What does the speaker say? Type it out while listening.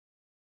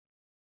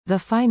The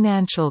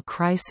financial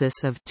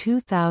crisis of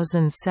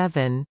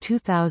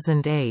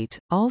 2007–2008,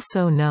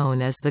 also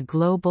known as the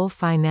global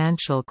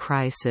financial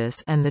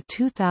crisis and the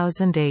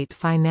 2008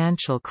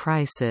 financial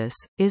crisis,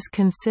 is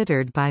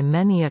considered by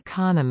many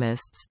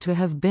economists to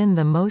have been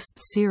the most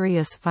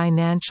serious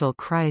financial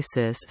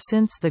crisis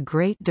since the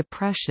Great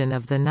Depression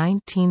of the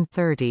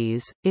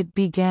 1930s. It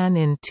began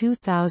in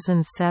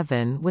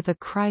 2007 with a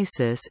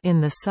crisis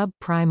in the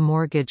subprime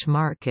mortgage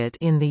market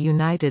in the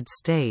United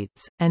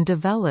States, and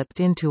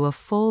developed into a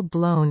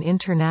full-blown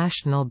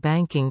international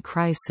banking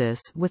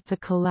crisis with the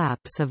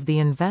collapse of the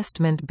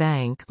investment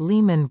bank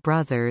Lehman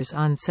Brothers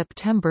on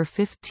September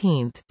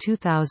 15,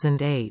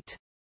 2008.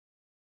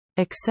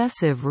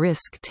 Excessive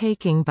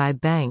risk-taking by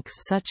banks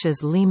such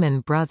as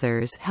Lehman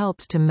Brothers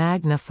helped to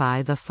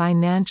magnify the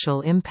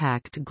financial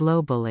impact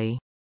globally.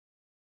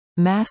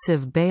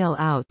 Massive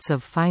bailouts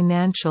of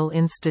financial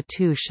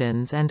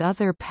institutions and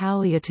other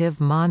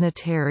palliative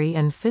monetary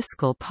and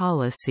fiscal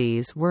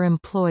policies were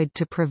employed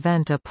to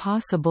prevent a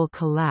possible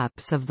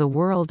collapse of the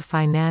world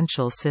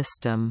financial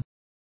system.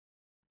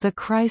 The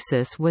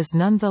crisis was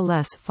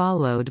nonetheless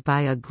followed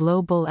by a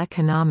global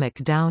economic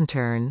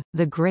downturn,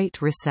 the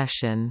Great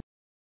Recession.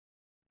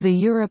 The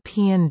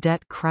European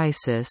debt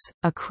crisis,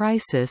 a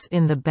crisis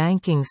in the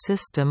banking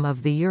system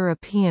of the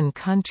European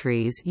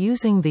countries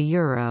using the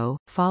euro,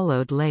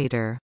 followed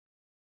later.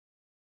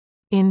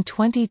 In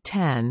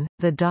 2010,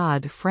 the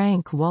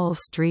Dodd-Frank Wall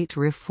Street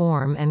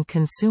Reform and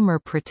Consumer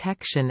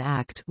Protection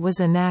Act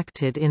was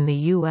enacted in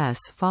the U.S.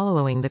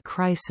 following the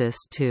crisis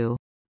to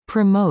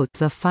promote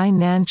the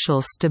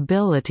financial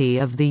stability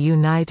of the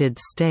United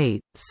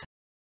States.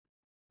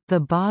 The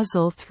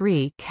Basel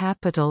III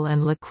capital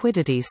and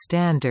liquidity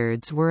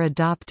standards were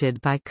adopted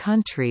by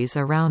countries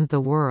around the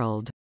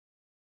world.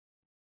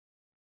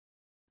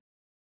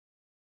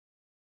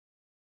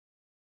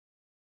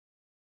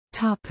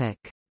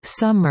 Topic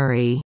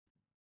Summary.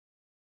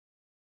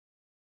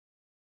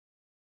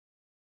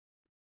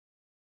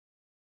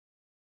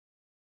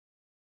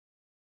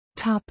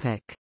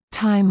 Topic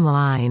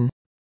Timeline.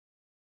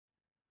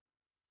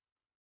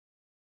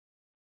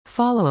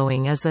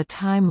 Following is a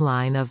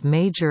timeline of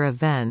major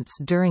events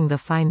during the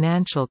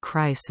financial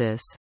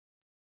crisis.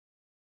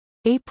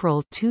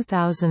 April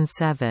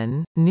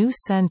 2007, New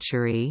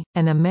Century,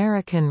 an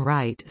American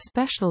right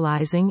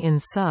specializing in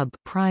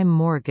subprime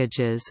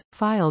mortgages,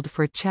 filed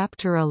for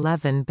Chapter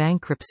 11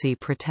 bankruptcy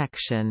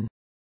protection.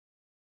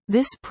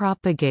 This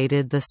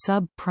propagated the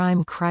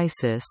subprime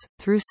crisis,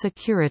 through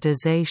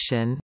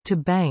securitization, to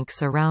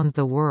banks around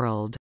the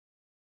world.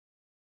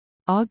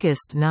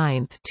 August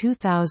 9,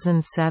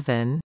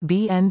 2007,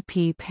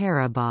 BNP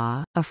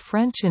Paribas, a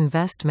French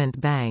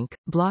investment bank,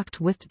 blocked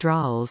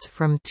withdrawals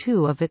from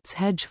two of its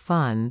hedge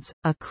funds,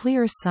 a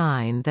clear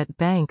sign that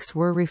banks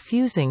were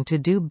refusing to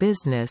do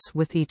business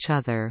with each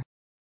other.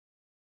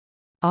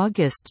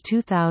 August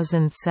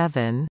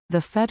 2007,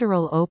 the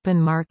Federal Open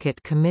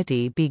Market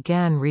Committee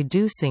began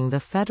reducing the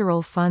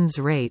federal funds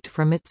rate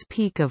from its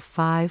peak of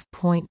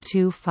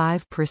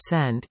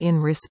 5.25%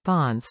 in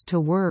response to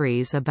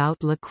worries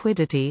about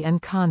liquidity and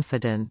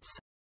confidence.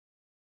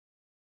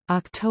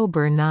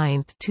 October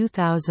 9,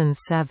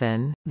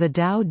 2007, the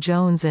Dow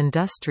Jones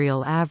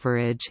Industrial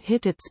Average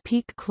hit its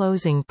peak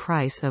closing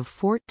price of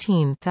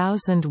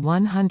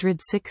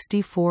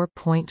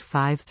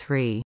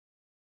 14,164.53.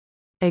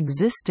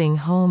 Existing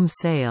home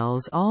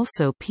sales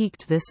also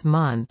peaked this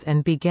month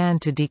and began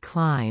to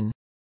decline.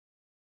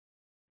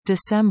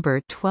 December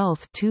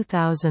 12,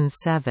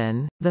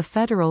 2007, the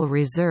Federal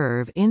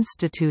Reserve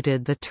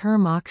instituted the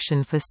Term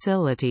Auction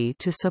Facility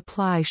to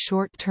supply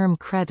short-term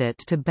credit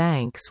to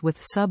banks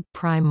with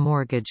subprime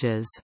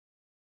mortgages.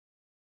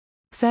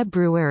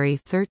 February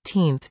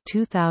 13,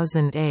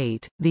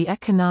 2008, the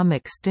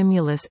Economic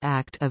Stimulus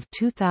Act of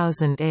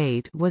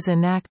 2008 was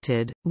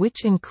enacted,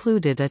 which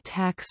included a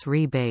tax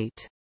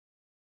rebate.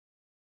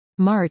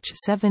 March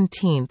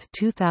 17,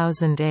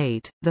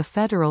 2008, the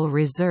Federal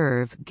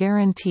Reserve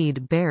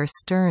guaranteed Bear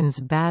Stearns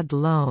bad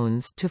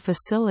loans to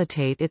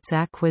facilitate its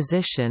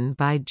acquisition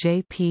by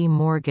J.P.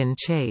 Morgan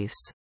Chase.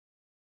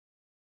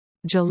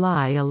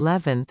 July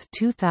 11,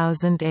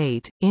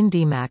 2008,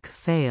 IndyMac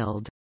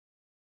failed.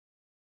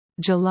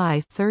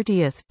 July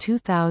 30,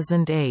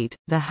 2008,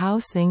 the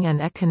Housing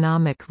and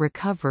Economic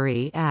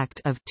Recovery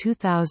Act of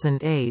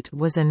 2008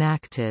 was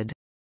enacted.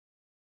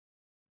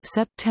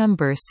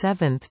 September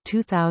 7,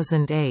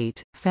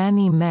 2008,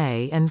 Fannie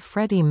Mae and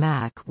Freddie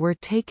Mac were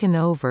taken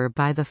over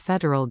by the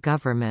federal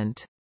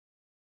government.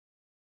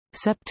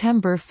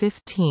 September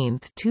 15,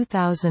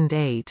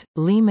 2008,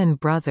 Lehman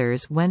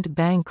Brothers went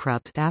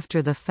bankrupt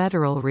after the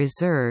Federal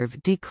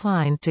Reserve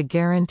declined to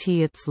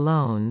guarantee its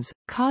loans,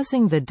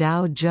 causing the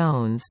Dow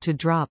Jones to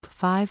drop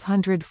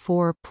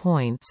 504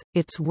 points,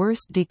 its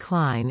worst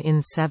decline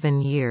in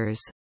 7 years.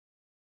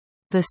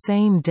 The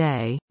same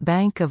day,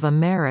 Bank of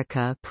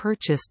America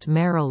purchased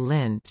Merrill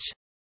Lynch.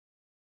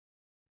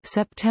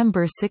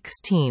 September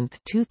 16,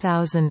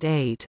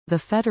 2008, the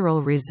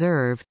Federal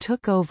Reserve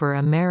took over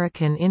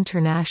American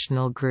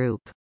International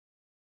Group.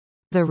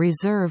 The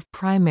Reserve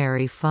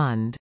Primary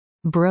Fund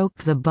broke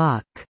the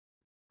buck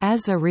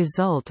as a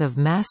result of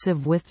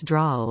massive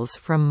withdrawals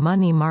from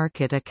money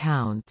market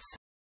accounts.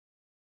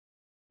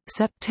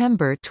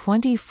 September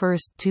 21,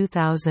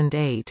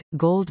 2008,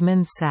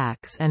 Goldman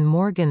Sachs and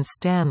Morgan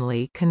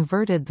Stanley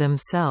converted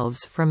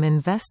themselves from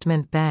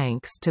investment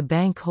banks to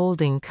bank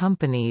holding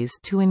companies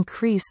to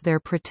increase their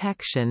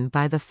protection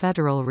by the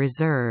Federal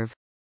Reserve.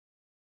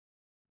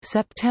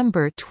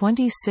 September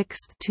 26,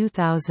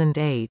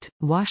 2008,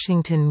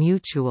 Washington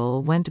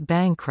Mutual went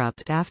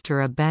bankrupt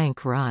after a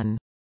bank run.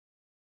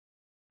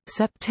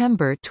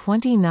 September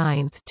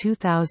 29,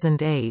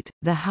 2008,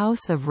 the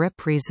House of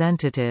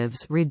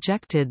Representatives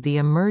rejected the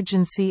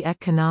Emergency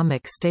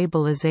Economic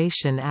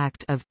Stabilization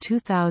Act of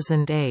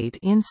 2008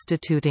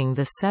 instituting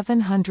the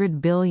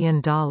 $700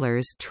 billion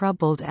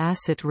Troubled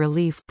Asset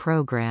Relief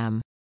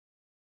Program.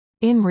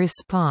 In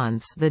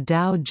response, the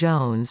Dow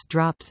Jones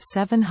dropped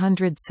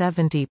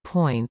 770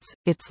 points,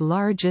 its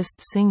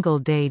largest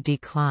single-day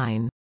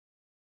decline.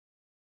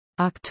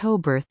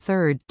 October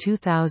 3,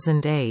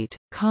 2008,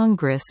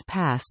 Congress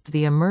passed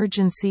the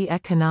Emergency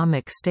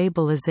Economic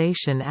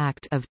Stabilization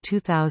Act of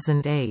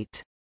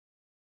 2008.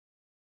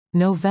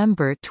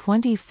 November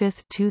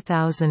 25,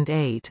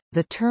 2008,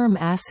 the term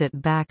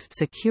asset-backed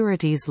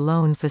securities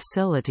loan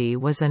facility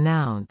was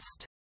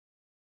announced.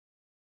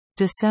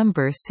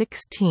 December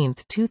 16,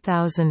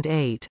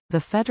 2008, the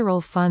federal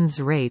funds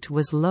rate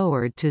was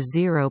lowered to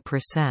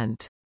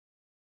 0%.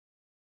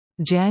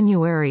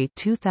 January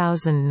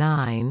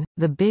 2009,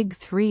 the Big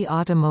Three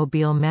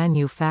automobile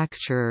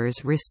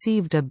manufacturers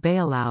received a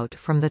bailout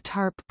from the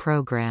TARP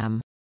program.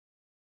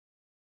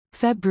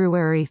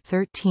 February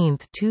 13,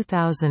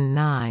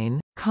 2009,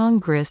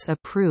 Congress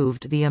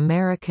approved the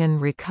American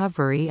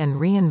Recovery and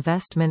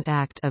Reinvestment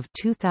Act of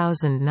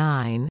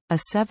 2009, a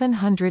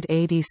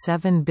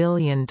 $787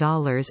 billion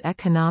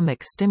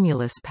economic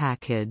stimulus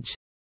package.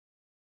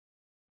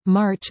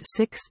 March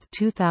 6,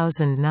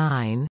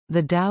 2009,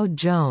 the Dow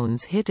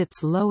Jones hit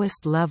its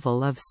lowest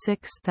level of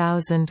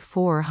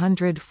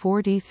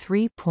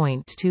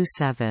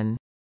 6,443.27.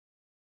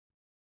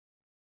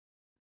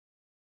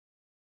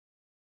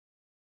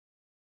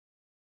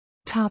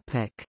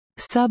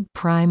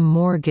 Subprime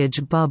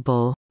mortgage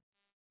bubble.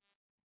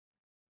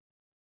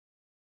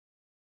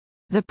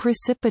 The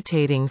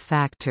precipitating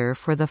factor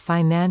for the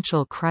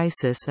financial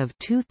crisis of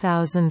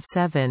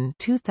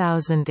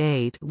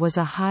 2007–2008 was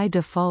a high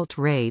default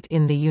rate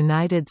in the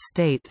United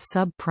States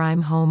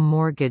subprime home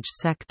mortgage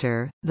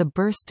sector, the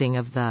bursting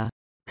of the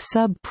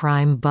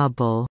subprime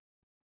bubble.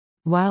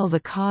 While the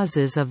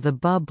causes of the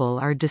bubble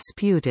are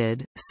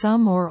disputed,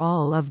 some or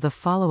all of the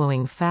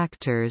following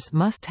factors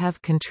must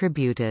have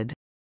contributed.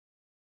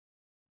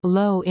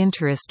 Low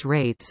interest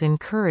rates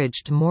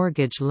encouraged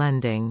mortgage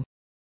lending.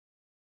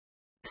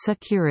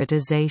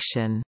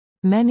 Securitization.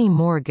 Many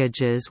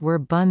mortgages were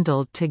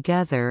bundled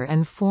together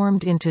and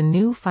formed into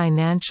new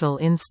financial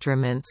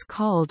instruments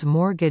called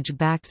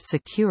mortgage-backed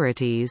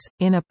securities,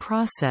 in a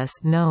process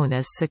known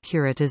as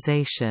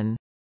securitization.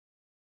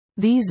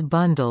 These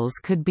bundles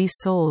could be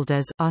sold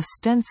as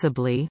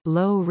ostensibly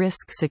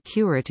low-risk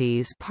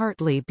securities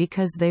partly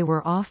because they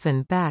were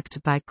often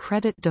backed by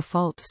credit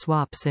default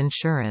swaps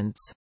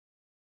insurance.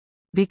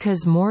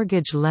 Because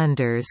mortgage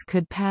lenders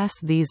could pass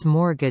these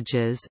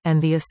mortgages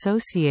and the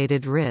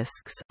associated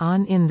risks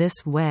on in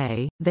this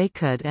way, they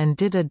could and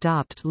did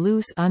adopt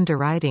loose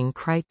underwriting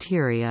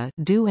criteria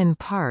due in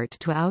part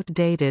to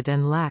outdated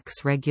and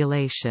lax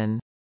regulation.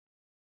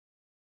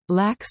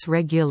 Lax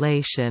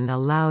regulation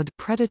allowed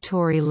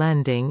predatory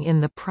lending in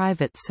the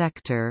private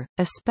sector,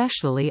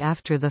 especially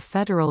after the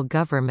federal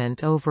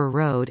government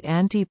overrode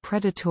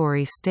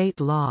anti-predatory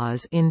state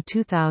laws in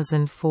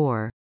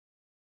 2004.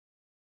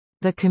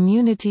 The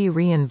Community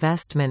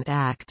Reinvestment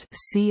Act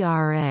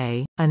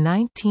 (CRA), a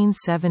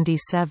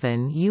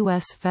 1977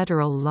 U.S.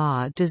 federal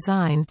law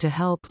designed to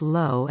help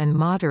low- and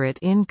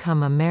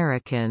moderate-income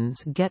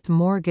Americans get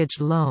mortgage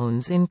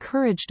loans,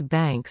 encouraged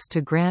banks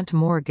to grant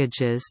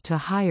mortgages to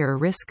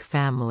higher-risk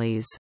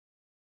families.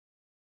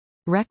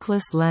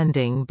 Reckless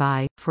lending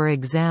by, for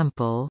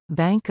example,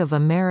 Bank of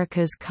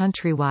America's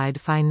countrywide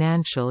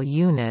financial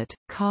unit,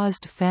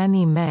 caused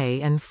Fannie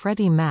Mae and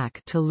Freddie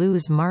Mac to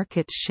lose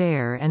market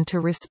share and to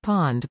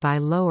respond by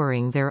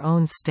lowering their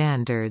own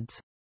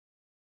standards.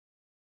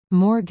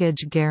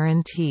 Mortgage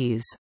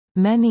guarantees.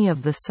 Many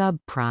of the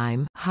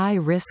subprime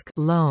high-risk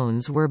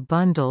loans were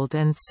bundled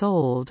and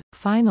sold,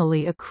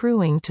 finally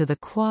accruing to the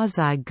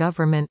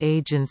quasi-government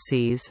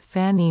agencies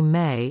Fannie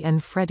Mae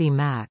and Freddie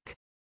Mac.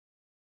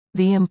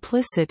 The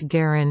implicit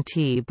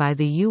guarantee by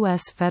the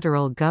U.S.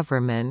 federal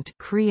government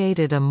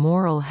created a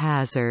moral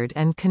hazard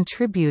and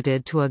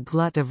contributed to a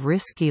glut of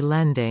risky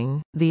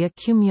lending. The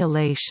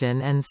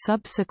accumulation and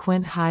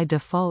subsequent high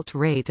default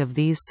rate of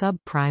these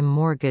subprime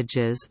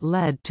mortgages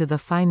led to the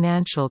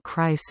financial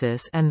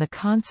crisis and the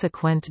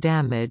consequent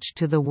damage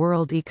to the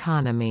world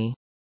economy.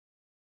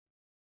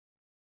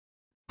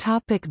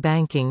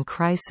 Banking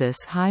crisis.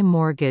 High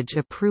mortgage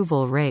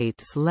approval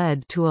rates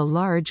led to a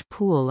large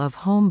pool of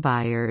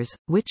homebuyers,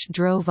 which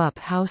drove up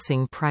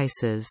housing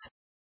prices.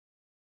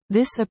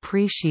 This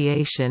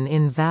appreciation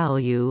in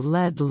value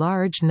led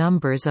large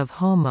numbers of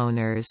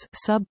homeowners,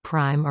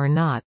 subprime or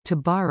not, to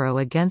borrow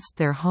against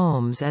their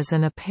homes as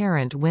an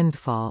apparent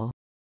windfall.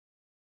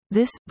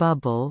 This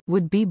bubble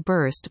would be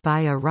burst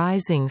by a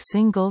rising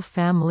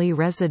single-family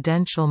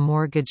residential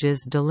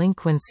mortgages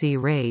delinquency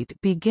rate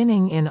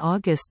beginning in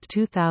August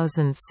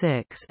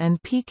 2006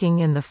 and peaking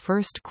in the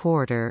first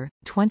quarter,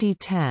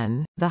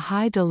 2010. The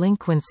high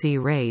delinquency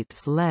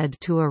rates led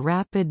to a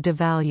rapid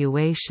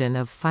devaluation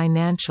of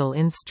financial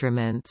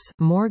instruments,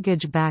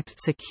 mortgage-backed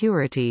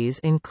securities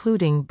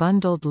including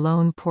bundled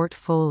loan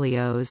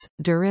portfolios,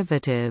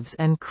 derivatives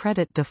and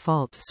credit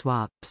default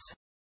swaps.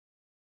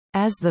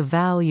 As the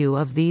value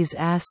of these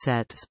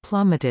assets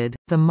plummeted,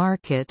 the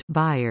market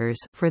buyers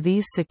for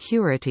these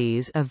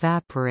securities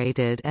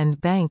evaporated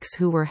and banks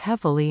who were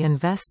heavily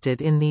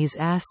invested in these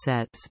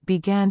assets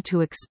began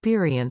to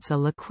experience a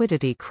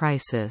liquidity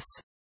crisis.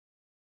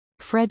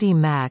 Freddie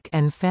Mac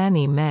and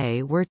Fannie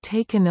Mae were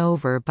taken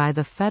over by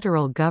the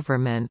federal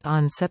government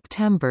on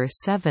September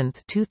 7,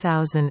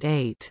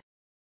 2008.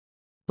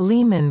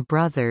 Lehman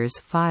Brothers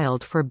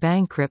filed for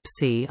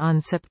bankruptcy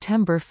on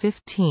September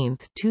 15,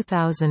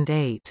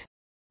 2008.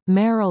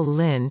 Merrill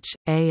Lynch,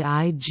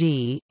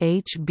 AIG,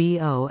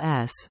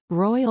 HBOS,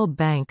 Royal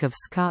Bank of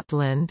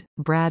Scotland,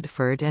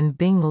 Bradford and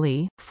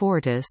Bingley,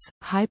 Fortis,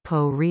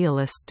 Hypo Real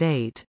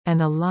Estate,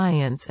 and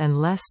Alliance and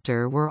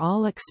Leicester were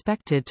all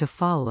expected to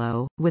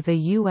follow, with a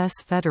U.S.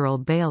 federal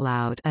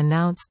bailout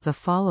announced the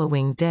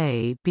following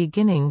day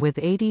beginning with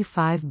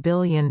 $85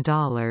 billion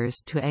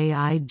to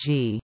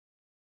AIG.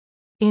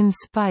 In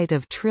spite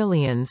of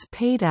trillions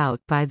paid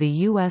out by the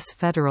U.S.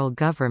 federal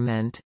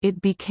government,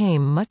 it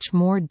became much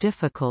more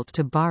difficult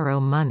to borrow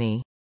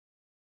money.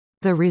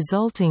 The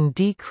resulting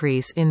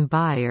decrease in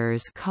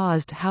buyers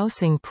caused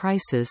housing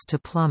prices to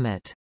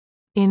plummet.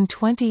 In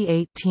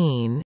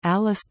 2018,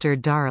 Alistair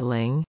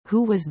Darling,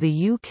 who was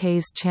the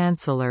UK's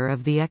Chancellor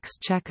of the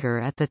Exchequer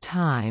at the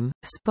time,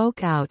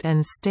 spoke out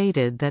and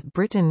stated that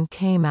Britain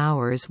came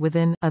hours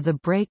within the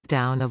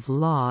breakdown of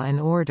law and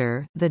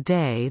order the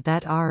day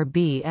that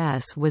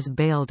RBS was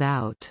bailed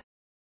out.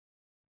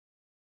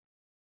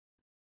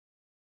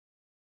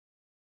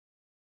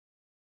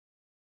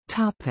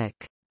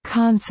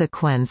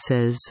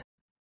 Consequences.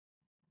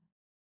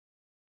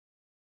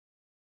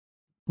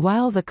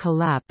 While the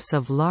collapse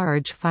of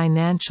large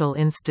financial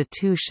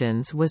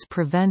institutions was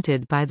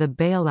prevented by the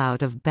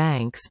bailout of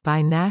banks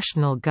by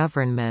national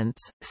governments,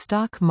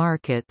 stock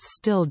markets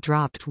still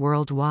dropped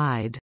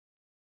worldwide.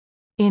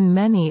 In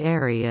many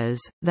areas,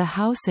 the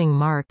housing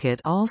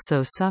market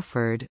also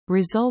suffered,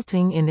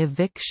 resulting in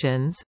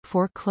evictions,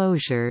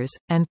 foreclosures,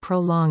 and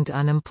prolonged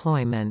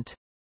unemployment.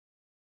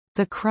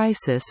 The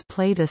crisis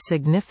played a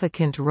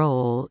significant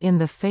role in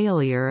the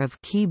failure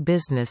of key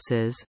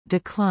businesses,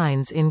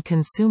 declines in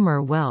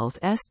consumer wealth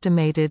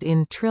estimated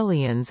in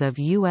trillions of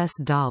US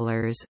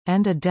dollars,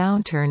 and a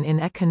downturn in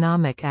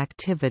economic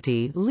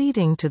activity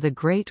leading to the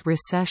Great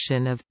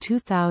Recession of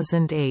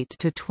 2008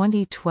 to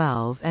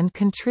 2012 and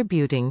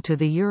contributing to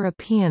the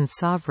European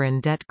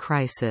sovereign debt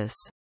crisis.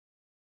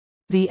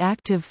 The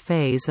active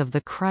phase of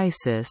the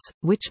crisis,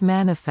 which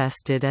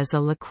manifested as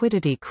a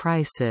liquidity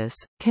crisis,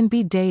 can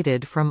be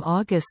dated from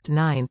August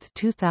 9,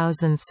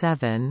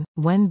 2007,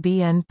 when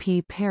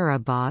BNP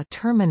Paribas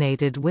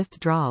terminated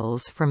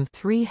withdrawals from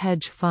 3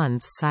 hedge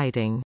funds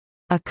citing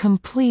a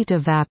complete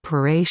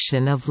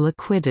evaporation of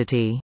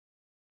liquidity.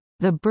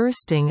 The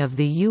bursting of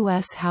the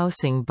U.S.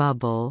 housing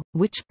bubble,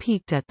 which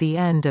peaked at the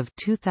end of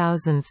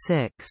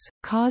 2006,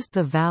 caused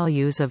the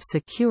values of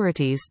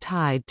securities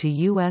tied to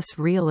U.S.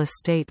 real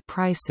estate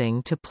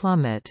pricing to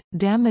plummet,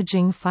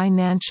 damaging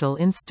financial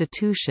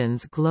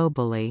institutions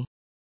globally.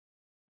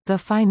 The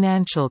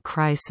financial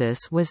crisis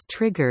was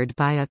triggered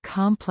by a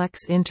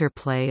complex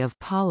interplay of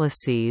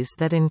policies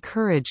that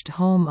encouraged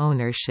home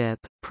ownership,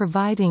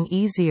 providing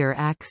easier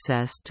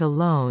access to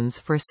loans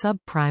for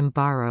subprime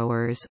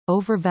borrowers,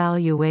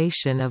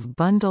 overvaluation of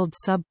bundled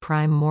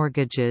subprime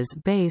mortgages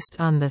based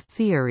on the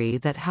theory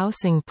that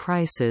housing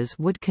prices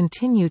would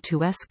continue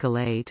to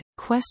escalate,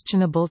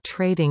 questionable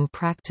trading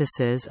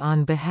practices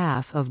on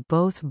behalf of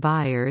both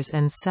buyers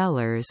and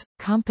sellers,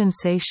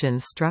 compensation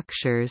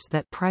structures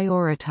that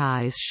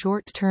prioritize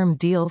short-term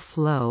deal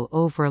flow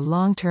over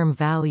long-term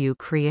value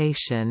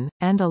creation,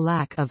 and a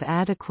lack of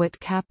adequate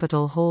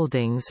capital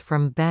holdings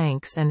from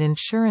banks and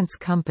insurance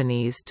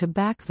companies to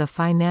back the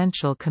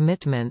financial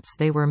commitments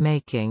they were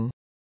making.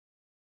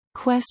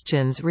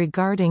 Questions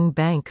regarding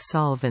bank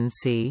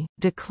solvency,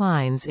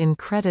 declines in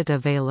credit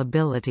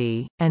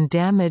availability, and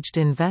damaged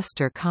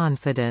investor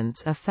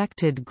confidence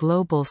affected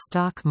global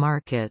stock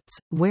markets,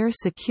 where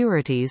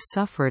securities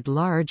suffered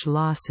large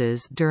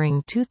losses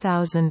during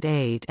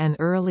 2008 and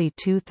early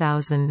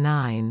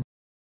 2009.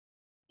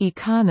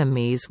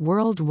 Economies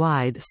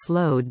worldwide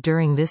slowed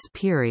during this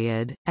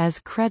period, as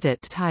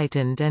credit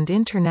tightened and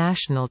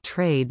international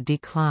trade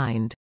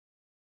declined.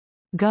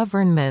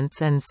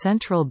 Governments and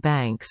central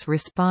banks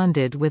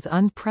responded with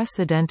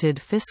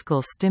unprecedented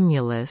fiscal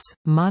stimulus,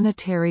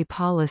 monetary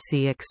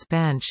policy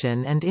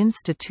expansion and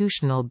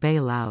institutional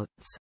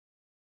bailouts.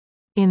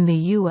 In the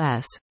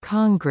U.S.,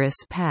 Congress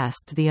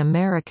passed the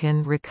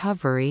American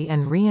Recovery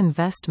and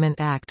Reinvestment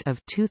Act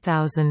of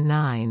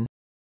 2009.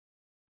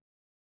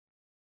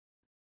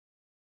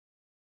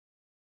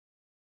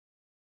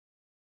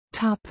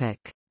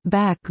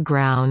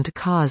 Background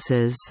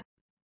causes.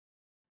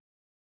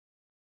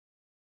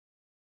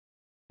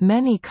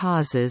 Many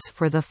causes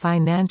for the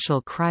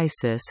financial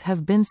crisis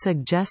have been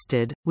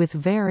suggested, with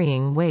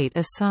varying weight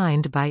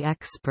assigned by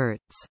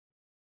experts.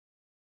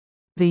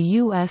 The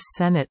U.S.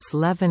 Senate's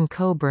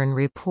Levin-Coburn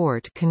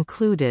report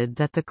concluded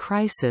that the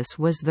crisis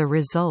was the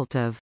result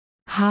of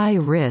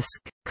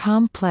high-risk,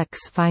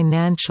 complex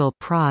financial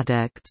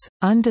products,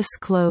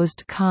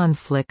 undisclosed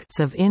conflicts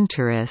of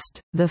interest,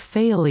 the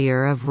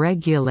failure of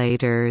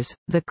regulators,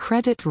 the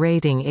credit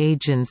rating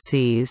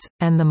agencies,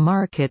 and the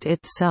market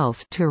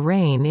itself to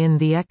rein in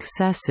the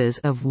excesses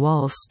of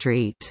Wall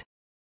Street.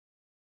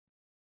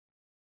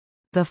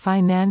 The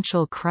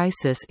Financial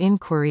Crisis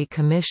Inquiry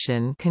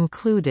Commission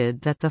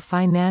concluded that the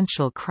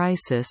financial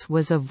crisis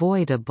was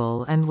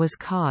avoidable and was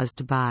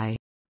caused by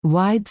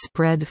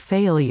widespread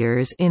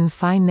failures in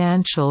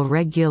financial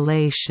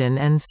regulation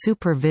and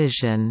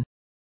supervision,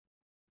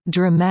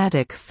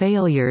 dramatic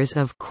failures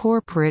of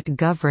corporate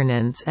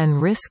governance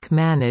and risk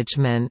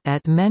management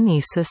at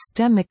many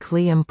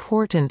systemically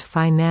important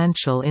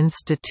financial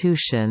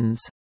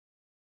institutions,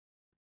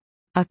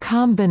 a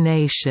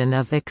combination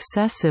of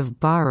excessive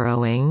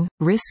borrowing,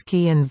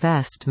 risky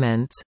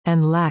investments,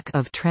 and lack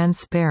of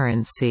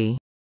transparency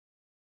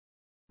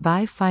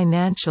by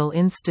financial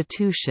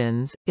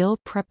institutions, ill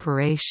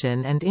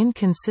preparation and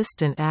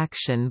inconsistent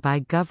action by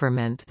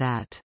government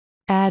that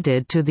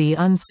added to the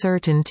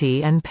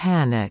uncertainty and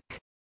panic.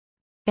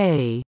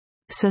 A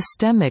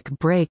systemic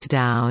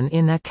breakdown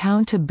in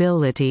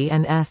accountability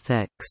and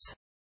ethics.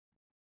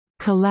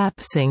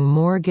 Collapsing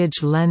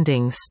mortgage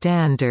lending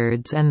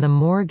standards and the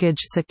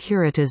mortgage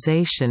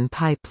securitization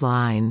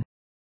pipeline.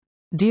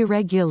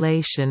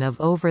 Deregulation of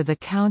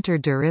over-the-counter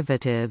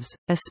derivatives,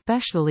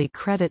 especially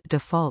credit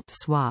default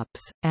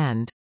swaps,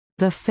 and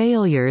the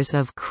failures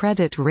of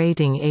credit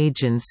rating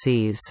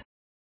agencies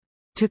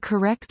to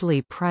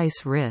correctly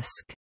price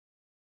risk.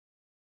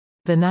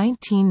 The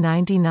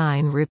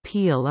 1999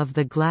 repeal of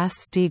the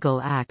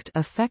Glass-Steagall Act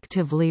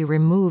effectively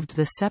removed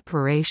the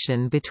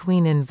separation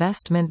between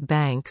investment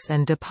banks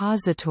and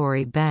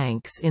depository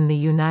banks in the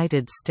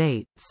United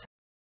States.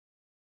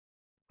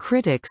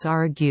 Critics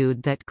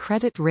argued that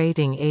credit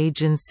rating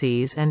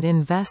agencies and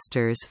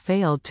investors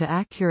failed to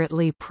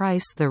accurately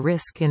price the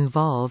risk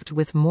involved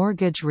with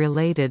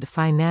mortgage-related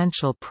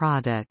financial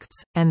products,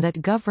 and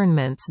that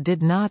governments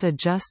did not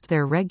adjust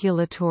their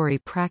regulatory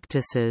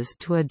practices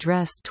to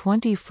address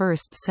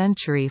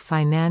 21st-century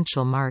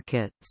financial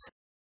markets.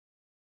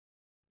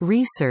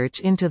 Research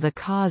into the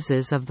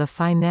causes of the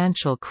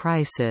financial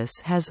crisis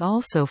has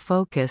also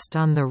focused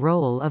on the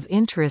role of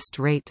interest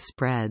rate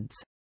spreads.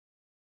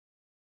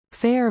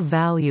 Fair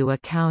value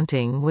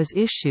accounting was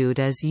issued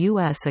as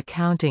U.S.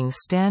 Accounting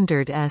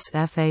Standard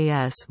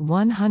SFAS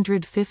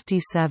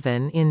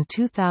 157 in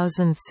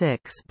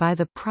 2006 by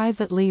the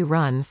privately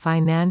run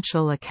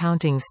Financial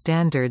Accounting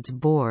Standards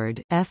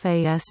Board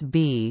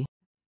 (FASB),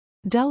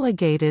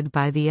 delegated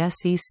by the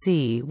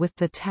SEC with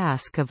the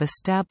task of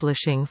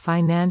establishing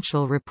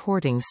financial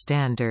reporting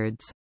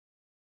standards.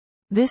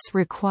 This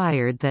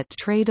required that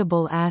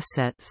tradable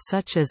assets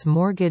such as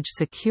mortgage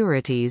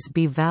securities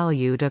be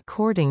valued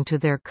according to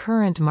their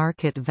current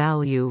market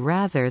value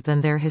rather than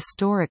their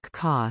historic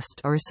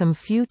cost or some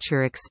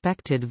future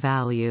expected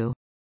value.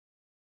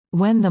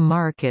 When the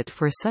market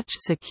for such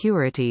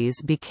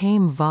securities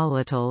became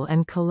volatile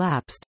and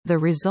collapsed, the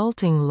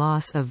resulting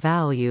loss of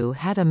value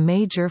had a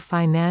major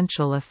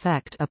financial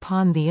effect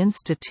upon the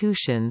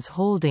institutions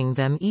holding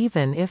them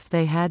even if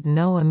they had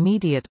no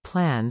immediate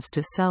plans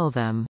to sell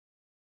them.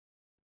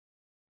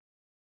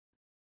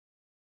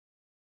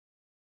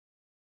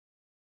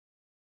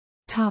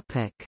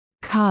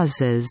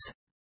 Causes.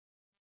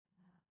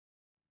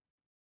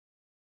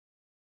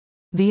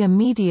 The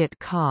immediate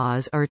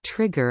cause or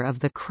trigger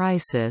of the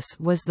crisis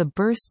was the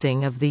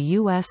bursting of the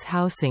U.S.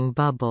 housing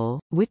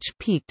bubble, which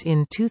peaked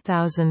in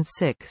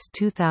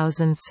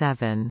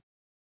 2006–2007.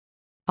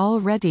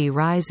 Already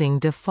rising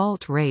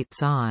default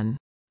rates on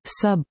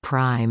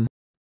subprime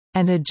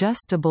and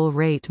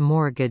adjustable-rate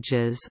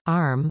mortgages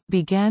 (ARM)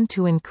 began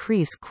to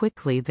increase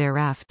quickly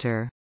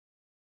thereafter.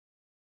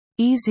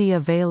 Easy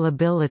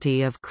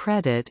availability of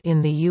credit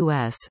in the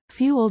U.S.,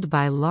 fueled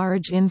by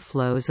large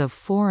inflows of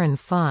foreign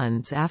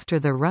funds after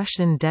the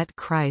Russian debt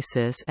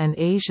crisis and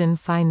Asian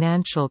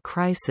financial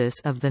crisis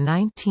of the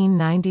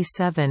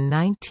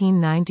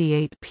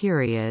 1997–1998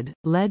 period,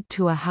 led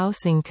to a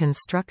housing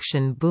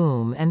construction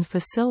boom and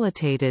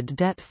facilitated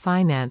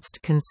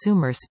debt-financed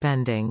consumer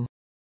spending.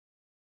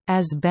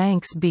 As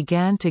banks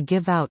began to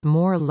give out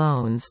more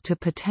loans to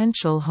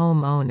potential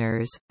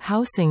homeowners,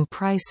 housing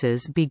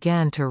prices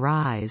began to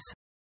rise.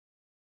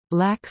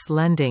 Lax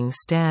lending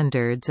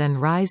standards and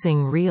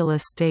rising real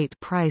estate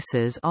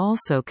prices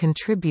also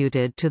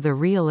contributed to the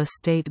real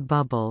estate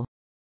bubble.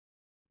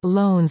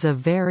 Loans of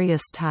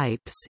various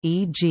types,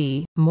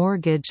 e.g.,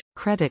 mortgage,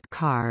 credit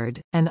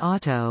card, and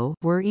auto,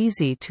 were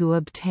easy to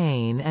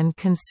obtain, and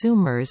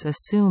consumers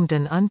assumed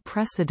an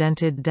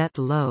unprecedented debt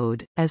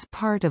load. As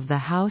part of the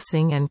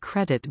housing and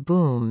credit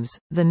booms,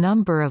 the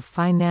number of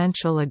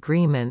financial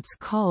agreements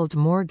called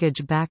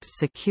mortgage-backed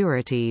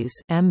securities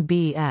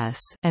 (MBS)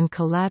 and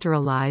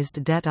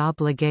collateralized debt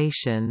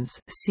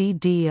obligations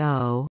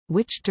 (CDO),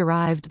 which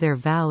derived their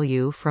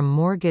value from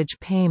mortgage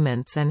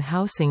payments and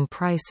housing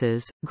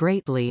prices,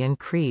 greatly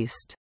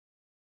increased.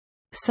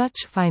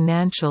 Such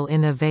financial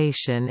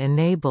innovation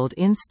enabled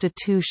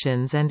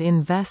institutions and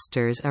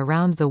investors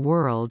around the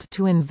world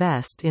to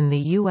invest in the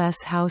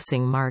U.S.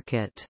 housing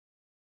market.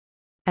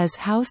 As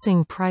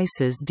housing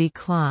prices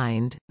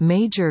declined,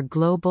 major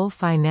global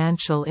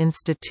financial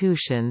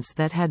institutions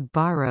that had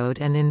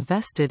borrowed and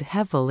invested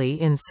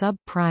heavily in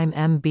subprime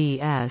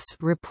MBS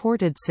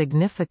reported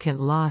significant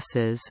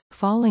losses.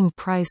 Falling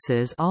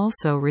prices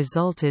also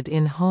resulted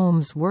in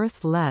homes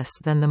worth less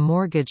than the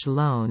mortgage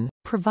loan,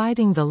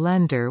 providing the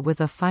lender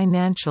with a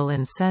financial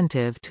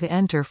incentive to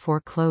enter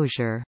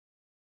foreclosure.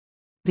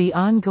 The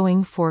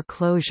ongoing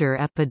foreclosure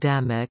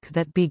epidemic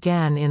that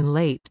began in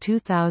late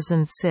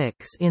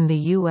 2006 in the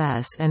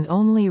U.S. and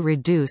only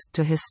reduced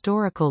to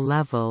historical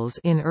levels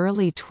in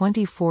early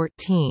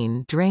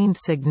 2014 drained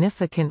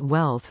significant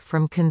wealth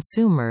from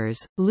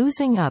consumers,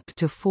 losing up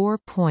to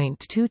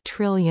 $4.2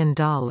 trillion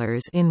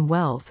in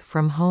wealth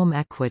from home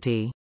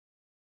equity.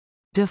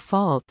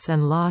 Defaults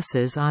and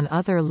losses on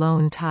other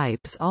loan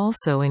types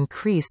also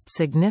increased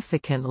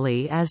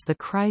significantly as the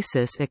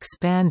crisis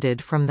expanded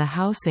from the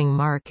housing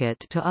market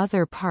to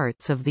other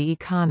parts of the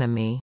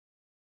economy.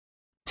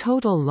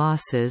 Total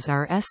losses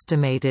are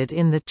estimated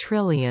in the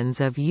trillions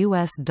of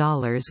US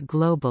dollars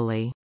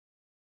globally.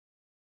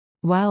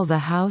 While the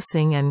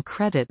housing and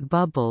credit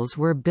bubbles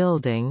were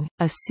building,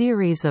 a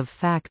series of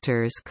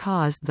factors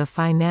caused the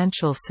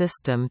financial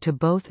system to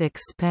both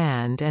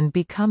expand and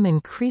become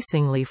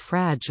increasingly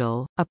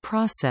fragile, a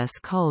process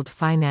called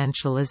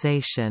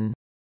financialization.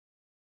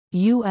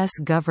 U.S.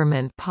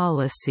 government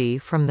policy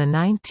from the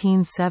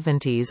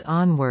 1970s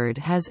onward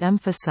has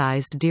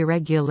emphasized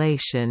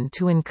deregulation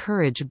to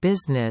encourage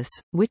business,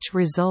 which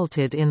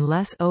resulted in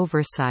less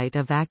oversight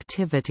of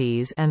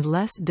activities and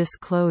less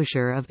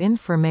disclosure of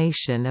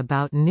information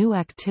about new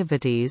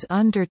activities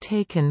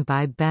undertaken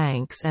by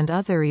banks and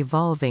other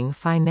evolving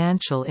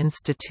financial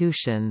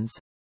institutions.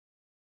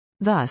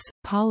 Thus,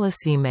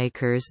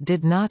 policymakers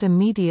did not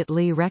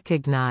immediately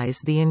recognize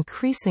the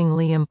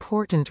increasingly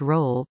important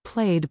role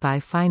played by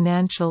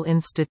financial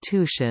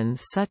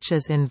institutions such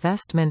as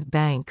investment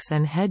banks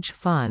and hedge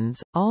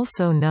funds,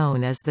 also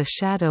known as the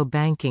shadow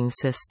banking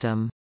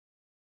system.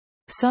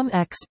 Some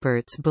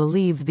experts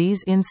believe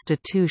these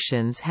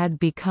institutions had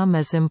become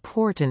as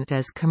important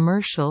as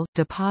commercial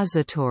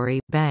depository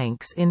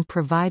banks in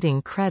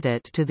providing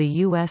credit to the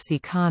U.S.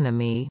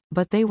 economy,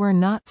 but they were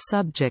not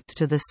subject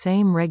to the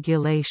same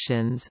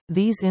regulations.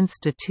 These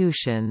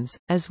institutions,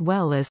 as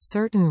well as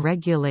certain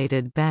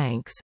regulated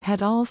banks,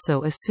 had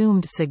also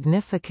assumed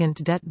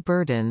significant debt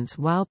burdens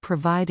while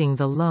providing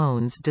the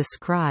loans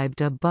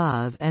described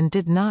above and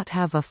did not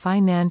have a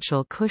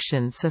financial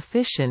cushion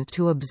sufficient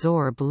to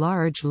absorb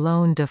large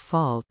loan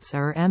defaults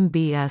or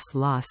MBS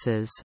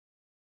losses.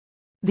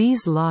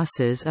 These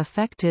losses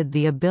affected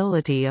the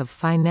ability of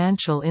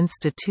financial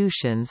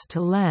institutions to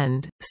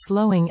lend,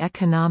 slowing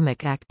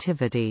economic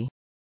activity.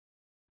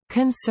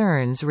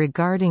 Concerns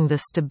regarding the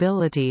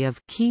stability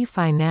of key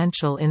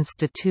financial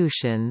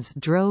institutions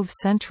drove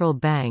central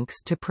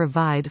banks to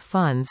provide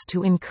funds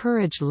to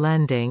encourage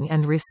lending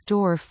and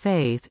restore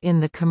faith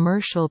in the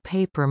commercial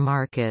paper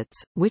markets,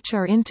 which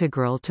are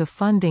integral to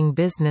funding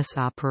business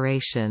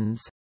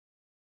operations.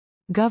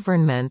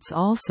 Governments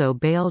also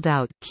bailed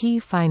out key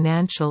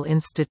financial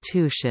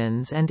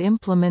institutions and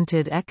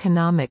implemented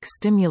economic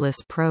stimulus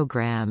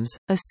programs,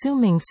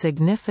 assuming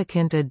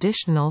significant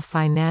additional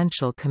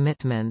financial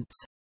commitments.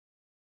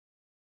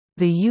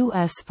 The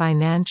U.S.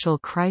 Financial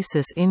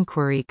Crisis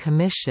Inquiry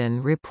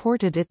Commission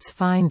reported its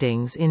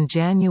findings in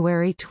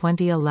January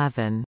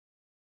 2011.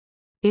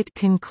 It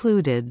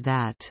concluded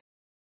that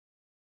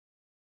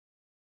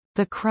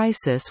the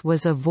crisis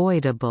was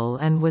avoidable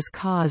and was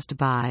caused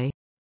by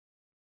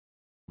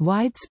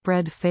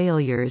widespread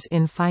failures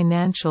in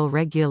financial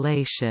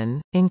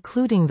regulation,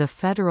 including the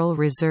Federal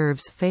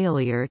Reserve's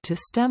failure to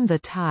stem the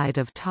tide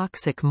of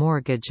toxic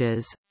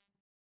mortgages,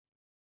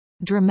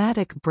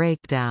 dramatic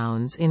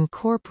breakdowns in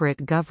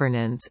corporate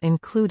governance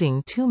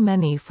including too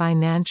many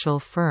financial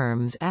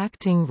firms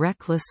acting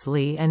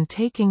recklessly and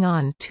taking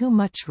on too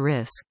much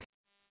risk,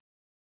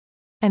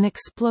 an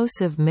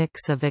explosive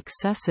mix of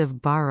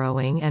excessive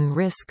borrowing and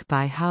risk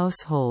by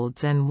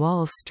households and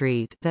Wall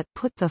Street that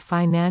put the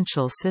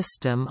financial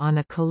system on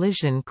a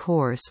collision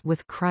course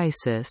with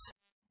crisis.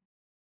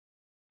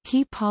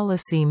 Key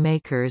policy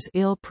makers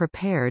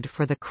ill-prepared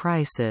for the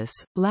crisis,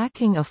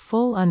 lacking a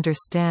full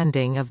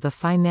understanding of the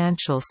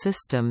financial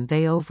system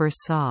they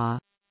oversaw,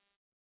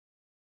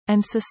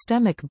 and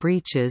systemic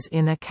breaches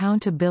in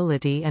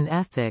accountability and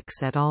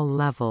ethics at all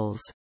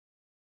levels.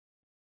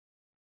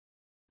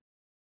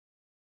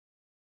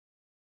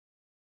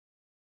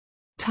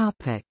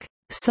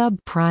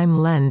 Subprime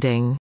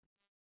lending.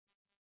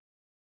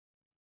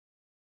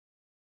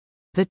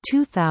 The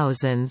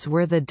 2000s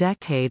were the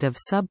decade of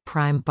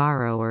subprime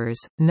borrowers.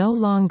 No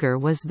longer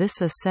was this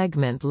a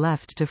segment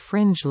left to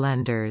fringe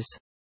lenders.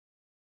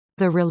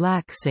 The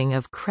relaxing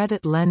of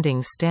credit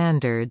lending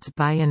standards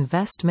by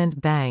investment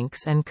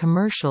banks and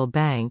commercial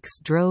banks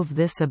drove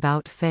this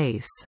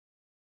about-face.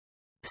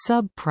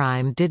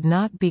 Subprime did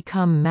not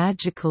become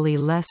magically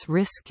less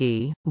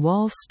risky,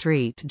 Wall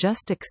Street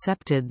just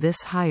accepted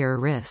this higher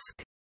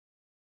risk.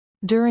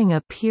 During a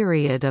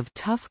period of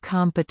tough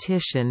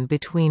competition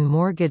between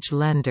mortgage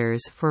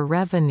lenders for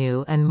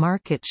revenue and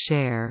market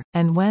share,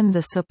 and when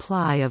the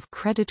supply of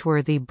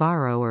creditworthy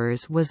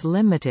borrowers was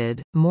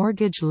limited,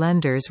 mortgage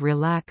lenders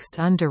relaxed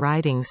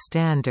underwriting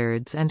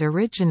standards and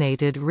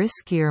originated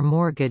riskier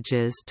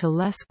mortgages to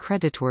less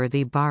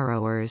creditworthy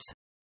borrowers.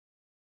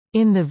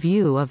 In the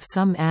view of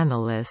some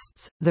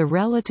analysts, the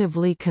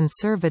relatively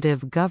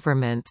conservative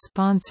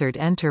government-sponsored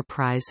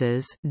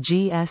enterprises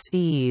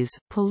 (GSEs)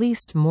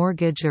 policed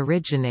mortgage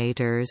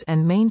originators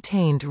and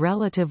maintained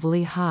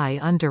relatively high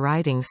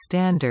underwriting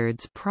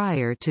standards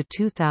prior to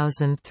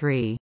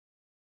 2003.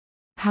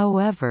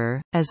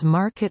 However, as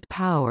market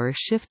power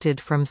shifted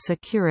from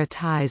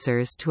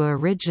securitizers to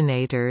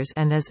originators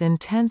and as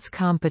intense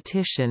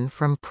competition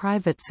from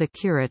private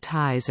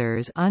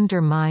securitizers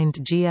undermined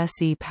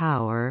GSE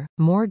power,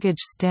 mortgage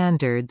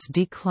standards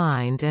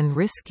declined and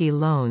risky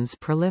loans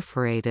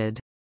proliferated.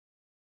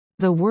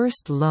 The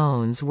worst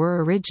loans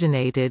were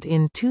originated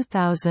in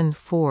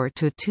 2004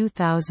 to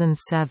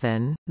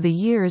 2007, the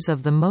years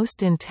of the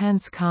most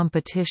intense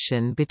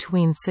competition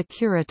between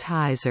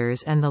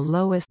securitizers and the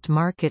lowest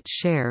market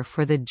share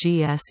for the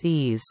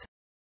GSEs.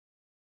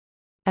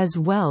 As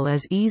well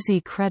as easy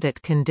credit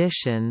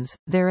conditions,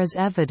 there is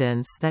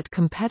evidence that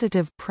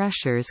competitive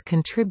pressures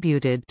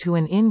contributed to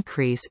an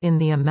increase in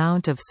the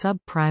amount of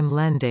subprime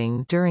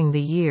lending during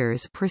the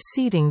years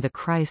preceding the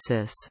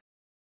crisis.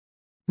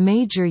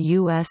 Major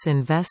U.S.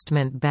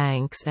 investment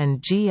banks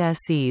and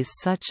GSEs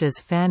such as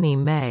Fannie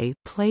Mae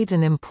played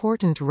an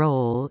important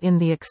role in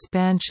the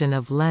expansion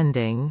of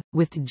lending,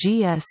 with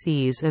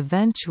GSEs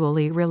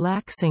eventually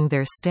relaxing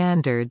their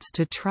standards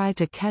to try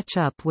to catch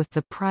up with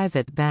the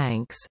private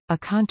banks. A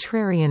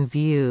contrarian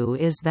view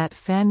is that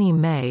Fannie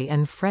Mae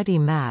and Freddie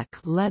Mac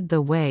led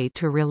the way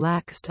to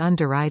relaxed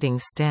underwriting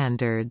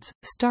standards,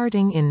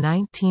 starting in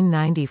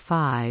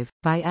 1995,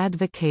 by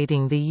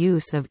advocating the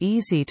use of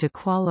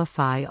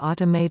easy-to-qualify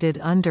automated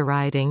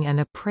underwriting and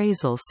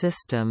appraisal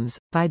systems,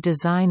 by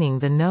designing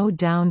the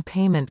no-down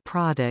payment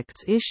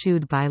products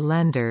issued by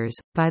lenders,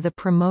 by the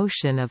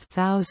promotion of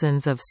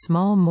thousands of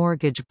small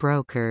mortgage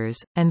brokers,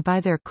 and by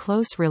their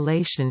close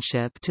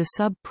relationship to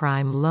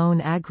subprime loan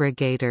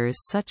aggregators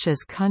such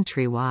as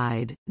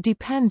Countrywide,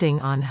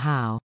 depending on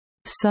how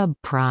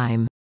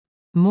subprime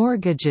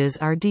mortgages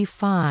are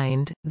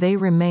defined. They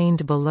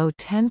remained below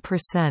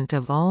 10%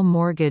 of all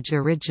mortgage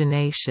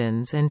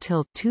originations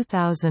until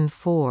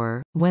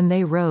 2004, when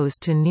they rose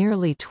to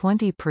nearly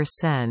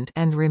 20%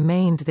 and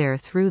remained there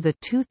through the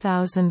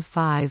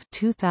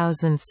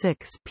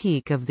 2005-2006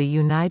 peak of the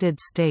United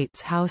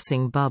States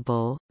housing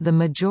bubble. The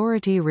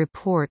Majority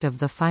Report of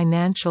the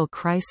Financial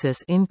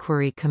Crisis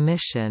Inquiry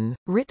Commission,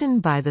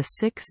 written by the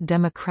 6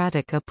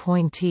 Democratic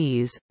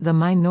appointees, the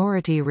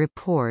Minority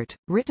Report,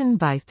 written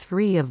by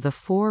 3 of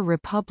the 4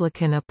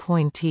 Republican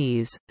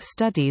appointees,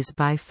 studies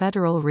by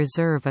Federal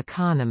Reserve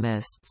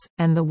economists,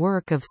 and the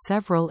work of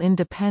several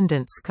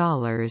independent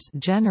scholars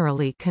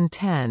generally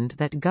contend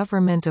that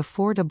government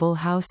affordable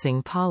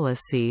housing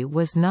policy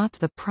was not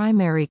the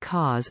primary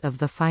cause of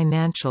the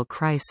financial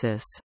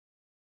crisis.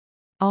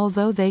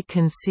 Although they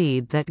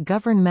concede that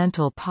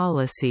governmental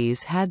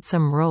policies had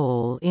some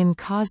role in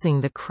causing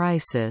the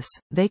crisis,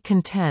 they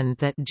contend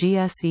that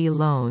GSE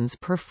loans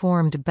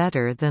performed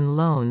better than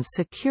loans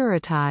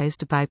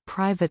securitized by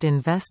private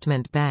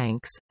investment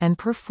banks, and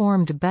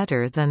performed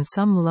better than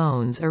some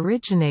loans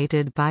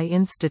originated by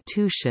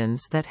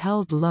institutions that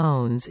held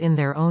loans in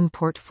their own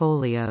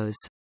portfolios.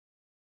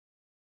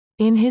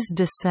 In his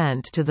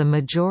dissent to the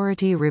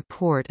Majority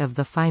Report of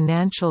the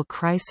Financial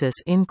Crisis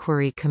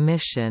Inquiry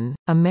Commission,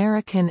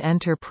 American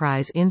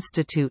Enterprise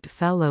Institute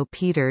fellow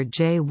Peter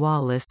J.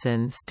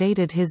 Wallison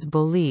stated his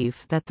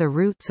belief that the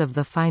roots of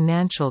the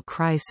financial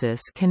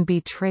crisis can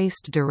be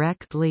traced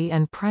directly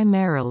and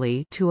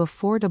primarily to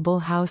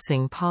affordable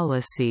housing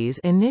policies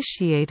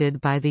initiated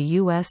by the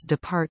U.S.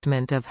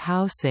 Department of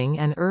Housing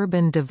and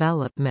Urban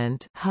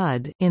Development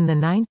 (HUD) in the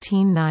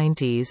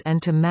 1990s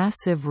and to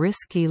massive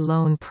risky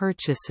loan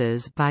purchases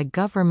by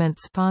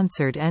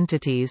government-sponsored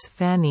entities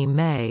Fannie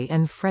Mae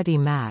and Freddie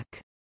Mac.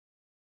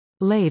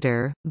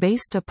 Later,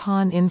 based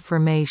upon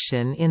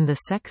information in the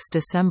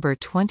December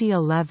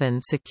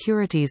 2011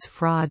 securities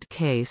fraud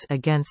case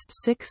against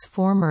 6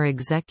 former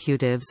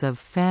executives of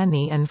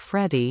Fannie and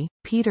Freddie,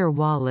 Peter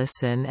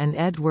Wallison and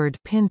Edward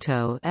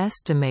Pinto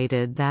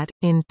estimated that,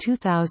 in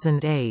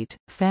 2008,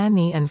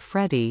 Fannie and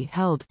Freddie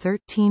held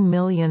 13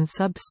 million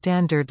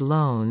substandard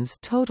loans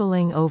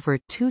totaling over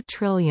 $2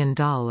 trillion.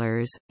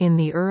 In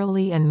the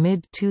early and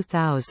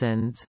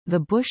mid-2000s, the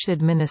Bush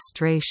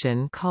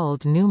administration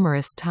called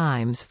numerous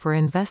times for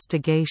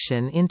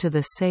investigation into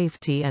the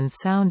safety and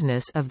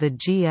soundness of the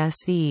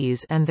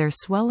GSEs and their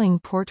swelling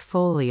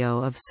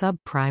portfolio of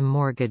subprime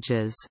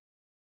mortgages.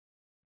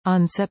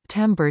 On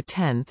September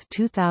 10,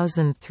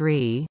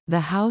 2003, the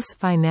House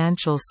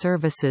Financial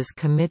Services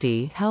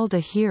Committee held a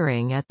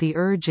hearing at the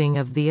urging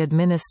of the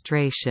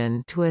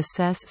administration to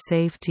assess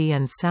safety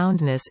and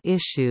soundness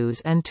issues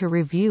and to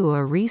review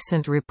a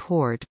recent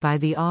report by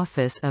the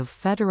Office of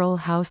Federal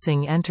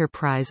Housing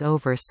Enterprise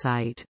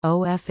Oversight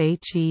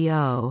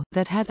 (OFHEO)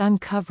 that had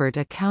uncovered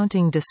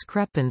accounting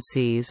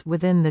discrepancies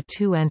within the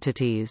two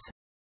entities.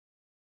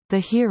 The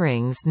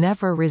hearings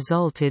never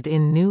resulted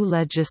in new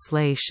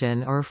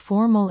legislation or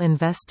formal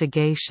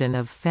investigation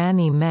of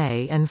Fannie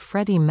Mae and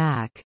Freddie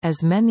Mac,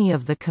 as many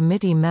of the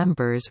committee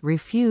members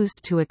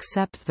refused to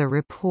accept the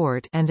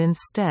report and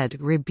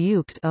instead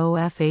rebuked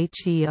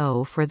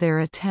OFHEO for their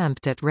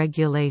attempt at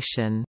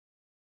regulation.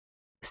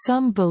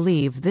 Some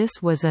believe this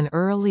was an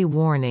early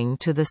warning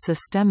to the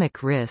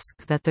systemic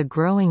risk that the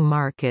growing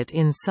market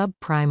in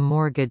subprime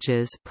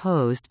mortgages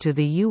posed to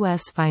the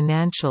U.S.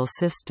 financial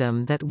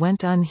system that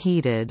went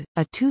unheeded.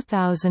 A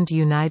 2000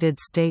 United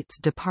States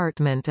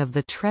Department of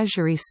the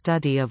Treasury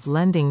study of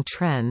lending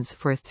trends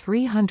for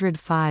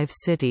 305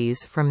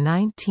 cities from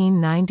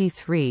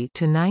 1993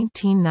 to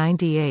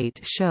 1998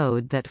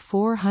 showed that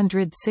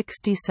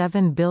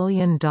 $467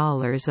 billion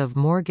of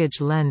mortgage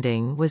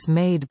lending was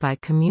made by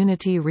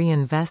Community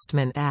Reinvestment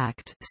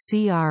Act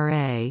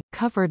 (CRA)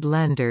 covered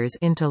lenders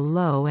into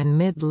low and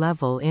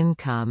mid-level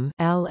income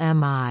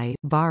 (LMI)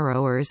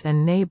 borrowers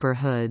and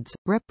neighborhoods,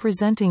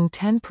 representing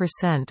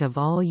 10% of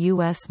all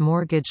U.S.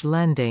 mortgage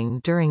lending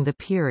during the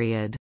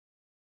period.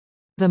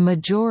 The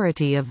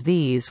majority of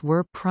these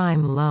were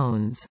prime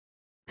loans.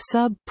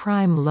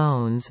 Subprime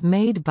loans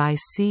made by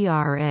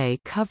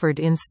CRA-covered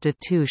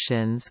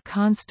institutions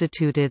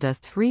constituted a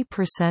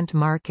 3%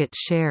 market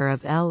share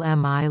of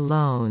LMI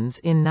loans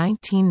in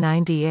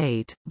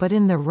 1998, but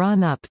in the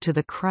run-up to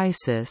the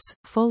crisis,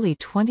 fully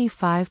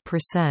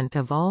 25%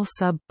 of all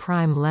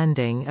subprime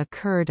lending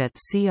occurred at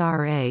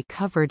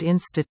CRA-covered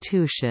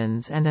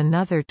institutions and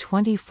another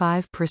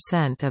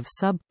 25% of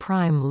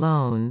subprime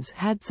loans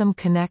had some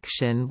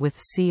connection with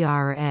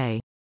CRA.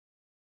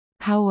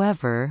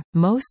 However,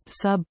 most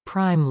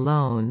subprime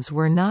loans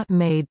were not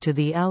made to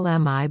the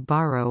LMI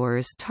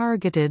borrowers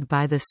targeted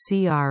by the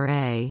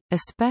CRA,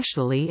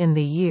 especially in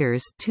the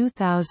years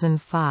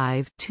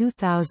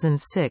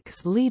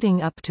 2005–2006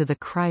 leading up to the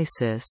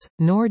crisis,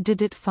 nor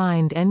did it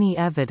find any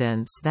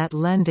evidence that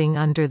lending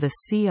under the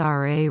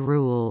CRA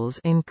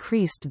rules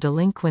increased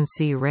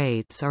delinquency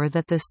rates or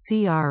that the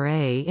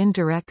CRA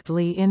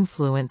indirectly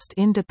influenced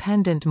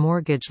independent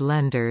mortgage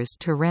lenders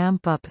to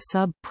ramp up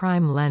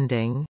subprime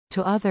lending.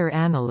 To other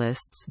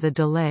analysts, the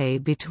delay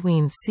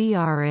between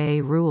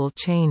CRA rule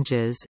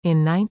changes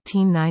in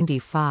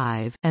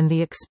 1995 and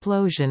the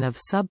explosion of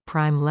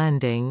subprime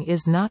lending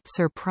is not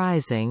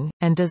surprising,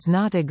 and does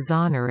not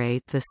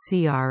exonerate the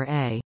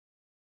CRA.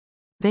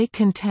 They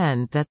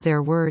contend that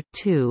there were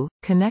two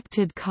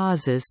connected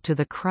causes to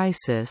the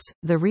crisis: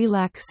 the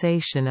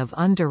relaxation of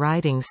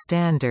underwriting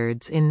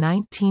standards in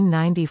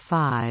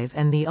 1995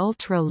 and the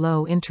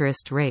ultra-low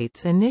interest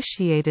rates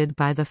initiated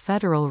by the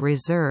Federal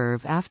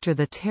Reserve after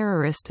the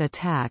terrorist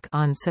attack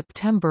on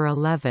September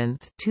 11,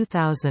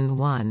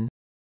 2001.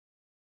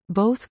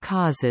 Both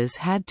causes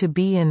had to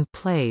be in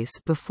place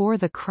before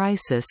the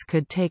crisis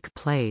could take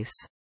place.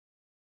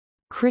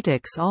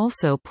 Critics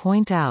also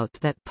point out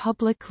that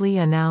publicly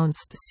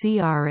announced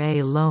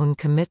CRA loan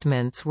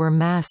commitments were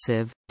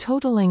massive,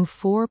 totaling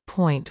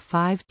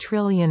 $4.5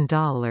 trillion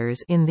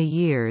in the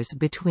years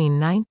between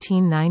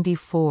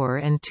 1994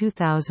 and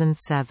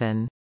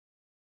 2007.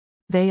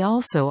 They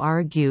also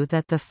argue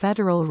that the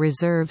Federal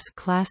Reserve's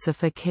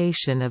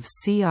classification of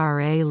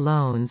CRA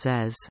loans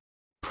as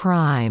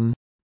prime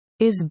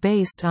is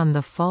based on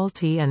the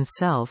faulty and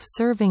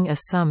self-serving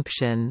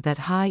assumption that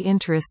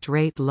high-interest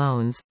rate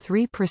loans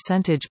 3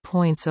 percentage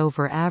points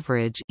over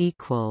average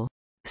equal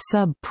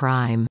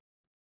subprime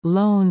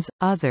loans.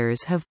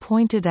 Others have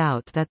pointed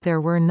out that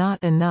there were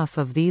not enough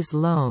of these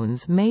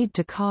loans made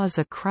to cause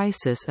a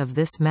crisis of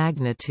this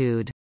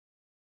magnitude.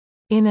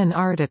 In an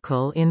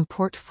article in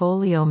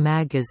Portfolio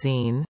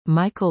magazine,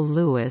 Michael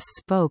Lewis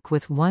spoke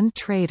with one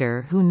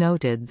trader who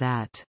noted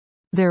that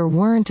there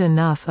weren't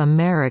enough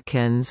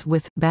Americans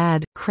with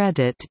bad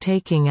credit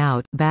taking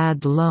out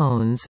bad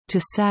loans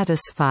to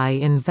satisfy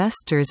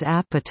investors'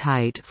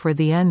 appetite for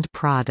the end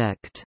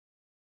product.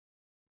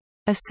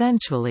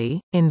 Essentially,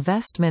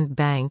 investment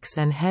banks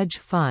and hedge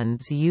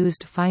funds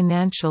used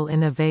financial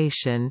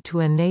innovation to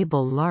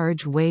enable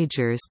large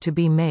wagers to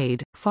be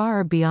made,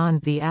 far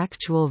beyond the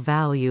actual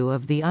value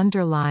of the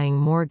underlying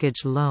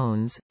mortgage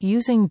loans,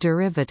 using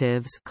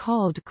derivatives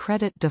called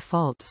credit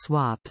default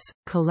swaps,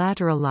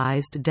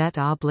 collateralized debt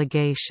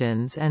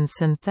obligations and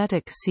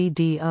synthetic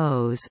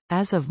CDOs.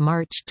 As of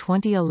March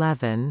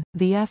 2011,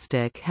 the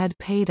FDIC had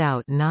paid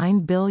out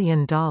 $9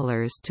 billion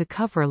to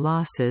cover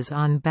losses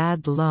on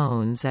bad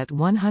loans at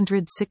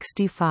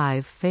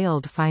 165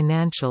 failed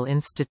financial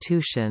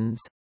institutions.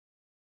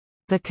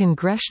 The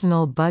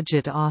Congressional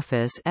Budget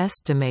Office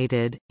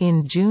estimated,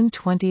 in June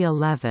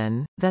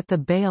 2011, that the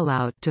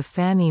bailout to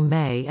Fannie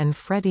Mae and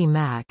Freddie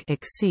Mac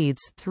exceeds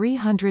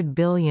 $300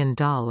 billion,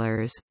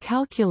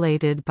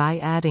 calculated by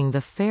adding the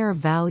fair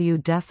value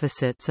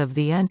deficits of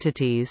the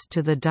entities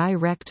to the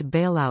direct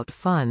bailout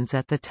funds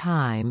at the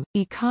time.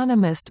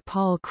 Economist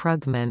Paul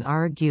Krugman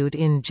argued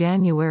in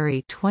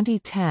January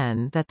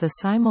 2010 that the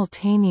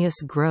simultaneous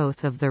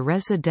growth of the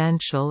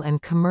residential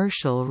and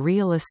commercial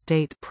real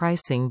estate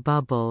pricing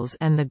bubbles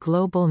and the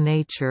global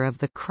nature of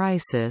the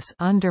crisis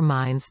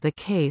undermines the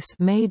case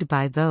made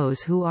by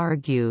those who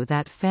argue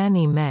that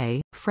Fannie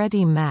Mae,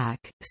 Freddie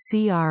Mac,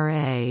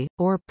 CRA,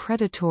 or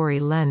predatory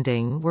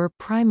lending were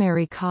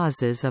primary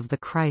causes of the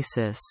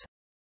crisis.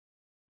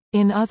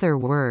 In other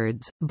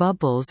words,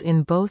 bubbles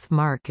in both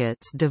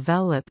markets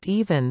developed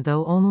even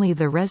though only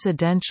the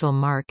residential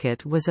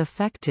market was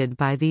affected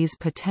by these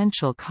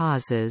potential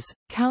causes.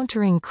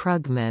 Countering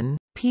Krugman,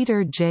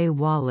 Peter J.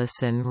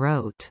 Wallison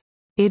wrote,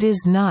 "It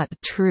is not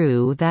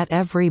true that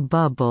every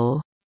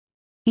bubble,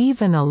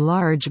 even a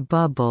large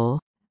bubble,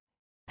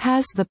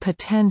 has the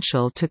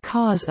potential to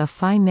cause a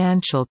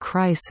financial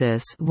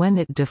crisis when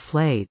it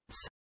deflates."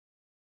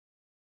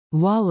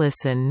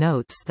 Wallison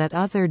notes that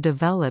other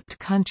developed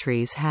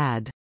countries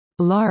had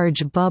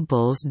large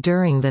bubbles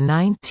during the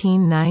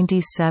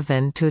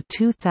 1997 to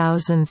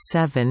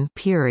 2007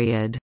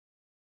 period,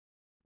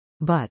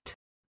 but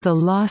the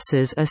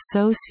losses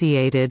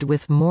associated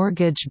with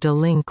mortgage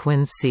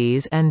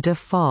delinquencies and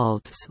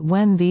defaults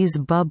when these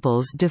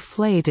bubbles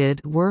deflated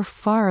were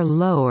far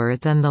lower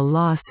than the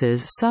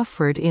losses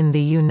suffered in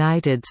the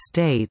United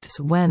States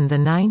when the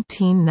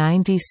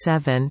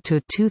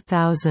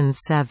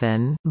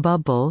 1997–2007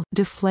 bubble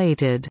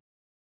deflated.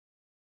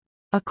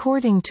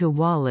 According to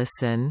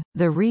Wallison,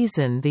 the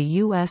reason the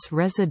U.S.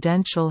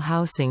 residential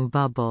housing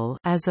bubble,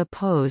 as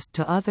opposed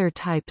to other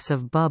types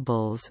of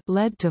bubbles,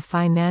 led to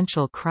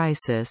financial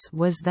crisis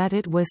was that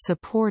it was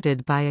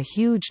supported by a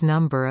huge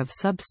number of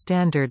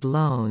substandard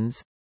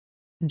loans,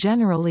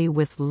 generally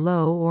with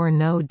low or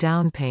no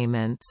down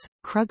payments.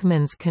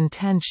 Krugman's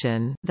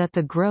contention that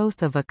the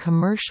growth of a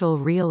commercial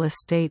real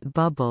estate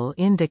bubble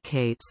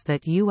indicates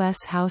that U.S.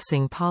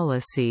 housing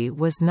policy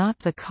was not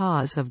the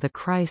cause of the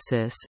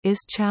crisis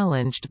is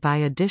challenged by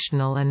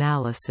additional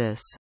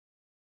analysis.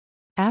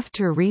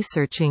 After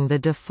researching the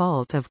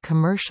default of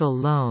commercial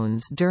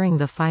loans during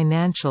the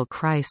financial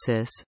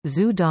crisis,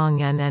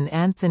 Zudongen and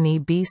Anthony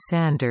B.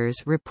 Sanders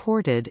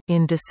reported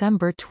in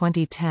December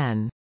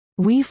 2010,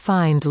 "We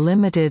find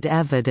limited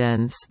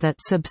evidence that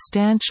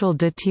substantial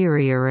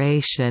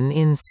deterioration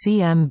in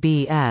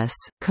CMBS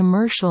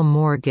commercial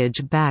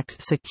mortgage-backed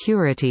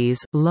securities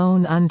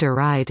loan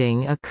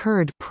underwriting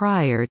occurred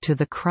prior to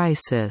the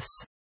crisis."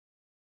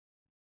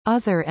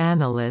 Other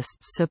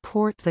analysts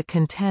support the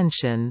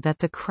contention that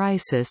the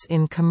crisis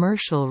in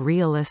commercial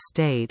real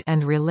estate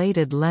and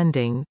related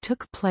lending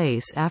took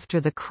place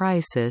after the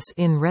crisis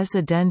in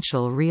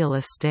residential real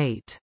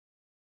estate.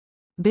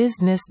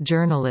 Business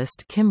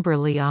journalist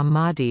Kimberly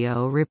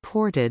Amadio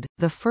reported,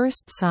 the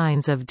first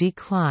signs of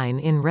decline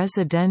in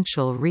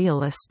residential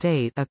real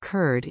estate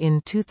occurred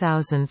in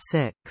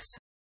 2006.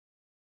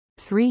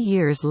 3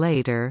 years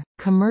later,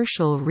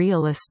 commercial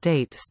real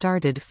estate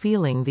started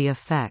feeling the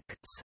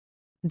effects.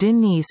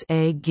 Denise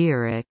A.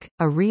 Girick,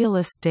 a real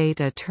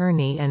estate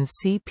attorney and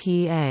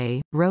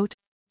CPA, wrote,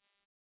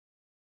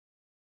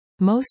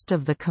 "Most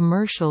of the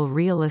commercial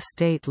real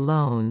estate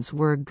loans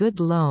were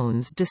good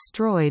loans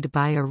destroyed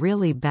by a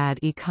really bad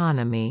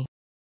economy.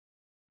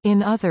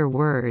 In other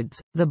words,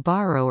 the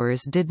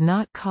borrowers did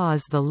not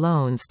cause the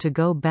loans to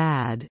go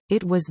bad,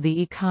 it was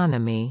the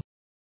economy."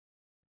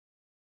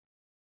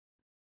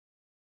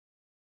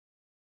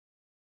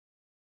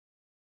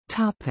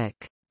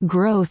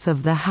 Growth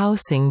of the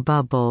housing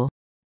bubble.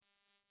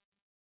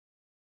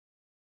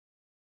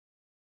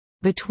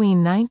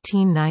 Between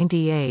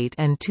 1998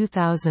 and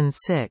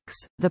 2006,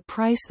 the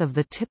price of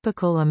the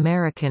typical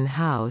American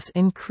house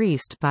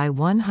increased by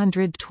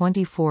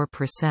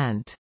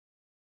 124%.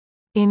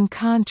 In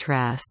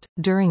contrast,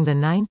 during the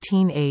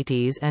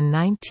 1980s and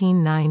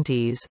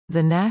 1990s,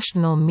 the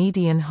national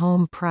median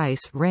home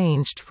price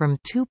ranged from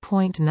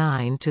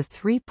 2.9 to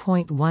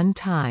 3.1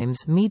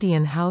 times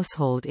median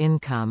household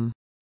income.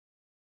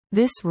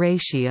 This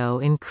ratio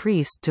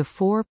increased to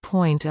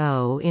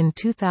 4.0 in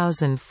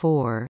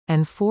 2004,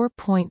 and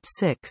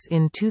 4.6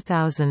 in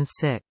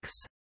 2006.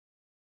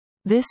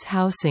 This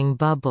housing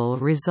bubble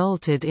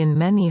resulted in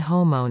many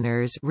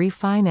homeowners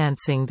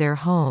refinancing their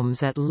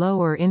homes at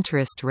lower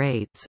interest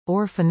rates,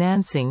 or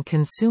financing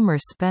consumer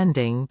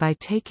spending by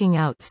taking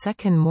out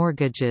second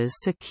mortgages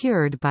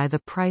secured by the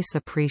price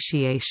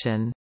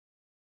appreciation.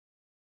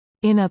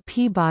 In a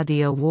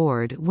Peabody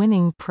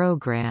Award-winning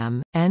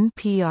program,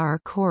 NPR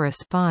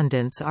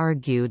correspondents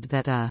argued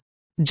that a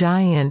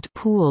giant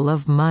pool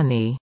of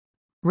money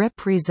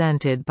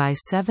represented by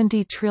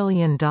 $70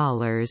 trillion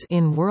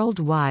in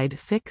worldwide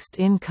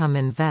fixed-income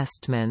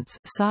investments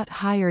sought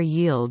higher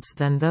yields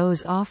than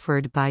those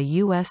offered by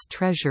U.S.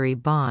 Treasury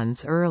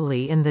bonds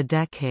early in the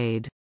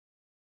decade.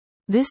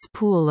 This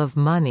pool of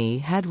money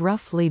had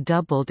roughly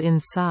doubled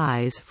in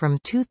size from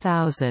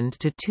 2000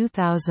 to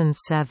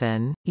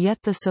 2007, yet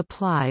the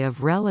supply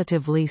of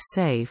relatively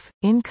safe,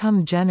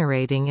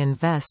 income-generating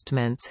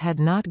investments had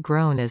not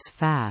grown as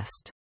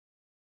fast.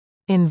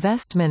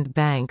 Investment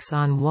banks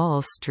on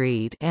Wall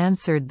Street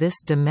answered this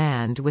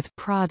demand with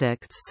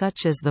products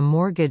such as the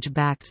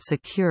mortgage-backed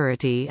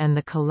security and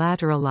the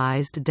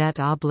collateralized debt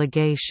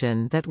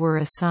obligation that were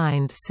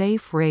assigned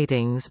safe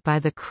ratings by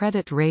the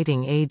credit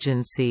rating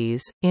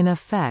agencies. In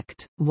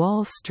effect,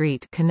 Wall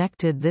Street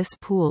connected this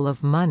pool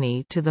of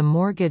money to the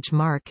mortgage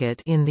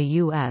market in the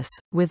U.S.,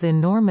 with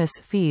enormous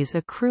fees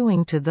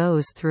accruing to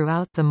those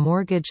throughout the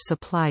mortgage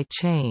supply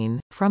chain,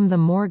 from the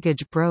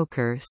mortgage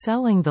broker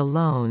selling the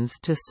loans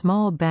to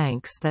small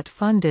banks that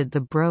funded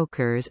the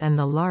brokers and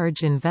the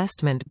large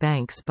investment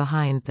banks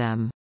behind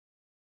them.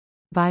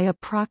 By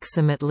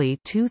approximately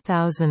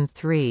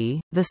 2003,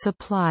 the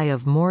supply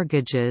of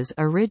mortgages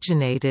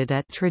originated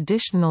at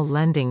traditional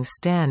lending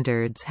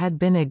standards had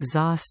been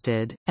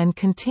exhausted, and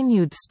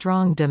continued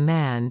strong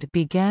demand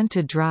began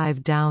to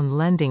drive down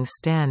lending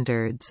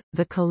standards.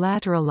 The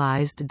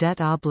collateralized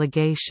debt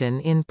obligation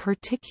in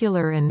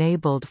particular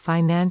enabled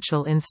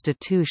financial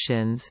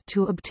institutions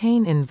to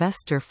obtain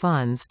investor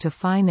funds to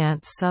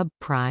finance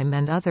subprime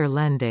and other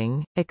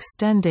lending,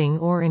 extending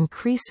or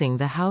increasing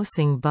the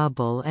housing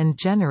bubble and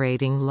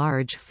generating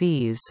large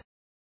fees.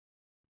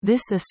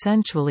 This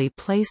essentially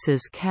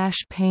places cash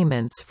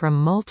payments from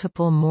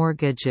multiple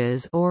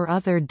mortgages or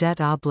other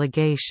debt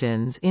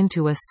obligations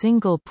into a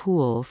single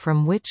pool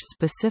from which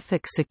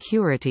specific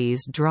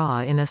securities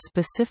draw in a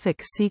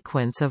specific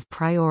sequence of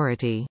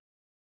priority.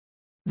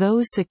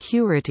 Those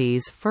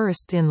securities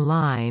first in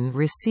line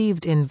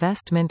received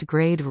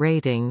investment-grade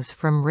ratings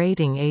from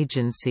rating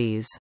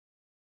agencies.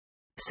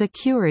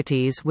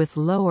 Securities with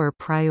lower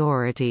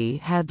priority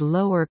had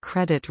lower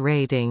credit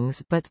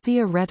ratings but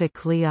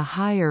theoretically a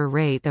higher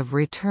rate of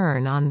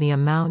return on the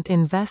amount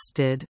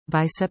invested.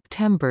 By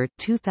September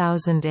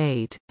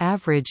 2008,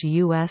 average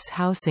U.S.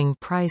 housing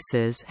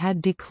prices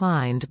had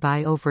declined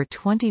by over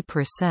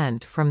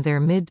 20% from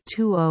their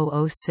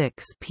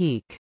mid-2006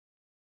 peak.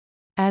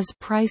 As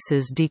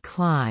prices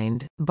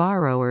declined,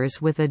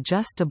 borrowers with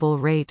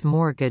adjustable-rate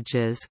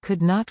mortgages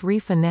could not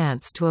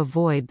refinance to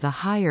avoid the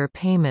higher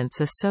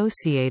payments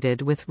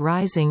associated with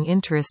rising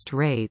interest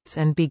rates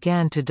and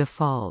began to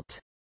default.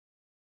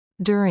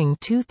 During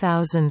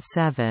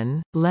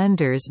 2007,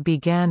 lenders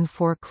began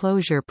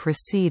foreclosure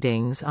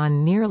proceedings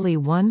on nearly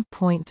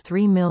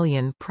 1.3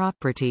 million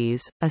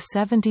properties, a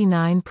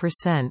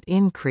 79%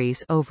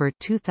 increase over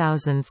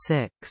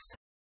 2006.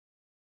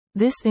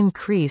 This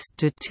increased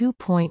to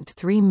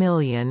 2.3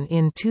 million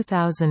in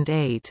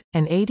 2008,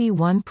 an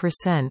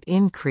 81%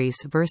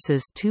 increase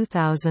versus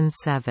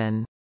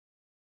 2007.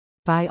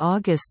 By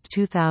August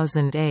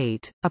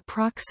 2008,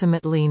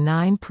 approximately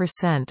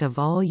 9% of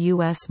all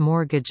U.S.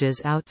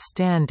 mortgages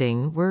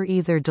outstanding were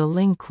either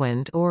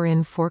delinquent or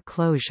in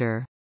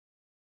foreclosure.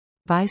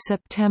 By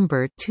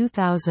September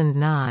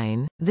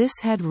 2009, this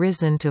had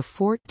risen to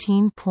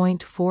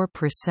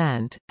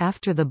 14.4%.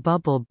 After the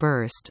bubble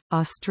burst,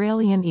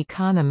 Australian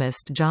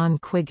economist John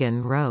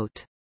Quiggin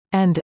wrote,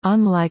 "And,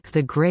 unlike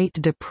the Great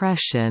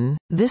Depression,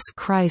 this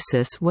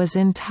crisis was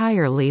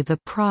entirely the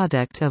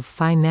product of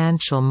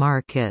financial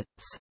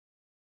markets.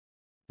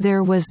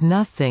 There was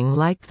nothing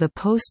like the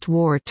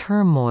post-war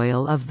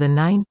turmoil of the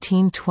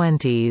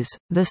 1920s,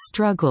 the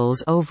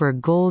struggles over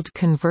gold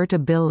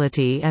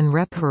convertibility and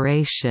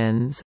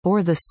reparations,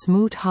 or the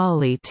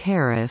Smoot-Hawley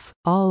tariff,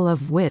 all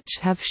of which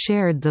have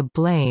shared the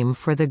blame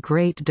for the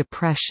Great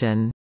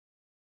Depression."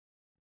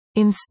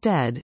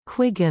 Instead,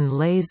 Quiggin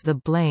lays the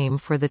blame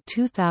for the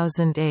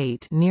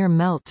 2008 near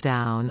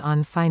meltdown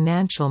on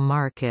financial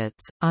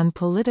markets, on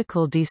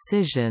political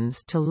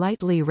decisions to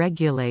lightly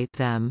regulate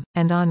them,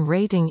 and on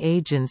rating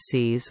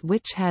agencies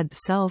which had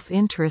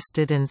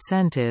self-interested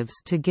incentives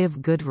to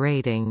give good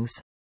ratings.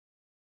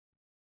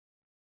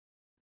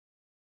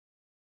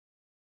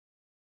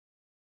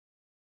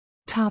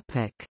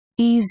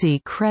 Easy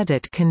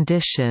credit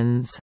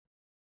conditions.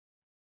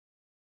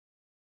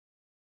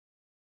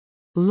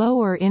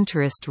 Lower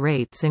interest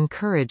rates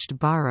encouraged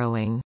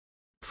borrowing.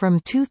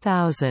 From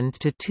 2000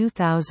 to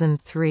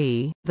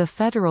 2003, the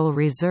Federal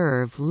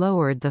Reserve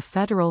lowered the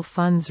federal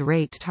funds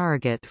rate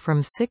target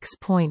from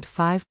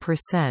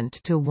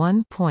 6.5% to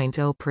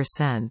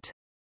 1.0%.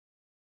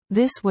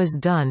 This was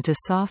done to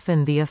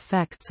soften the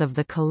effects of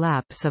the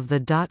collapse of the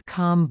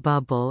dot-com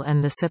bubble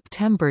and the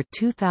September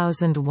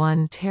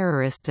 2001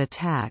 terrorist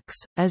attacks,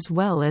 as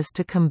well as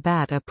to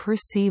combat a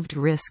perceived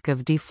risk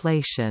of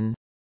deflation.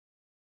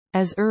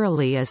 As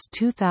early as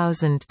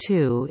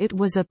 2002, it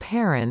was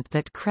apparent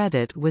that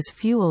credit was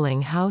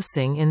fueling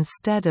housing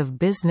instead of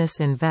business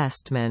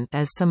investment,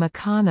 as some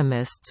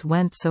economists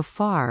went so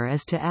far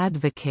as to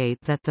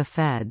advocate that the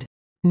Fed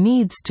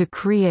needs to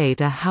create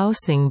a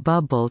housing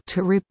bubble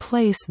to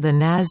replace the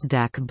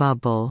Nasdaq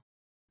bubble.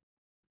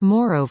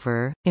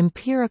 Moreover,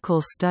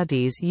 empirical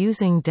studies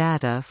using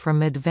data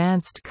from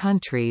advanced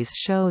countries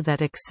show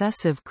that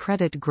excessive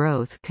credit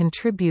growth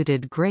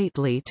contributed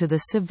greatly to the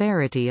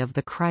severity of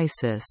the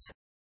crisis.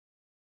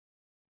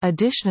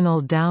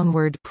 Additional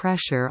downward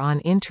pressure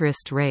on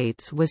interest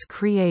rates was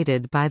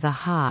created by the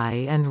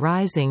high and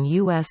rising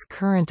U.S.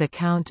 current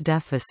account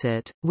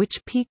deficit,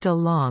 which peaked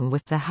along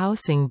with the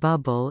housing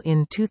bubble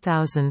in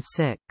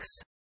 2006.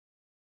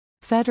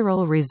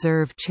 Federal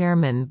Reserve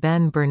Chairman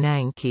Ben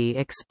Bernanke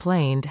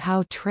explained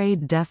how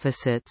trade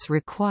deficits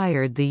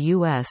required the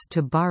U.S.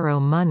 to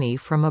borrow money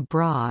from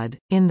abroad,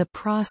 in the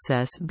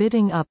process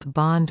bidding up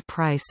bond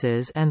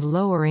prices and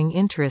lowering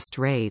interest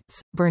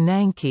rates.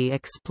 Bernanke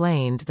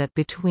explained that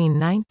between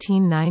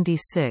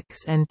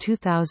 1996 and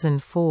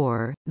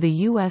 2004, the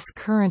U.S.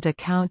 current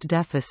account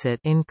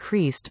deficit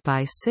increased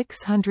by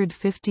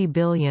 $650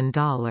 billion,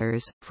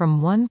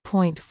 from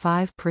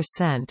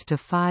 1.5% to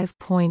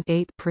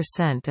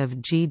 5.8% of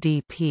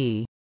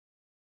GDP.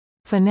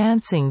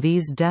 Financing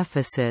these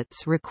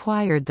deficits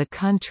required the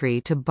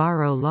country to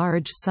borrow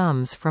large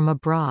sums from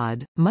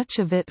abroad, much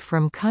of it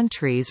from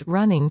countries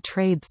running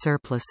trade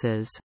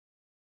surpluses.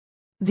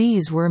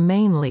 These were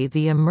mainly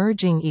the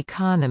emerging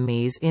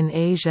economies in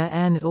Asia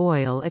and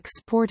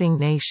oil-exporting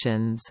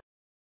nations.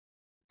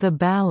 The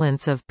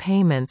balance of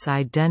payments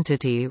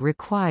identity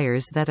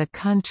requires that a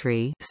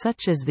country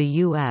such as the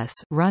U.S.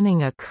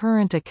 running a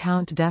current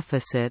account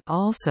deficit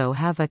also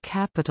have a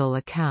capital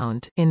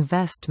account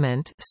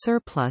investment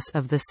surplus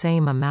of the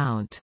same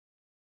amount.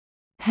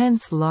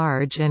 Hence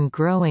large and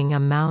growing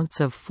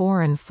amounts of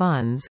foreign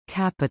funds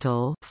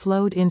capital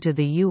flowed into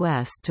the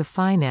U.S. to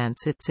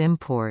finance its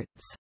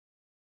imports.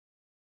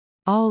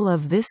 All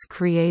of this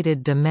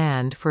created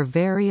demand for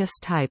various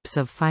types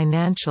of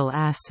financial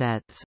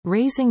assets,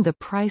 raising the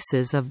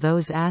prices of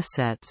those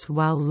assets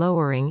while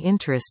lowering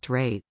interest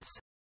rates.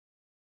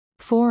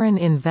 Foreign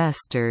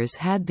investors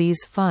had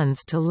these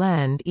funds to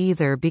lend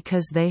either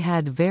because they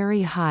had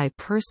very high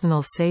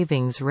personal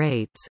savings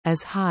rates,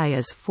 as high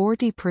as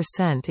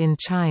 40% in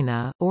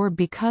China, or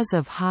because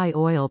of high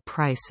oil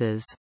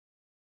prices.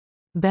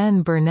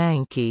 Ben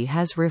Bernanke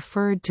has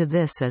referred to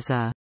this as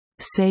a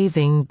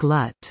saving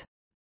glut.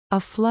 A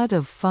flood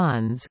of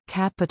funds,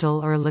 capital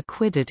or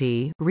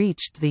liquidity,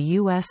 reached the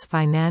U.S.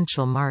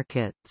 financial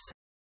markets.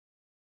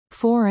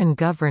 Foreign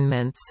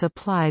governments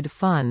supplied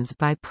funds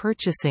by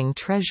purchasing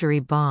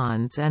treasury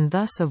bonds and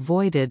thus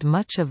avoided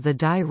much of the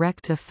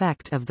direct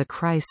effect of the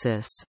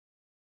crisis.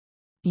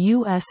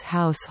 U.S.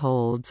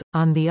 households,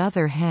 on the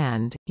other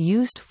hand,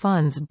 used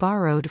funds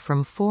borrowed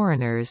from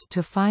foreigners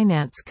to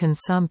finance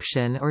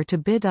consumption or to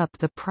bid up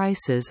the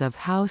prices of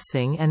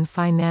housing and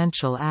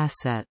financial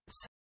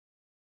assets.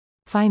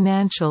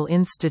 Financial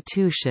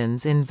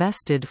institutions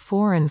invested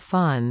foreign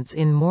funds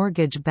in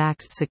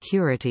mortgage-backed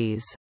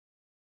securities.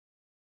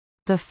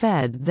 The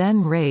Fed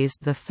then raised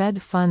the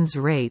Fed funds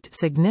rate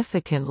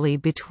significantly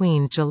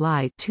between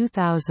July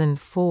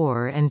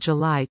 2004 and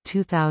July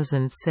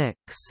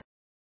 2006.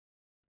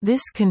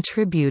 This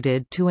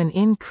contributed to an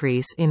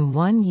increase in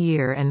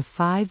 1-year and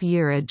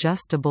 5-year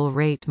adjustable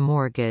rate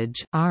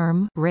mortgage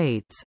 (ARM)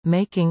 rates,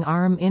 making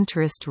ARM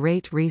interest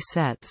rate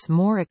resets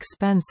more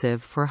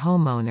expensive for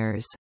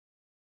homeowners.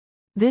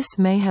 This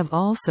may have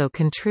also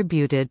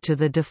contributed to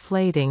the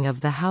deflating of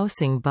the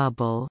housing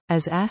bubble,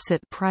 as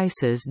asset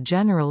prices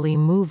generally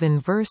move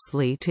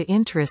inversely to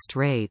interest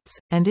rates,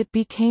 and it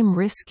became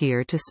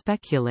riskier to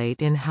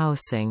speculate in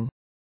housing.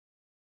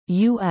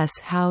 U.S.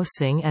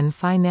 housing and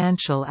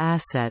financial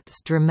assets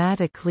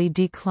dramatically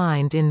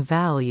declined in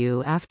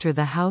value after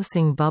the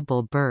housing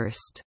bubble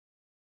burst.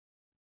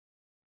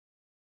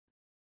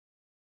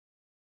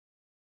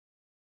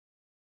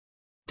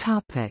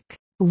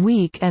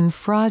 Weak and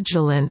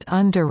fraudulent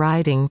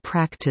underwriting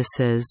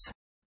practices.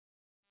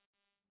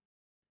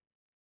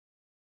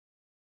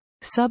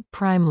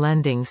 Subprime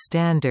lending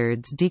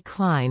standards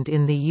declined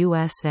in the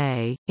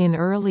USA. In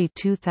early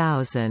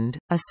 2000,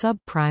 a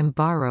subprime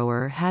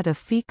borrower had a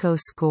FICO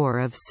score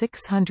of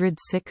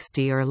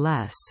 660 or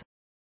less.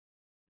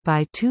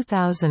 By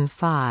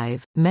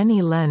 2005,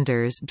 many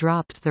lenders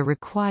dropped the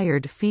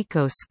required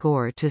FICO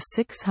score to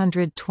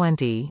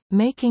 620,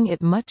 making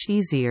it much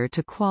easier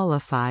to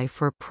qualify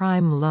for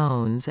prime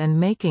loans and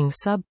making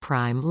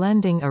subprime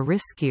lending a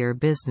riskier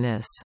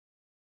business.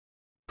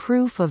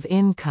 Proof of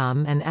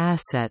income and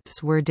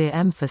assets were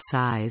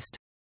de-emphasized.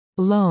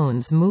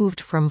 Loans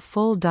moved from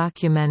full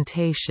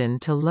documentation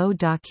to low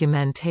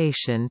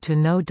documentation to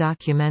no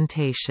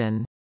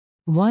documentation.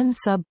 One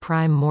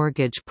subprime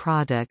mortgage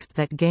product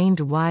that gained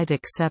wide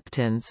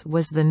acceptance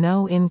was the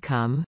no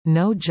income,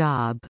 no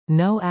job,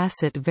 no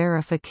asset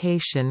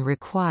verification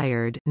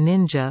required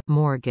 (NINJA)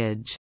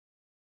 mortgage.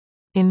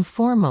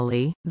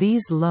 Informally,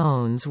 these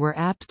loans were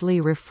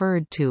aptly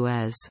referred to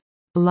as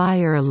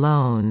liar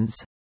loans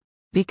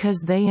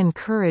because they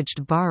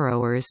encouraged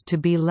borrowers to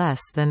be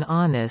less than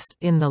honest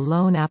in the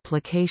loan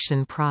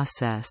application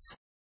process.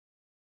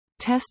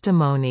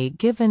 Testimony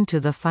given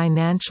to the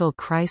Financial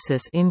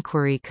Crisis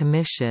Inquiry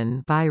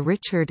Commission by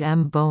Richard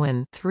M.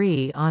 Bowen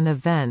III on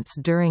events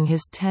during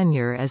his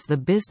tenure as the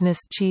business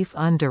chief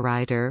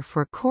underwriter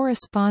for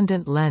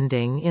correspondent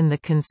lending in the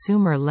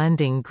Consumer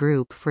Lending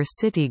Group for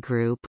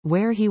Citigroup,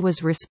 where he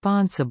was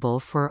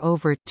responsible for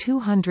over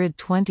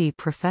 220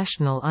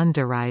 professional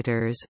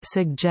underwriters,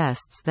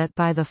 suggests that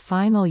by the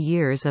final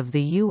years of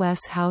the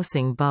U.S.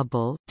 housing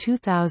bubble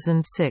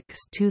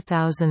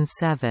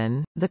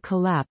 2006–2007, the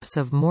collapse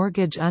of mortgage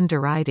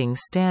underwriting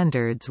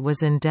standards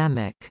was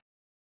endemic.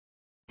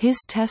 His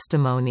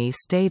testimony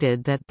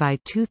stated that by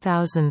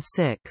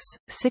 2006,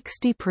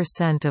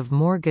 60% of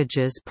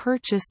mortgages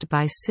purchased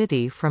by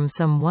Citi from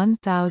some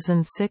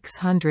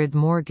 1,600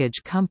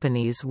 mortgage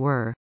companies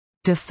were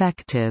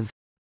defective,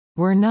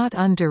 were not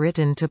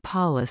underwritten to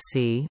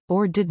policy,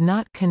 or did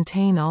not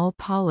contain all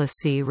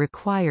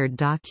policy-required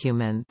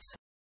documents.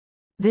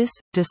 This,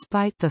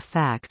 despite the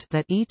fact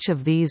that each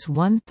of these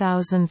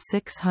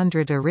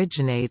 1,600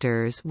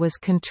 originators was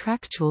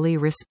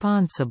contractually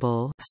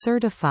responsible,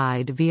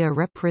 certified via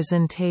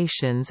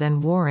representations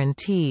and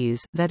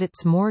warranties that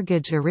its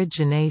mortgage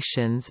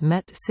originations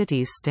met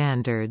Citi's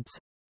standards.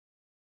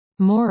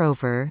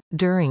 Moreover,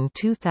 during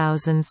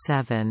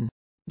 2007,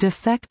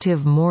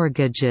 defective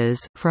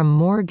mortgages from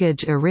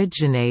mortgage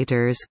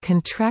originators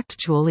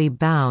contractually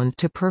bound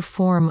to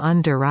perform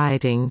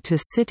underwriting to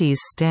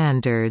Citi's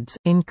standards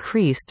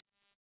increased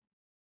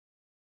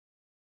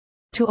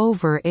to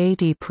over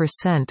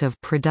 80% of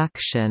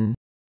production.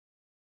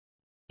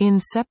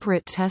 In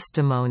separate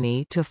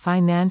testimony to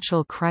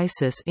Financial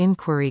Crisis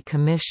Inquiry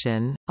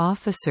Commission,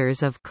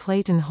 officers of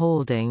Clayton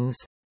Holdings,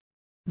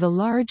 the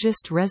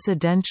largest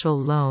residential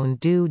loan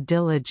due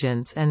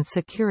diligence and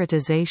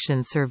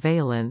securitization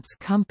surveillance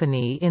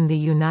company in the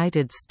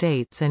United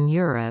States and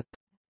Europe,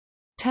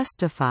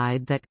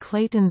 testified that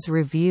Clayton's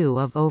review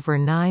of over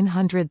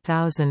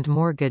 900,000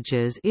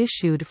 mortgages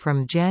issued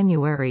from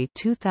January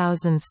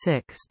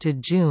 2006 to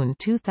June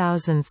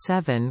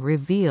 2007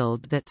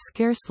 revealed that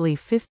scarcely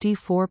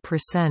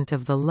 54%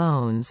 of the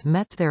loans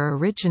met their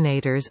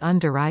originators'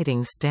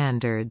 underwriting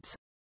standards.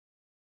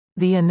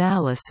 The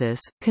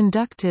analysis,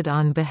 conducted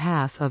on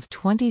behalf of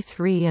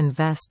 23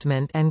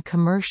 investment and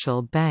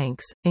commercial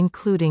banks,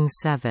 including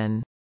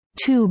 7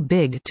 too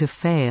big to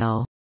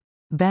fail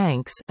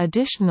banks,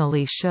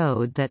 additionally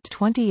showed that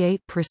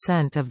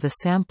 28% of the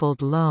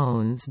sampled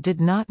loans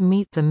did not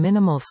meet the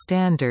minimal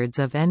standards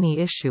of any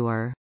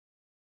issuer.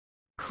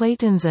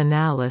 Clayton's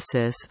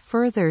analysis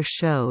further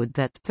showed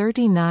that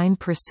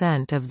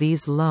 39% of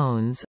these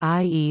loans,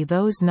 i.e.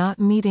 those not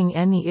meeting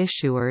any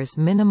issuer's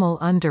minimal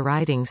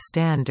underwriting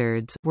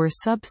standards, were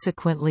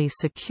subsequently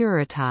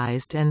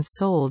securitized and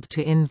sold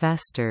to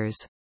investors.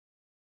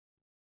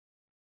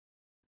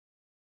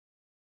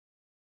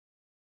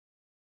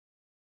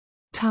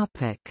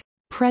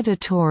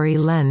 Predatory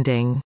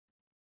lending.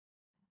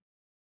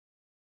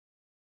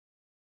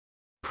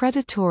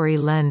 Predatory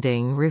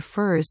lending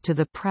refers to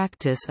the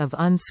practice of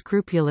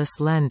unscrupulous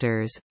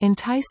lenders,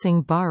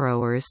 enticing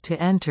borrowers to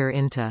enter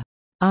into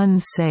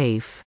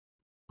unsafe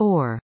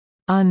or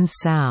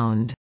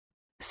unsound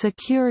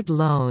secured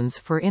loans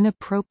for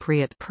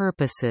inappropriate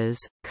purposes.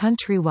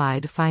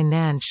 Countrywide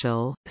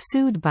Financial,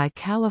 sued by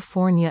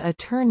California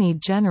Attorney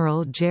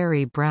General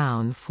Jerry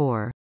Brown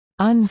for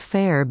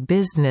unfair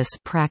business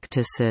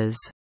practices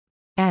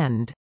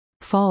and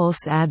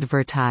false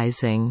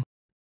advertising,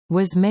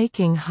 was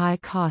making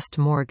high-cost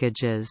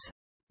mortgages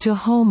to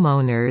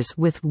homeowners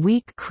with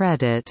weak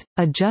credit,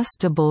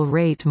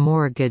 adjustable-rate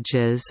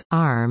mortgages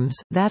 (ARMs)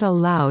 that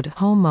allowed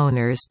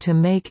homeowners to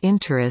make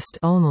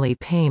interest-only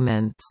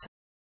payments.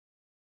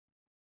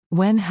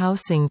 When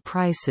housing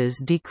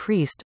prices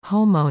decreased,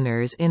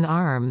 homeowners in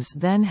ARMs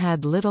then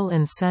had little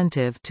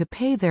incentive to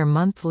pay their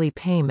monthly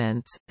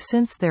payments,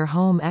 since their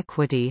home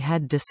equity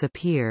had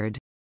disappeared.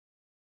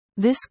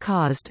 This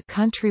caused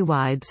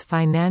Countrywide's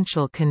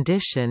financial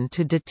condition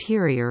to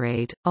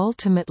deteriorate,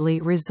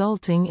 ultimately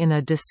resulting in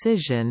a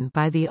decision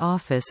by the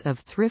Office of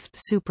Thrift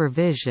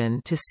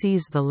Supervision to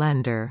seize the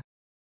lender.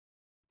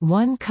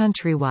 One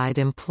Countrywide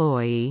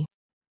employee,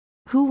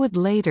 who would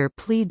later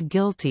plead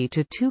guilty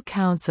to 2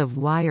 counts of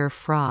wire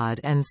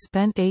fraud and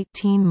spent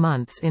 18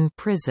 months in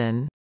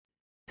prison,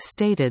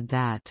 stated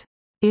that,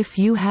 "If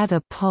you had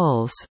a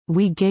pulse,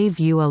 we gave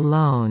you a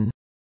loan."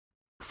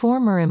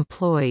 Former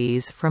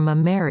employees from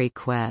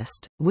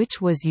AmeriQuest, which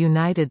was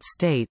United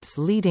States'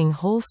 leading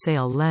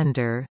wholesale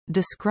lender,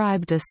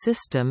 described a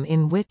system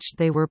in which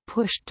they were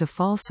pushed to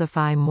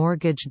falsify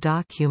mortgage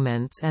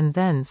documents and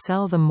then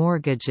sell the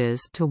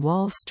mortgages to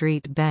Wall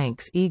Street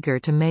banks eager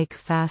to make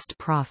fast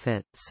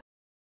profits.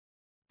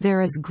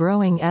 there is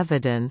growing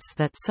evidence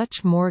that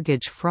such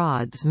mortgage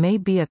frauds may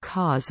be a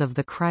cause of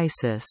the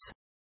crisis.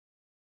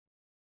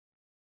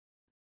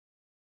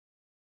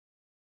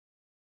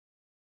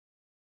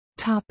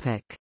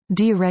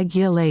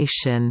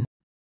 Deregulation.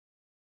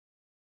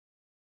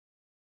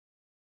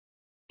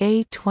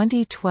 A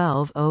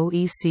 2012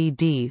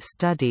 OECD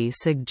study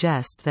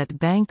suggests that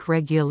bank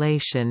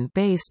regulation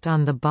based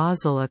on the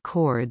Basel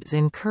Accords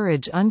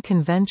encourage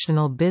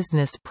unconventional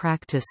business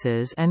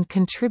practices and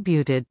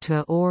contributed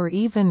to or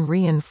even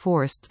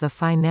reinforced the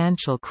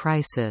financial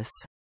crisis.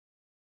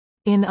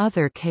 In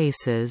other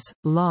cases,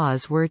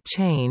 laws were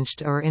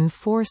changed or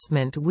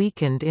enforcement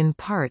weakened in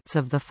parts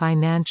of the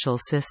financial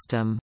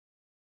system.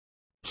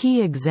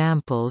 Key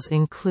examples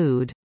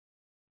include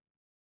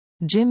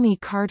Jimmy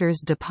Carter's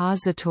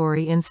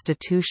Depository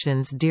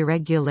Institutions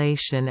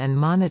Deregulation and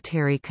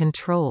Monetary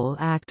Control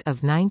Act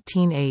of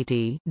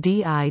 1980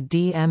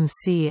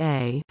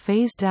 (DIDMCA)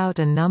 phased out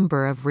a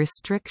number of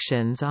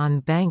restrictions on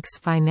banks'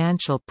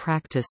 financial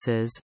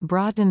practices,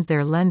 broadened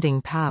their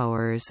lending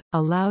powers,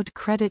 allowed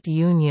credit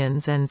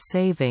unions and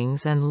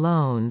savings and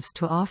loans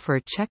to offer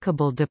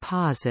checkable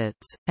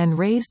deposits, and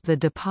raised the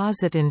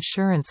deposit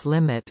insurance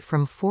limit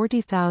from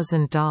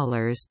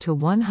 $40,000 to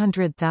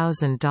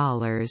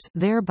 $100,000,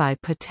 thereby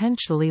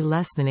potentially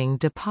lessening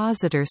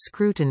depositor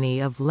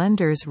scrutiny of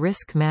lenders'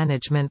 risk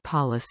management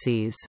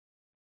policies.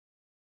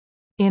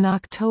 In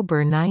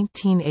October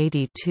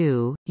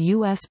 1982,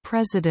 U.S.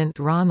 President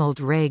Ronald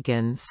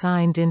Reagan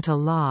signed into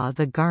law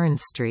the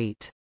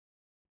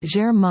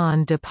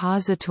Garn-Street-Germain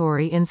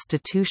Depository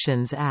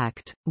Institutions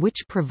Act,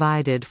 which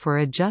provided for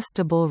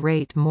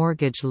adjustable-rate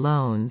mortgage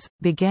loans,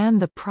 began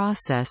the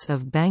process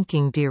of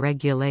banking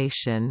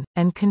deregulation,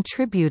 and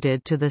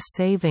contributed to the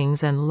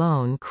savings and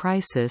loan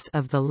crisis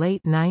of the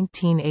late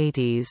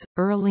 1980s,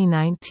 early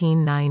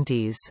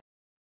 1990s.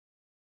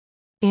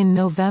 In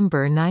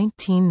November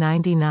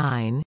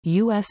 1999,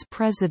 U.S.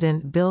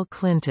 President Bill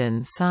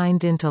Clinton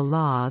signed into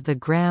law the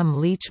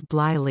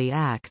Gramm-Leach-Bliley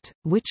Act,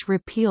 which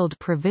repealed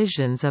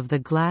provisions of the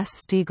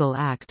Glass-Steagall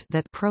Act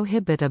that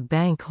prohibit a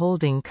bank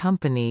holding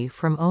company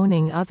from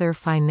owning other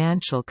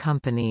financial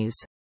companies.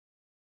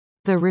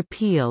 The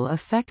repeal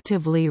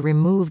effectively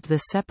removed the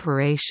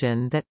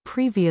separation that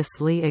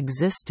previously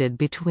existed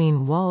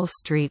between Wall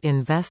Street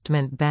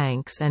investment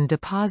banks and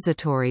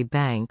depository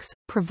banks,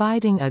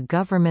 providing a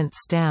government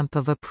stamp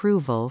of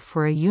approval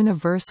for a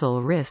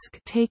universal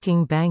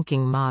risk-taking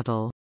banking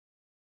model.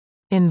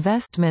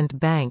 Investment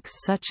banks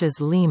such as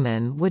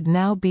Lehman would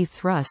now be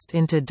thrust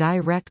into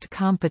direct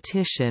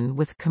competition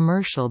with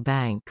commercial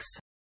banks.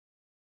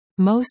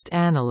 Most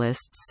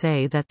analysts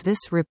say that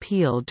this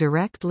repeal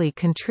directly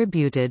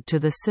contributed to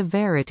the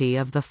severity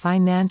of the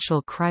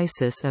financial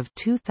crisis of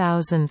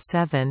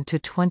 2007 to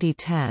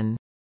 2010.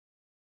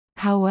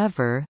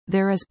 However,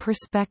 there is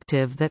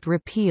perspective that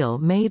repeal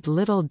made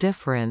little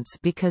difference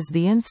because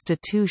the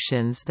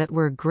institutions that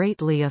were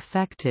greatly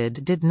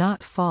affected did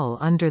not fall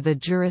under the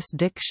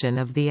jurisdiction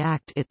of the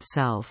Act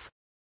itself.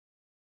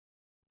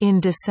 In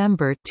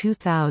December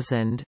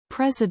 2000,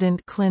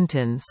 President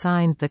Clinton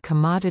signed the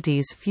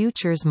Commodities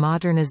Futures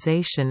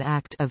Modernization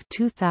Act of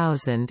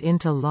 2000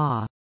 into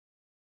law.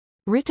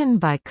 Written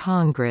by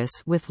Congress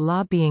with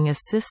lobbying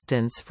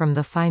assistance from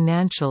the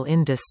financial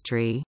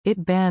industry,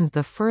 it banned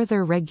the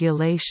further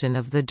regulation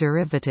of the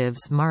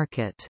derivatives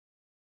market.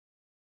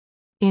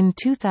 In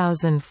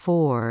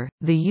 2004,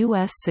 the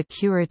U.S.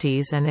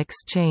 Securities and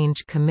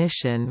Exchange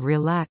Commission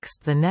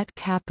relaxed the net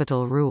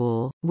capital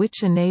rule,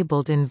 which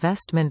enabled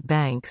investment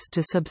banks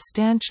to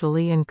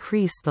substantially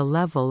increase the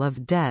level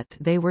of debt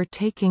they were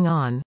taking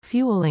on,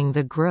 fueling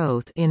the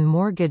growth in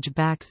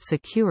mortgage-backed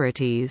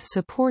securities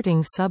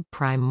supporting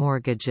subprime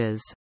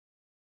mortgages.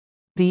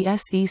 The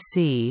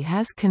SEC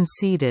has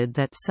conceded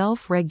that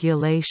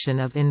self-regulation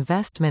of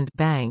investment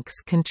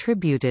banks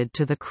contributed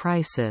to the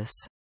crisis.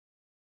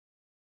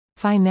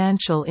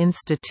 Financial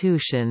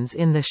institutions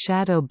in the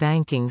shadow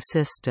banking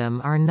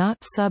system are not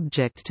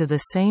subject to the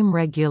same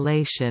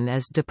regulation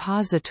as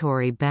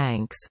depository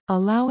banks,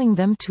 allowing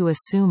them to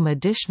assume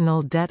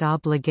additional debt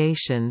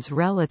obligations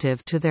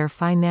relative to their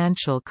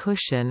financial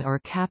cushion or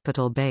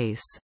capital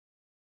base.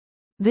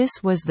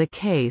 This was the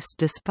case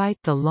despite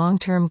the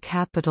long-term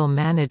capital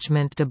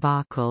management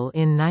debacle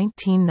in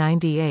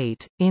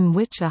 1998, in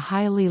which a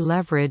highly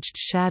leveraged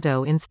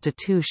shadow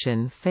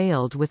institution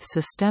failed with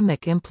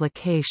systemic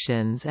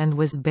implications and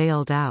was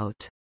bailed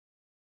out.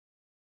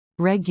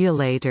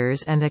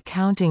 Regulators and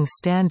accounting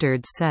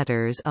standard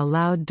setters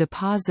allowed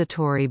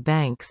depository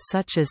banks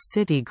such as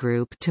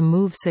Citigroup to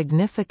move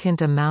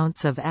significant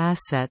amounts of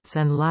assets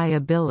and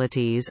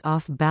liabilities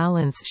off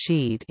balance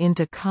sheet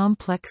into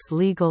complex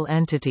legal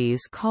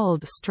entities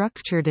called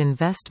structured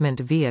investment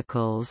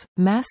vehicles,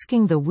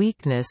 masking the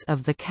weakness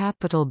of the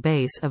capital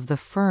base of the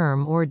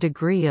firm or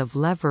degree of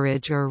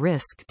leverage or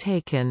risk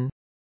taken.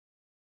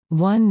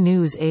 One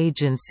news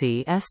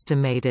agency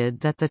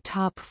estimated that the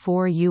top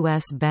 4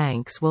 U.S.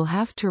 banks will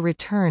have to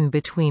return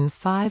between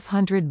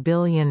 $500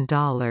 billion and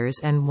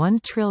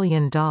 $1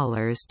 trillion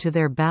to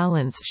their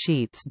balance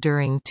sheets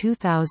during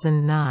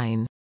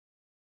 2009.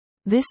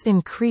 This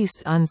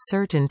increased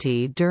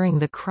uncertainty during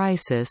the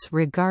crisis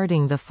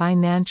regarding the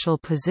financial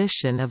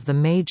position of the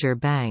major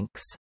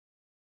banks.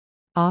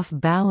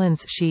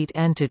 Off-balance sheet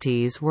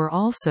entities were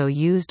also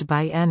used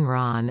by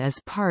Enron as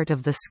part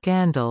of the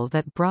scandal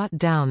that brought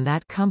down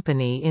that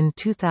company in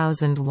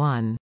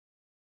 2001.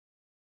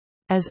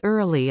 As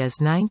early as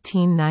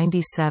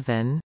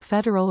 1997,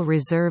 Federal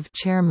Reserve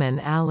Chairman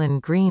Alan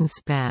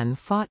Greenspan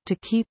fought to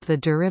keep the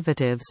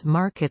derivatives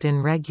market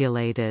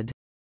unregulated.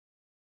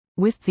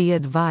 With the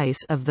advice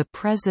of the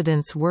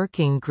President's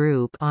Working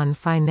Group on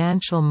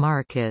Financial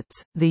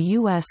Markets, the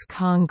U.S.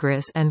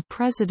 Congress and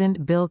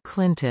President Bill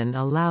Clinton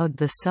allowed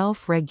the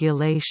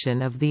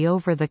self-regulation of the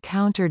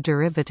over-the-counter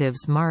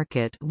derivatives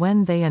market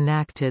when they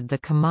enacted the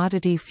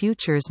Commodity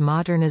Futures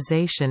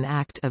Modernization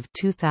Act of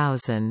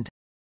 2000.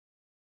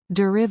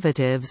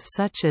 Derivatives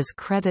such as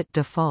credit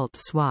default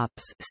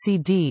swaps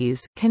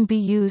 (CDs) can be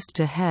used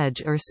to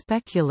hedge or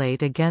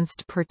speculate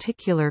against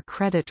particular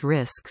credit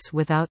risks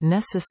without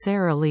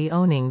necessarily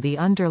owning the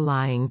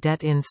underlying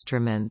debt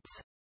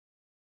instruments.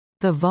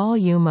 The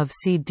volume of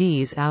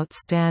CDs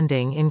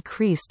outstanding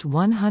increased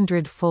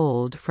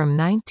 100-fold from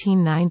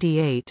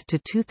 1998 to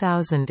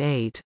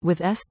 2008,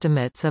 with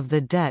estimates of the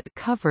debt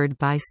covered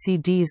by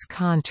CDs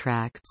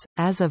contracts,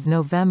 as of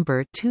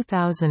November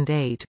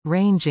 2008,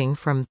 ranging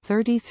from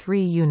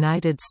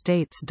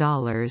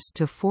 $33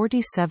 to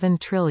 $47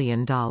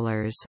 trillion.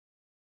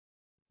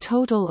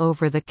 Total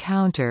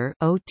over-the-counter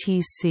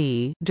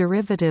 (OTC)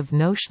 derivative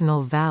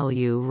notional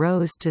value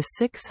rose to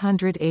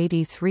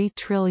 $683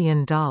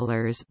 trillion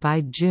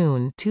by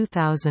June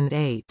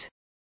 2008.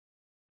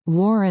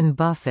 Warren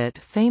Buffett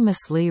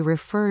famously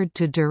referred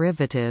to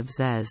derivatives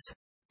as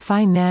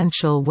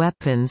financial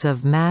weapons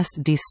of mass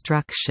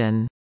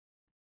destruction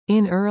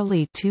in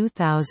early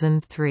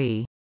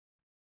 2003.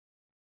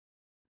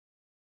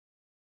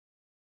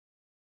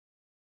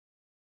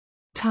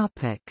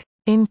 Topic: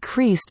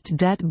 Increased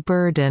debt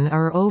burden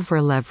or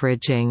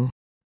overleveraging.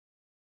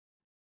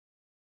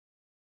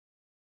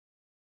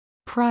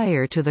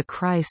 Prior to the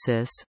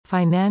crisis,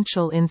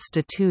 financial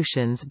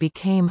institutions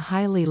became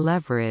highly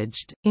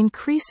leveraged,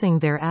 increasing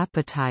their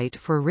appetite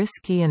for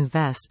risky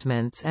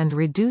investments and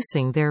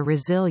reducing their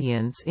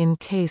resilience in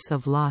case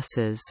of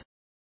losses.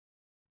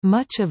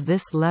 Much of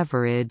this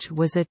leverage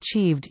was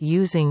achieved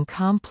using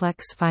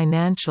complex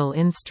financial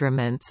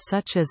instruments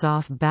such as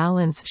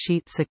off-balance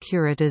sheet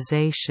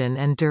securitization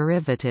and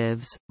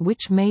derivatives,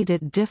 which made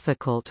it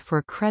difficult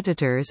for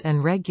creditors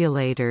and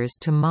regulators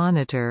to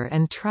monitor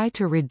and try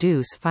to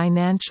reduce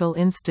financial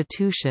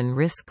institution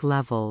risk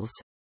levels.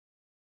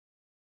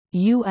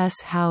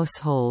 U.S.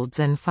 households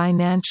and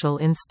financial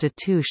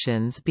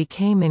institutions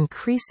became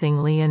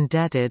increasingly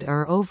indebted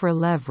or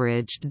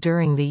overleveraged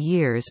during the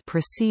years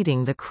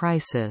preceding the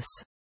crisis.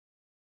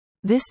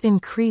 This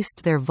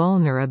increased their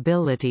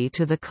vulnerability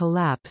to the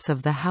collapse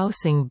of the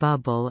housing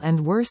bubble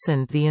and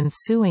worsened the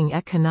ensuing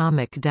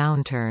economic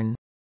downturn.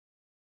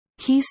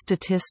 Key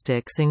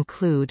statistics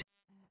include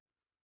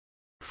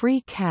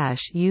free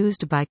cash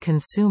used by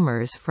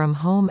consumers from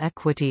home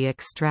equity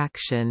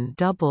extraction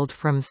doubled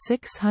from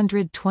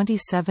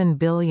 $627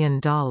 billion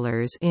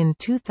in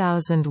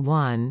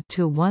 2001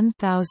 to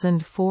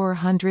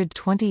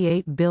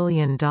 $1,428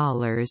 billion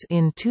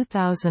in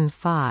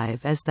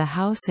 2005 as the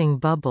housing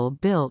bubble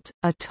built,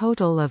 a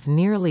total of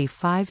nearly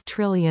 $5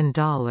 trillion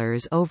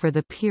over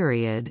the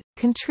period,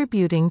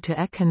 contributing to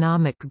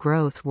economic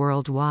growth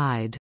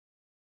worldwide.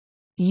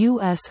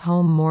 U.S.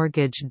 home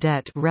mortgage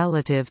debt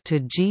relative to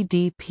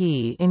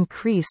GDP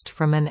increased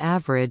from an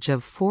average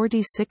of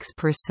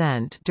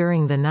 46%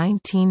 during the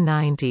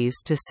 1990s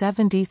to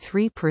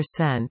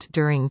 73%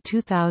 during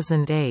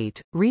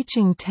 2008,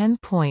 reaching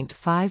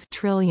 $10.5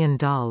 trillion.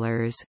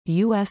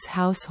 U.S.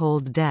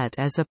 household debt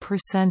as a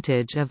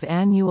percentage of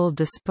annual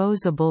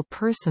disposable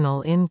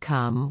personal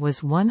income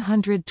was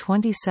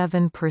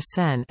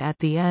 127% at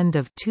the end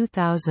of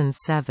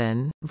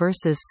 2007,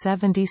 versus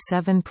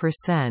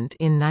 77%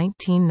 in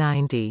 1990.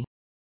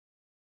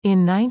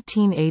 In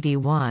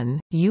 1981,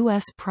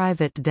 U.S.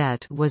 private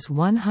debt was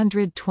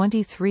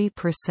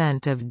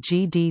 123% of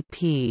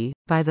GDP.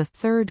 By the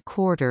third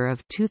quarter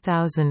of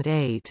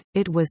 2008,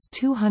 it was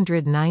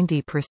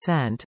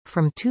 290%.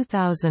 From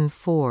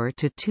 2004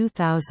 to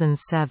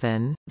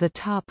 2007, the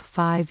top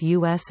 5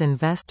 U.S.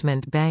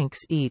 investment banks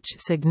each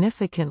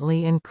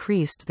significantly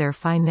increased their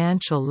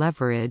financial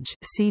leverage.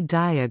 See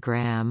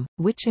diagram,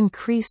 which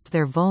increased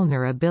their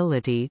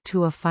vulnerability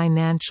to a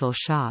financial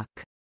shock.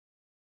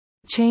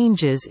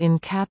 Changes in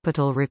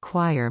capital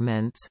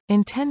requirements,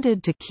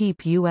 intended to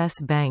keep U.S.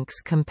 banks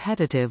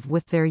competitive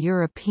with their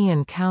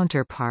European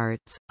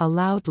counterparts,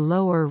 allowed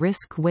lower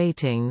risk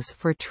weightings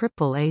for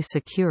AAA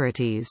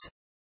securities.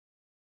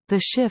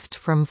 The shift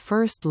from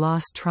first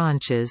loss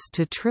tranches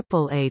to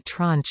AAA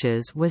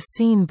tranches was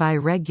seen by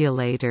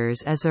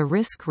regulators as a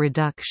risk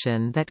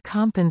reduction that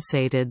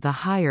compensated the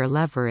higher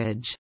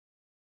leverage.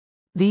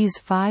 These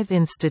five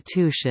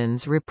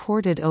institutions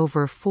reported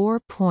over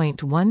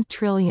 $4.1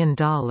 trillion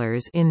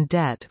in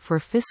debt for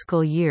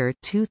fiscal year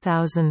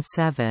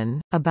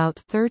 2007,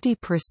 about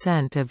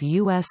 30% of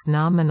U.S.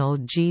 nominal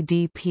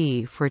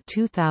GDP for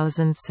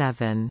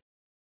 2007.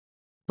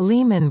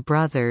 Lehman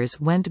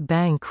Brothers went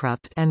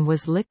bankrupt and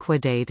was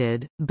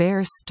liquidated.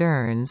 Bear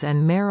Stearns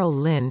and Merrill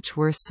Lynch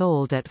were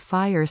sold at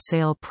fire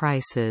sale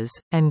prices,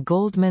 and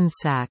Goldman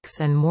Sachs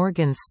and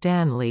Morgan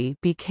Stanley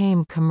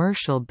became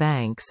commercial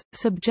banks,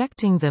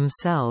 subjecting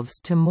themselves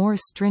to more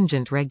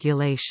stringent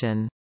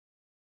regulation.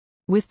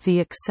 With the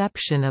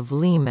exception of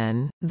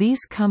Lehman,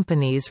 these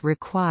companies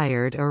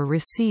required or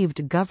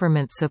received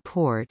government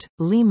support.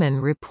 Lehman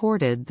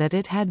reported that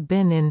it had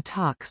been in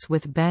talks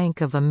with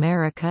Bank of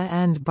America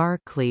and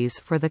Barclays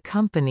for the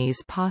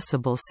company's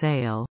possible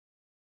sale.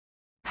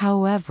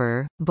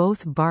 However,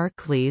 both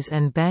Barclays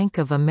and Bank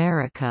of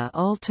America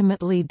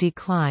ultimately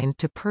declined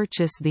to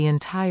purchase the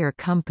entire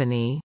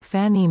company.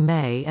 Fannie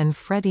Mae and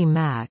Freddie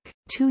Mac,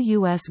 two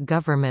U.S.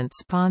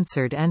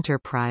 government-sponsored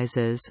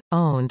enterprises,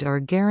 owned or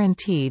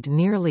guaranteed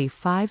nearly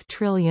 $5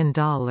 trillion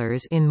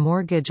in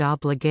mortgage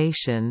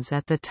obligations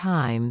at the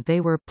time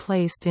they were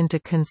placed into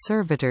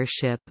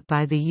conservatorship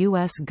by the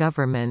U.S.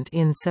 government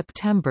in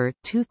September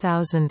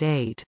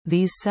 2008.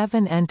 These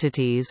seven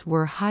entities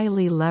were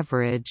highly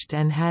leveraged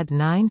and had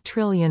 $9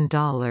 trillion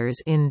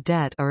in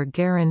debt or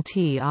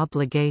guarantee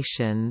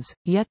obligations,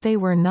 yet they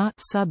were not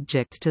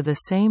subject to the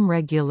same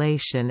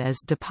regulation as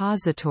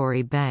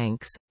depository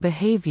banks.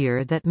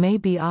 Behavior that may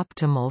be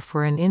optimal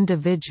for an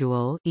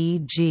individual,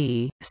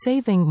 e.g.,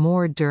 saving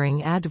more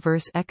during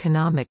adverse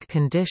economic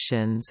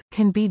conditions,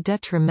 can be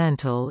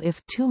detrimental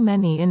if too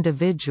many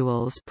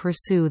individuals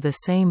pursue the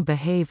same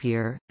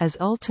behavior, as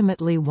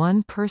ultimately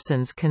one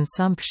person's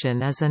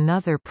consumption is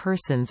another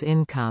person's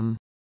income.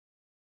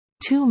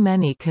 Too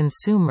many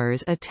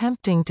consumers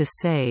attempting to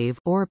save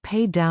or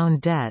pay down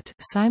debt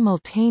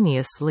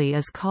simultaneously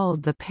is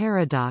called the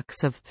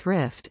paradox of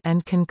thrift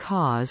and can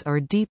cause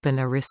or deepen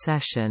a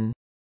recession.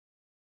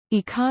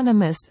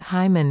 Economist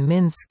Hyman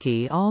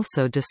Minsky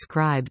also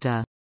described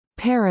a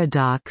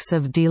paradox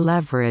of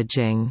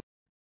deleveraging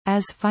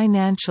as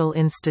financial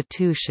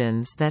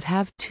institutions that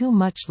have too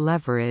much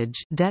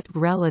leverage, debt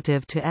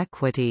relative to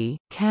equity,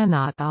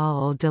 cannot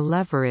all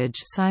deleverage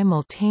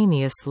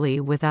simultaneously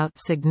without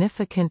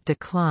significant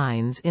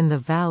declines in the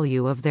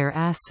value of their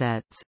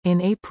assets.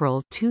 In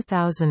April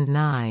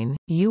 2009,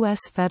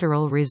 U.S.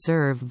 Federal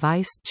Reserve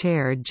Vice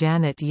Chair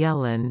Janet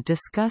Yellen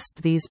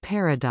discussed these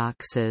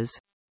paradoxes.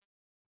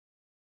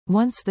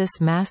 Once this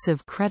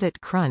massive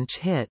credit crunch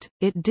hit,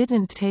 it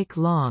didn't take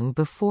long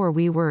before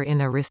we were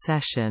in a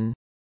recession.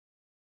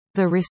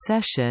 The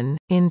recession,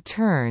 in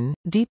turn,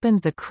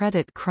 deepened the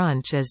credit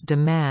crunch as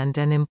demand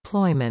and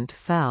employment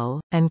fell,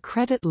 and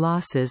credit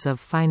losses of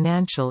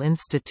financial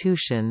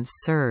institutions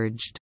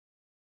surged.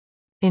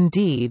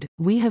 Indeed,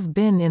 we have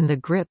been in the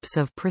grips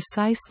of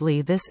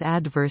precisely this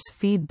adverse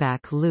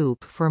feedback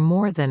loop for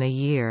more than a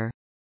year.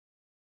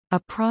 A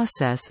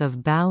process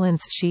of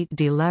balance sheet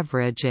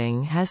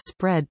deleveraging has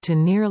spread to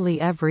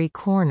nearly every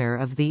corner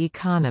of the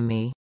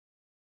economy.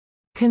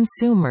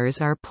 Consumers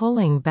are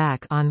pulling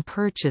back on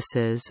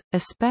purchases,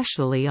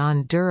 especially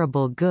on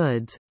durable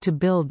goods, to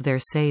build their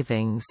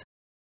savings.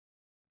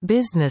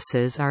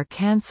 Businesses are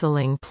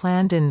canceling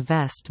planned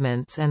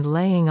investments and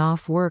laying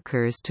off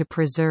workers to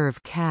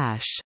preserve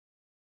cash.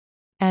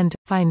 And,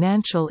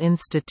 financial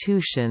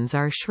institutions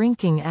are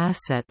shrinking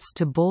assets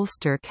to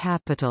bolster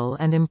capital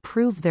and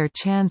improve their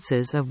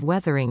chances of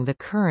weathering the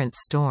current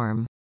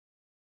storm.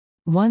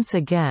 Once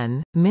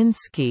again,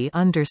 Minsky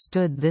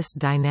understood this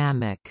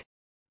dynamic.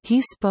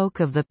 He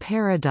spoke of the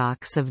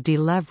paradox of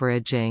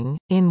deleveraging,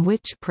 in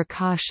which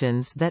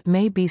precautions that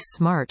may be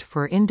smart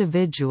for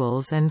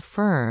individuals and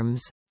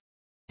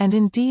firms—and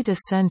indeed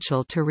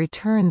essential to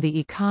return the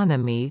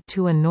economy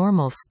to a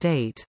normal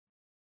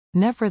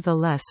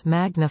state—nevertheless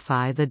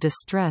magnify the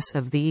distress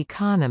of the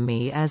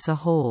economy as a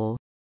whole.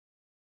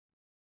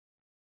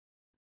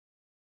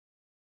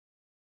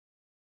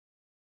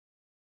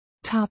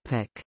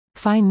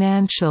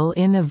 Financial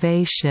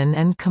innovation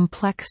and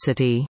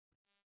complexity.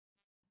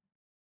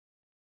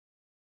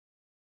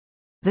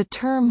 The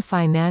term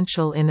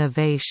financial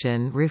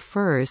innovation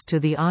refers to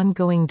the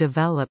ongoing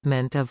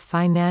development of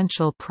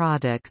financial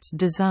products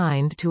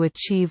designed to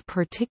achieve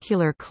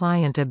particular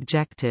client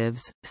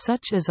objectives,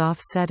 such as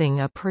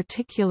offsetting a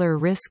particular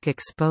risk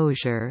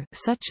exposure,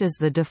 such as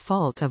the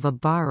default of a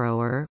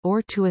borrower,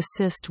 or to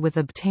assist with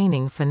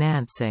obtaining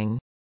financing.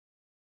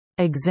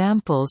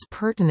 Examples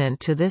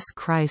pertinent to this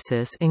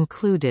crisis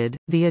included,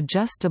 the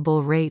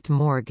adjustable-rate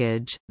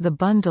mortgage, the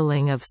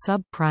bundling of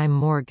subprime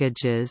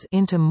mortgages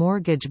into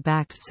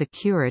mortgage-backed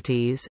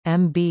securities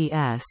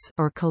 (MBS)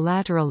 or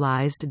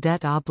collateralized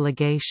debt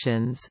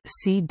obligations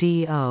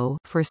 (CDO)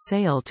 for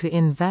sale to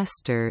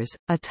investors,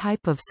 a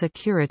type of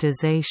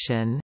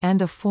securitization,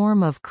 and a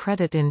form of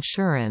credit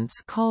insurance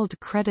called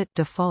credit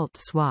default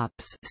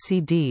swaps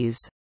 (CDs).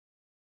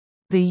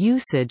 The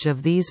usage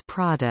of these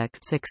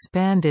products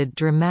expanded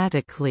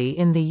dramatically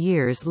in the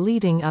years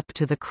leading up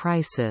to the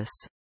crisis.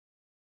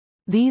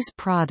 These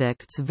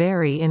products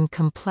vary in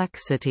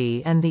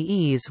complexity and the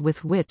ease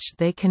with which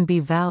they can be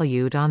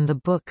valued on the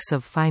books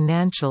of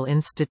financial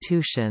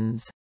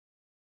institutions.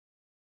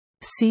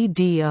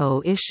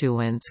 CDO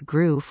issuance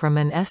grew from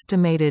an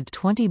estimated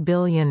 $20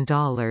 billion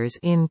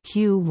in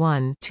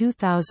Q1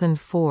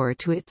 2004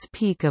 to its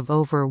peak of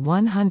over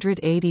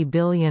 $180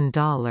 billion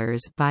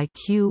by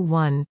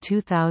Q1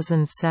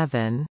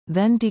 2007,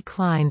 then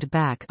declined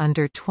back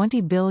under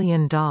 $20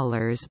 billion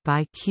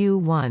by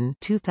Q1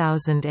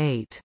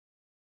 2008.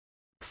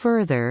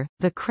 Further,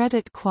 the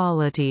credit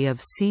quality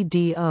of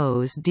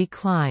CDOs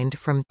declined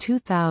from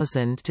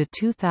 2000 to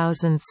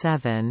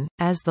 2007,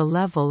 as the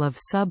level of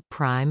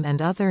subprime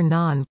and other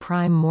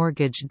non-prime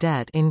mortgage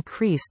debt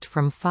increased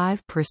from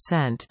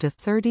 5% to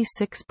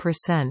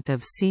 36%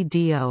 of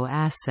CDO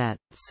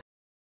assets.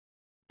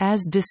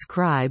 As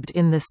described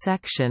in the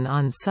section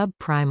on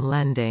subprime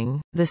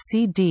lending, the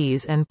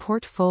CDs and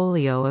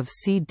portfolio of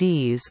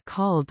CDs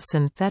called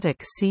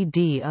synthetic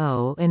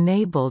CDO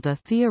enabled a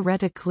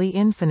theoretically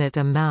infinite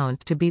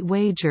amount to be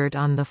wagered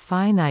on the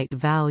finite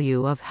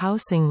value of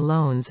housing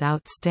loans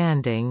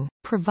outstanding,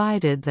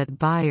 provided that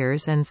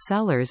buyers and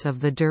sellers of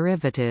the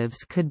derivatives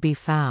could be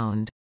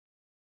found.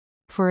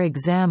 For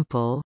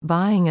example,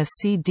 buying a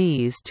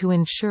CDs to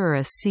insure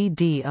a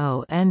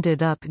CDO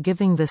ended up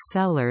giving the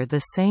seller the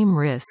same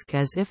risk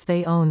as if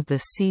they owned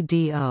the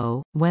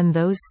CDO, when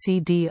those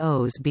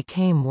CDOs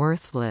became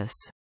worthless.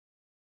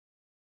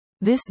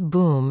 This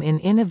boom in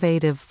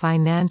innovative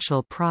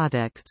financial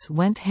products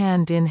went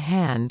hand in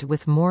hand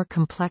with more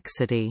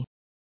complexity.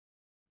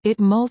 It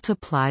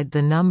multiplied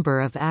the number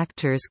of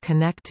actors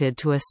connected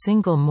to a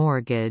single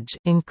mortgage,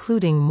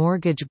 including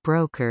mortgage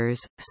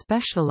brokers,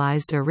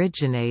 specialized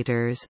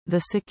originators,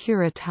 the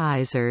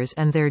securitizers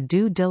and their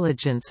due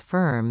diligence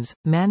firms,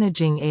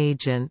 managing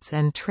agents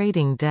and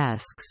trading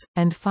desks,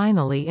 and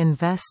finally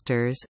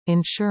investors,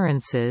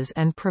 insurances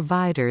and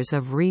providers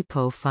of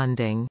repo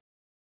funding.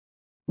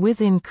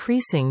 With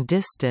increasing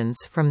distance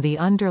from the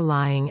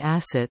underlying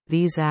asset,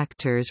 these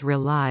actors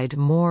relied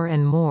more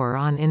and more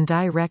on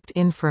indirect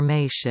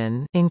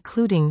information,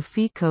 including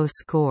FICO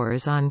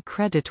scores on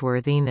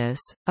creditworthiness,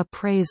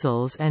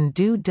 appraisals and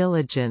due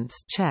diligence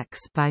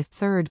checks by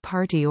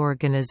third-party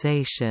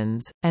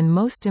organizations, and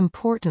most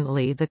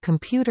importantly the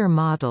computer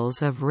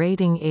models of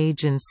rating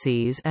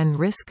agencies and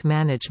risk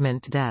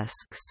management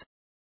desks.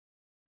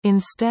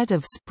 Instead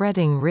of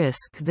spreading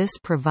risk, this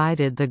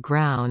provided the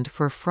ground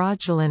for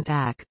fraudulent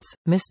acts,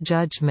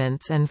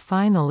 misjudgments and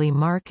finally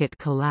market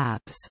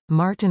collapse.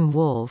 Martin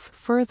Wolf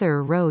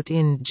further wrote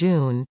in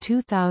June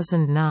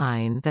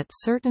 2009 that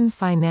certain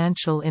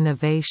financial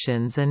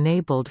innovations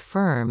enabled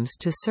firms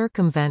to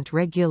circumvent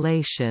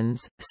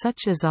regulations,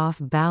 such as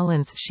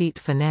off-balance sheet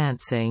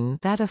financing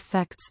that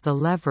affects the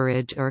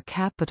leverage or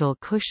capital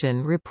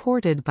cushion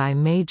reported by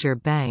major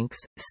banks,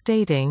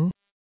 stating,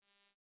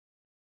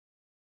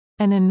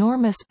 "An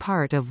enormous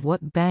part of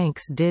what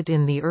banks did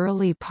in the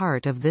early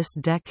part of this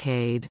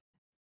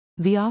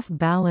decade—the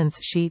off-balance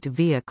sheet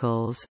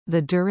vehicles,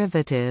 the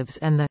derivatives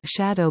and the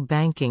shadow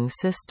banking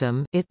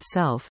system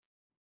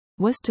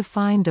itself—was to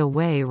find a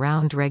way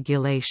round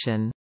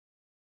regulation."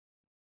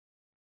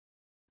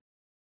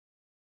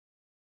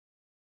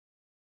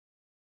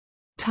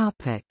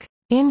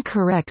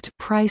 Incorrect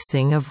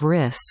pricing of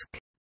risk.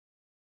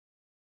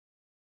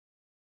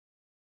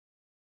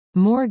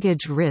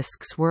 Mortgage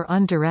risks were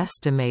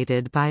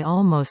underestimated by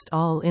almost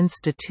all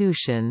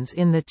institutions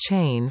in the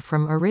chain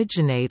from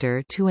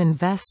originator to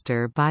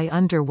investor by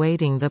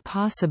underweighting the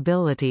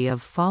possibility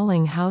of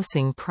falling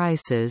housing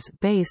prices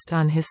based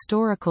on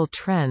historical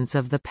trends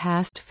of the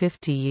past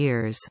 50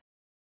 years.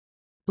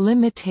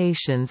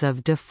 Limitations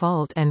of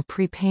default and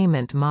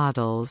prepayment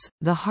models,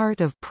 the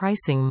heart of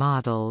pricing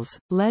models,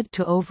 led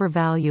to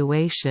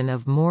overvaluation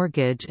of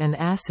mortgage and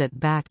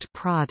asset-backed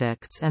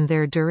products and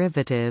their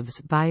derivatives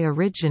by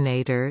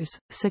originators,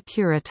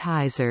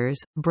 securitizers,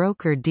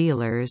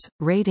 broker-dealers,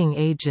 rating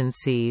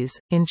agencies,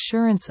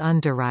 insurance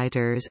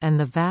underwriters and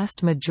the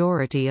vast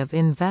majority of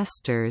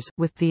investors,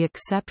 with the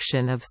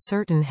exception of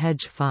certain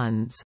hedge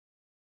funds.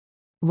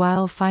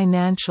 While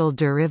financial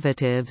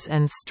derivatives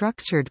and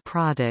structured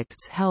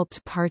products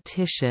helped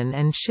partition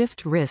and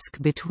shift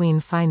risk between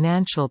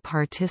financial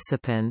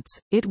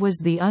participants, it was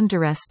the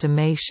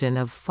underestimation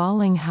of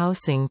falling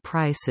housing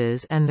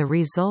prices and the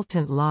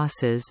resultant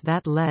losses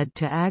that led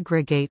to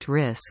aggregate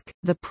risk.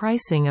 The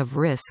pricing of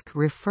risk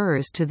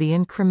refers to the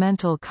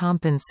incremental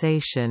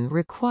compensation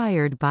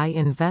required by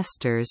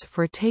investors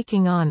for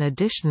taking on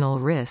additional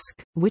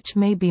risk, which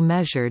may be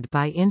measured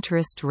by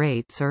interest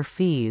rates or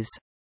fees.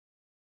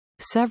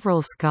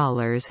 Several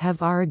scholars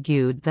have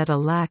argued that a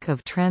lack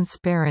of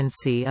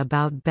transparency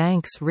about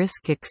banks'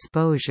 risk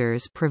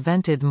exposures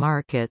prevented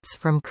markets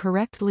from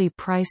correctly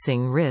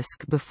pricing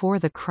risk before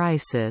the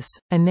crisis,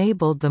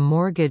 enabled the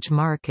mortgage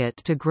market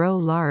to grow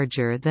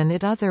larger than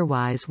it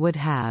otherwise would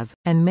have,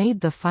 and made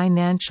the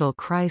financial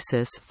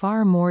crisis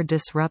far more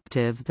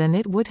disruptive than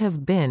it would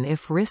have been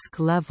if risk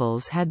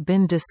levels had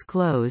been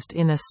disclosed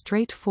in a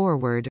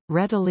straightforward,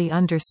 readily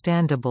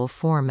understandable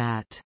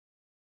format.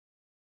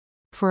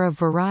 For a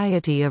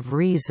variety of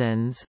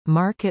reasons,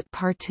 market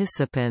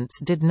participants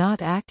did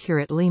not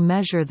accurately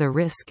measure the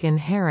risk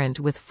inherent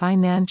with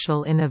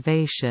financial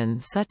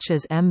innovation such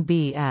as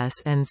MBS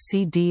and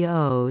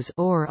CDOs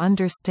or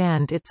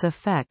understand its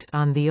effect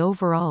on the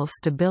overall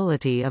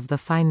stability of the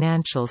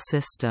financial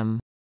system.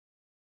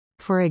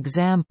 For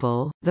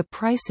example, the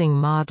pricing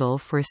model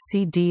for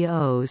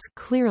CDOs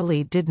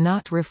clearly did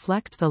not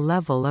reflect the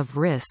level of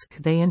risk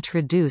they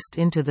introduced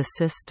into the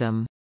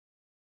system.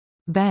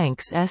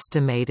 Banks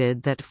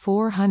estimated that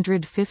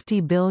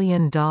 $450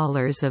 billion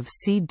of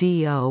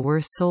CDO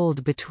were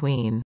sold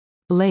between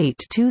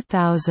late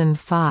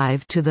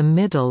 2005 to the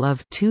middle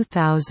of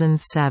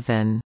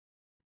 2007.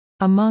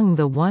 Among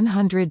the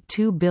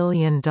 $102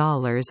 billion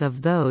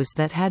of those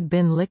that had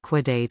been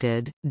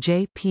liquidated,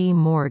 J.P.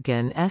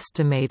 Morgan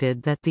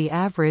estimated that the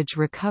average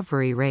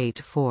recovery rate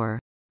for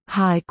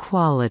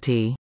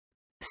high-quality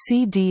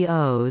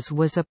CDOs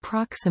was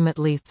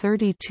approximately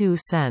 32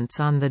 cents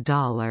on the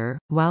dollar,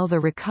 while the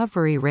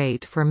recovery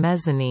rate for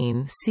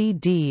mezzanine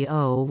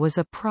CDO was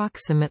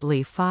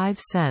approximately 5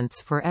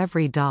 cents for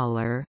every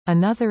dollar.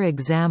 Another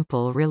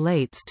example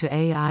relates to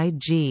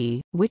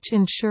AIG, which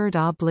insured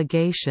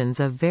obligations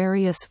of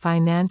various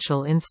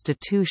financial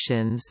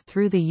institutions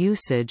through the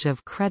usage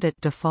of credit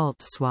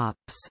default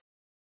swaps.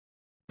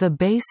 The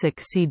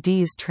basic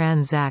CDS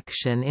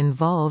transaction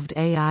involved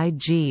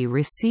AIG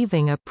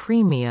receiving a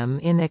premium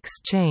in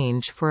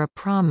exchange for a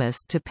promise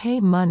to pay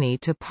money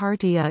to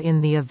Party A in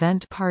the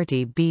event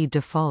Party B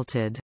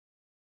defaulted.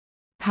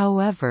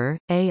 However,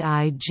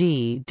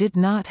 AIG did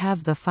not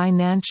have the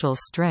financial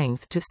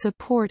strength to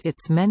support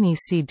its many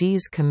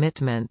CDS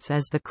commitments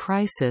as the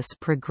crisis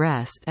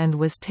progressed and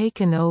was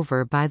taken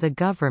over by the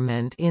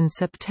government in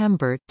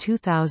September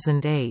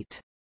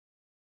 2008.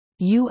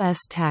 U.S.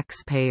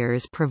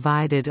 taxpayers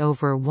provided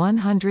over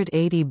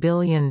 $180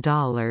 billion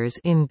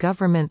in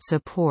government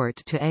support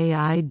to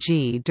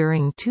AIG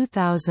during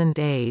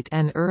 2008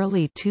 and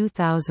early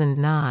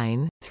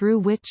 2009, through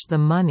which the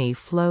money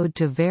flowed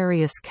to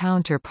various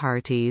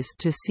counterparties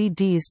to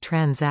CDS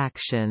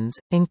transactions,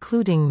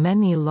 including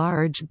many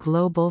large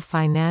global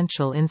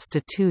financial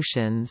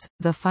institutions.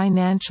 The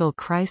Financial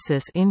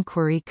Crisis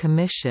Inquiry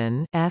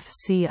Commission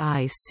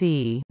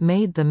 (FCIC)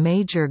 made the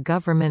major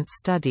government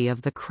study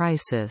of the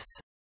crisis.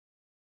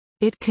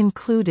 It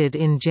concluded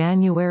in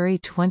January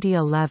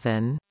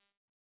 2011.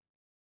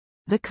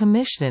 The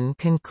Commission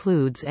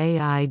concludes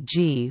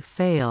AIG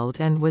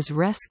failed and was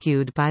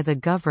rescued by the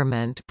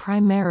government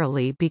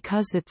primarily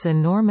because its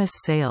enormous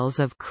sales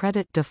of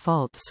credit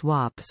default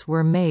swaps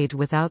were made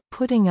without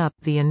putting up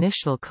the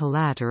initial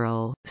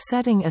collateral,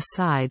 setting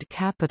aside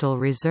capital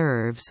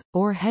reserves,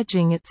 or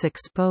hedging its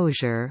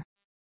exposure.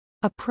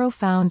 A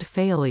profound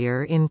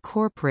failure in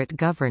corporate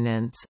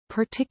governance,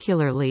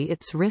 particularly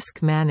its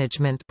risk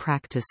management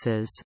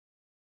practices.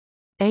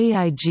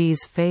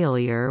 AIG's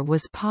failure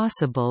was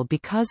possible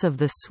because of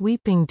the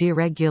sweeping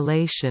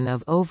deregulation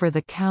of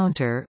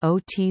over-the-counter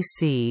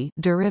 (OTC)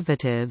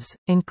 derivatives,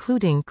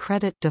 including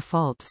credit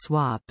default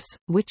swaps,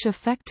 which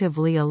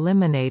effectively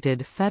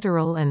eliminated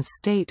federal and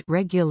state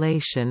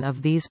regulation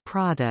of these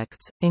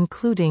products,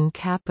 including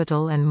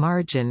capital and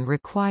margin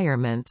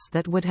requirements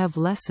that would have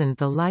lessened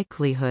the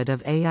likelihood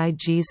of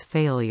AIG's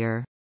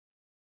failure.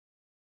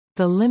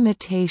 The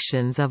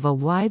limitations of a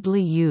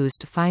widely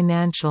used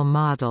financial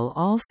model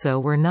also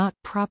were not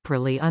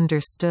properly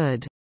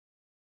understood.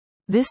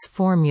 This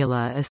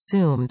formula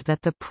assumed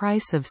that the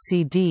price of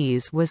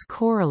CDs was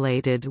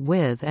correlated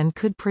with and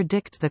could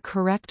predict the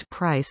correct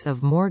price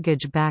of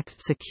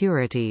mortgage-backed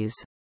securities.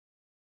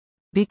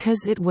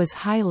 Because it was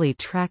highly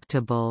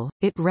tractable,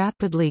 it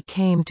rapidly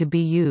came to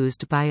be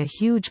used by a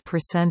huge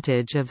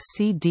percentage of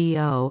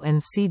CDO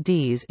and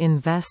CDs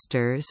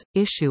investors,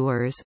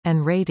 issuers,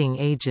 and rating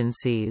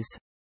agencies.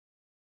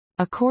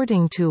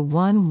 According to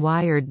one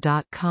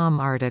Wired.com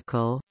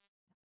article,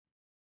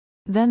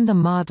 then the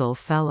model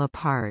fell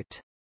apart.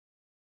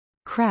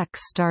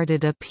 Cracks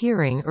started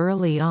appearing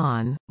early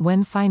on,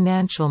 when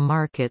financial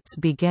markets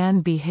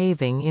began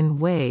behaving in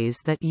ways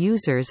that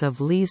users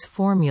of Lee's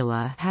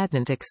formula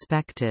hadn't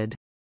expected.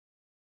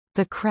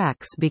 The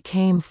cracks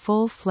became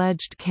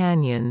full-fledged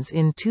canyons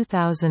in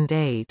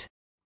 2008,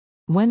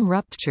 when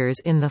ruptures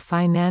in the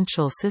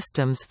financial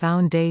system's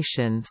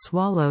foundation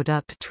swallowed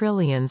up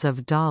trillions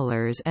of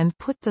dollars and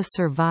put the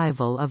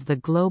survival of the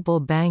global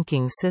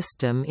banking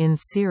system in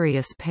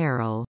serious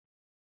peril.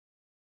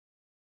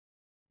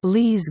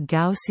 Lee's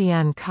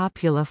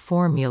Gaussian-Coppola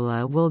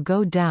formula will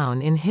go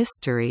down in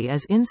history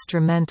as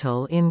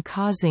instrumental in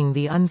causing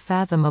the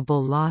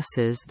unfathomable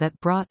losses that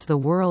brought the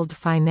world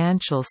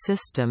financial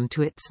system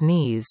to its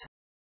knees.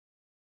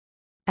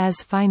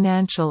 As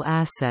financial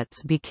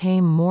assets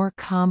became more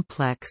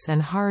complex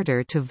and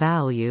harder to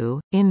value,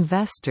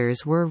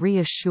 investors were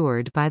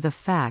reassured by the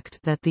fact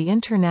that the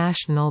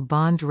international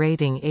bond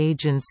rating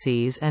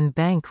agencies and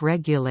bank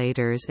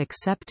regulators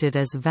accepted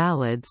as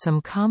valid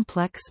some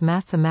complex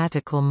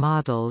mathematical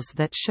models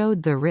that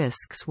showed the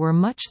risks were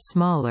much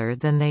smaller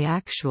than they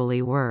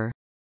actually were.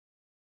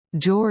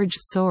 George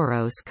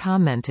Soros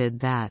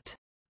commented that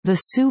The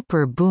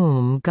super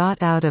boom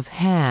got out of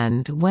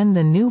hand when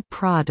the new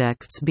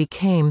products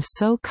became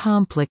so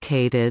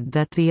complicated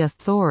that the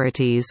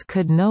authorities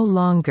could no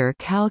longer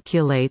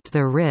calculate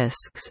the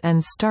risks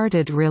and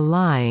started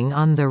relying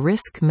on the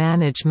risk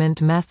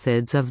management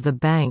methods of the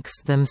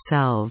banks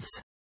themselves.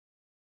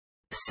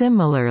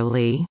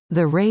 Similarly,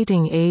 the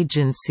rating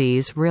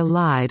agencies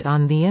relied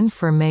on the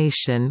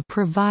information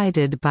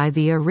provided by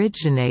the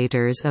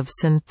originators of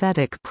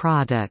synthetic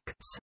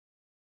products.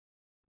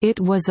 It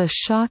was a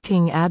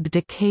shocking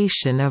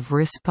abdication of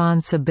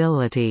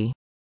responsibility.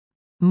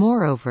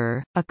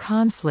 Moreover, a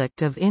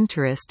conflict of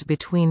interest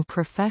between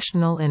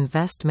professional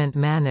investment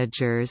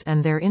managers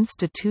and their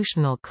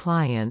institutional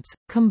clients,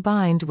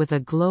 combined with a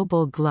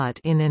global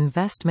glut in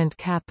investment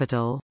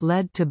capital,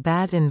 led to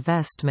bad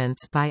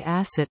investments by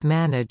asset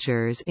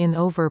managers in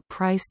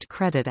overpriced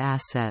credit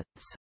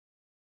assets.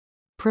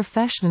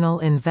 Professional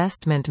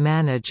investment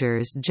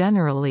managers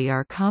generally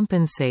are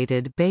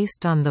compensated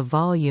based on the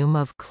volume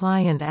of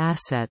client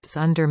assets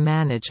under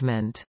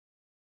management.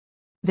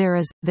 There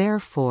is,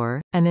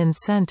 therefore, an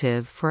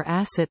incentive for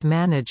asset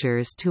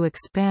managers to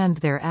expand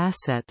their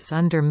assets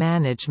under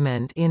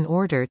management in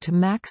order to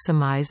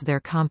maximize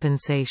their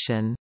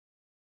compensation.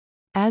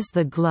 As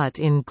the glut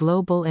in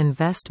global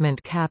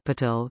investment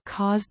capital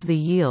caused the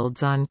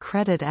yields on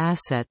credit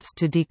assets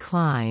to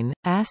decline,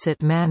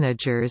 asset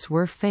managers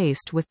were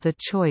faced with the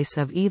choice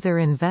of either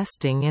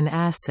investing in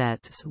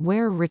assets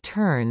where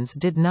returns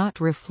did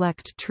not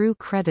reflect true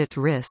credit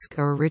risk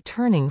or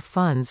returning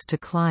funds to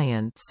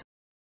clients.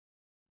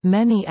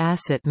 Many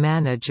asset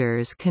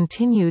managers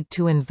continued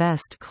to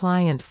invest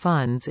client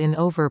funds in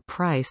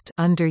overpriced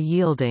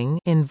underyielding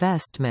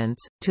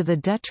investments, to the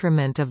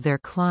detriment of their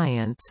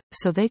clients,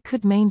 so they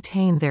could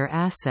maintain their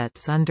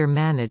assets under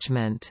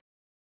management.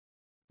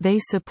 They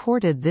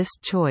supported this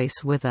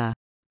choice with a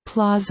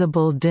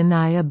plausible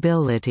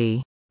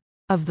deniability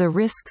of the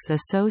risks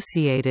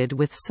associated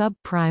with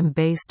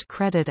subprime-based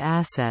credit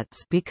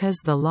assets because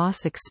the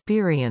loss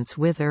experience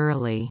with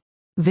early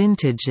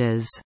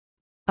vintages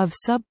of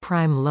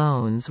subprime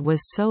loans was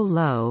so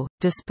low.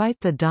 Despite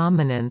the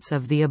dominance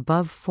of the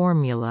above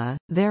formula,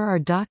 there are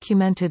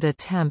documented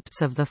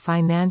attempts of the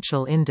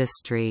financial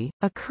industry,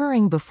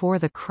 occurring before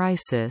the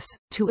crisis,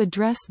 to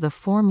address the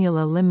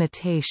formula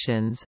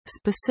limitations,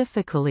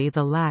 specifically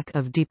the lack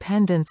of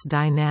dependence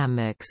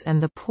dynamics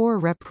and the poor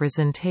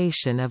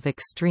representation of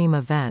extreme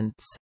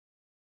events.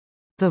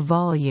 The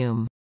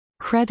volume,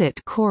 Credit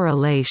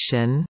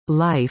Correlation,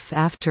 Life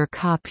After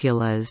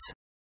Copulas,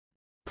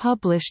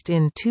 published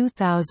in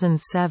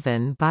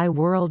 2007 by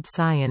World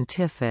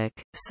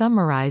Scientific,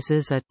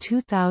 summarizes a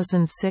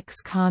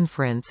 2006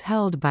 conference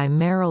held by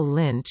Merrill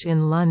Lynch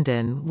in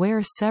London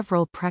where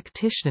several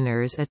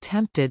practitioners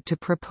attempted to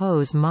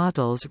propose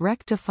models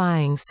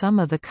rectifying some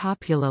of the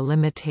copula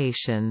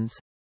limitations.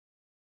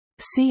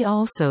 See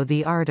also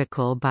the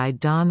article by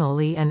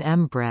Donnelly and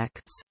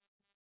Embrechts,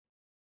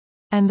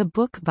 and the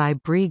book by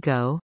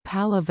Brigo,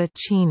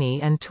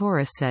 Pallavicini and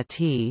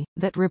Torricetti,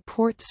 that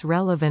reports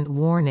relevant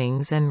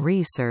warnings and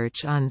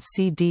research on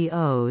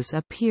CDOs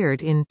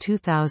appeared in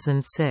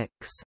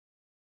 2006.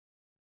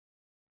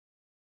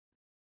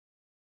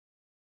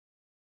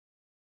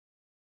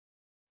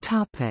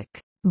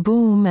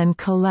 Boom and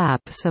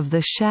collapse of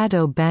the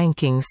shadow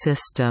banking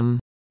system.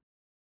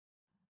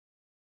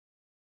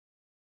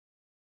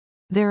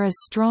 There is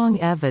strong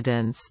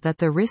evidence that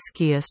the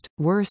riskiest,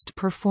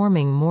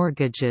 worst-performing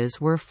mortgages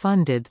were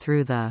funded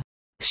through the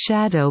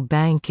shadow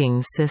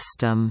banking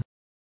system,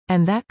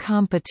 and that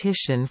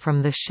competition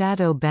from the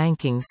shadow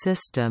banking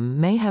system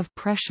may have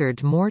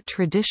pressured more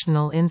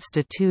traditional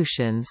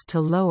institutions to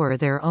lower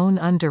their own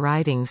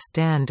underwriting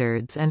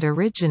standards and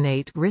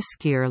originate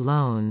riskier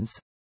loans.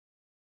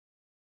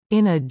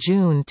 In a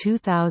June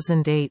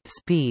 2008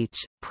 speech,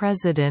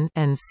 President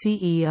and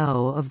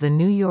CEO of the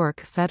New York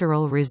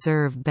Federal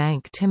Reserve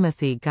Bank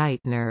Timothy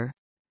Geithner,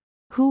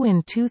 who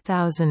in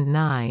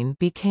 2009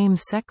 became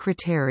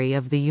Secretary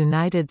of the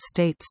United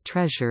States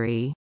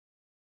Treasury,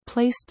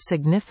 placed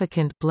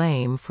significant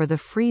blame for the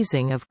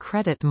freezing of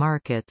credit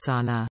markets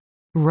on a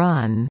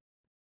run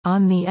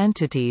on the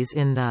entities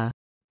in the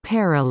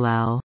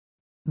parallel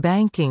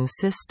banking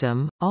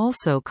system,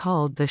 also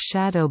called the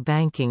shadow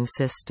banking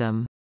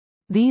system.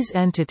 These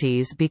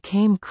entities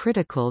became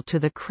critical to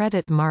the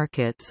credit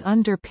markets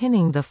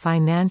underpinning the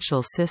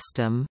financial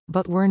system,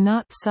 but were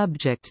not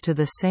subject to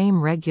the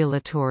same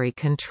regulatory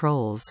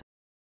controls.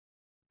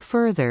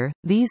 Further,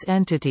 these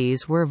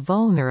entities were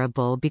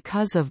vulnerable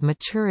because of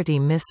maturity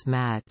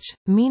mismatch,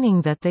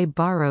 meaning that they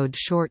borrowed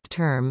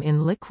short-term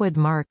in liquid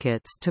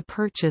markets to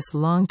purchase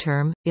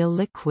long-term,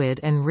 illiquid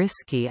and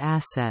risky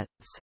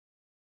assets.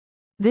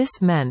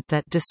 This meant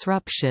that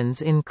disruptions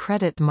in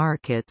credit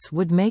markets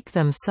would make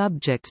them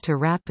subject to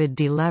rapid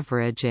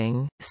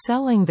deleveraging,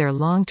 selling their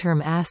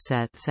long-term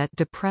assets at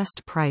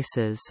depressed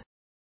prices.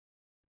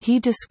 He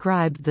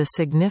described the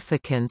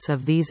significance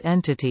of these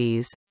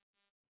entities,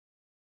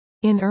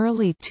 In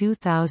early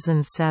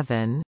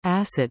 2007,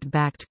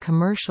 asset-backed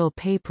commercial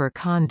paper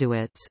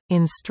conduits,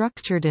 in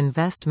structured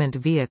investment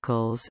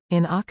vehicles,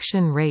 in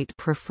auction-rate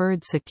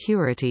preferred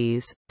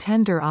securities,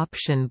 tender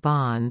option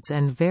bonds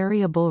and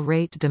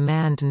variable-rate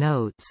demand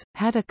notes,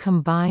 had a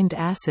combined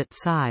asset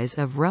size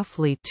of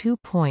roughly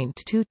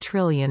 $2.2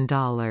 trillion.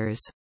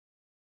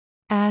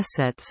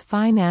 Assets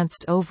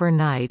financed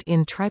overnight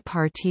in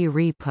tripartite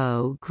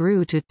repo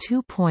grew to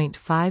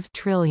 $2.5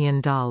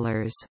 trillion.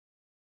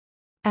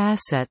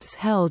 Assets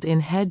held in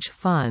hedge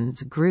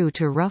funds grew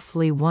to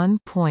roughly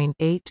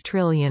 $1.8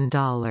 trillion.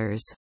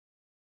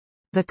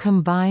 The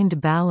combined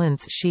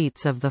balance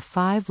sheets of the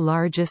 5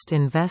 largest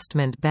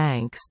investment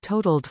banks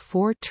totaled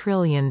 $4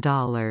 trillion.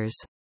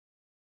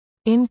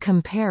 In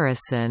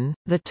comparison,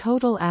 the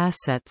total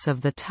assets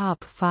of the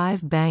top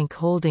 5 bank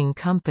holding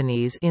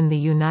companies in the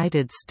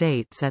United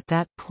States at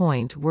that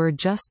point were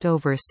just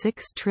over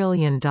 $6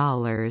 trillion,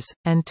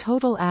 and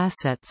total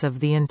assets of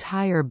the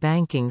entire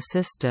banking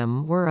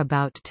system were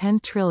about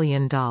 $10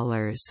 trillion.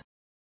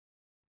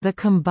 The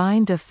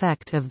combined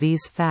effect of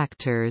these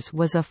factors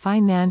was a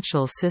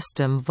financial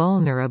system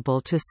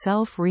vulnerable to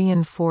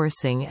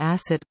self-reinforcing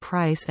asset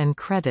price and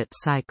credit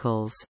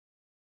cycles.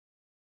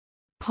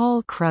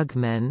 Paul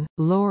Krugman,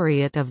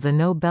 laureate of the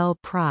Nobel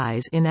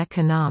Prize in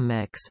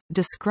Economics,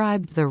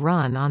 described the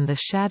run on the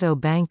shadow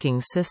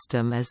banking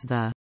system as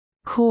the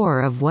core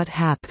of what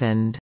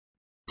happened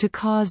to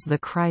cause the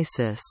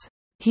crisis.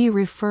 He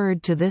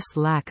referred to this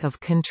lack of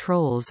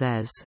controls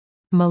as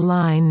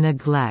malign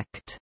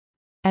neglect,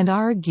 and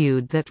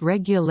argued that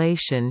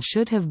regulation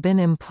should have been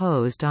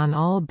imposed on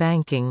all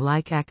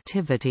banking-like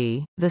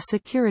activity. The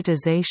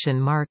securitization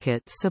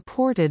market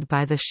supported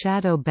by the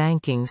shadow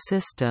banking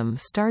system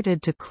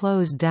started to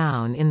close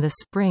down in the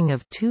spring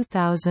of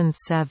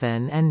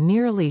 2007 and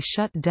nearly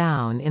shut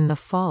down in the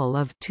fall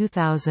of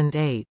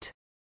 2008.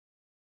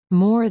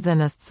 More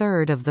than a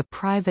third of the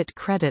private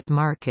credit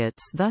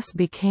markets thus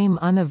became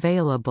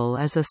unavailable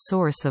as a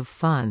source of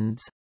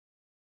funds.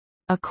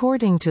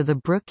 According to the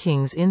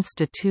Brookings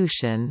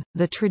Institution,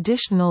 the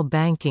traditional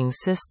banking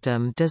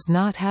system does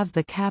not have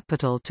the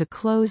capital to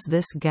close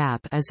this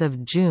gap as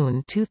of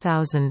June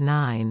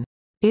 2009.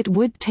 It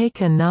would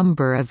take a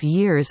number of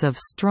years of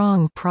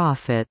strong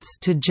profits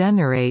to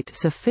generate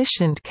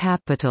sufficient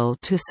capital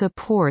to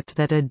support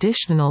that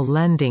additional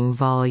lending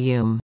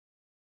volume.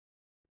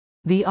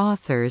 The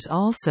authors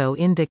also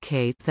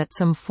indicate that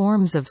some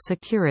forms of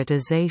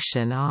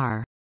securitization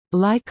are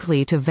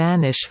likely to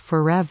vanish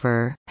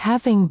forever,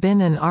 having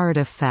been an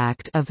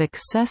artifact of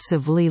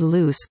excessively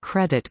loose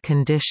credit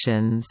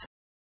conditions.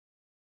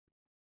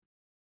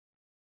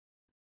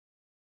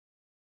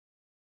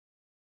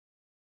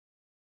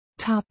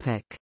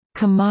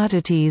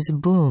 Commodities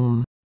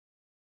boom.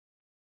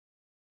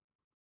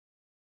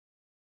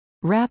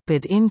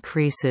 Rapid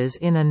increases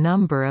in a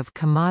number of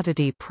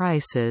commodity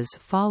prices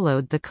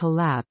followed the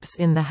collapse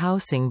in the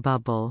housing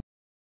bubble.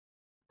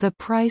 The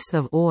price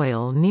of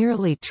oil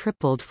nearly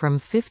tripled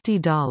from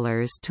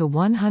 $50 to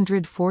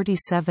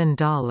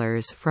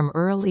 $147 from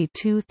early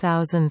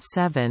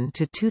 2007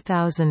 to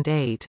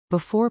 2008,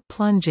 before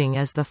plunging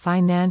as the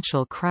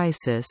financial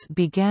crisis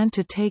began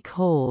to take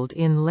hold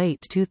in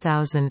late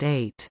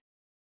 2008.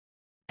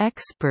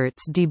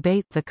 Experts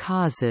debate the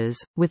causes,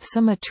 with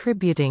some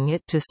attributing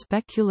it to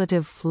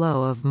speculative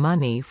flow of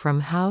money from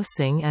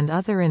housing and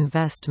other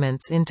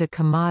investments into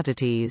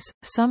commodities,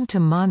 some to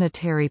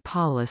monetary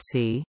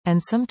policy, and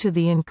some to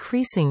the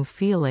increasing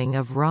feeling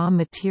of raw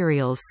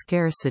materials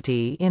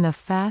scarcity in a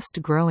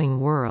fast-growing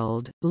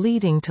world,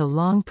 leading to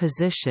long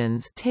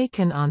positions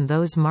taken on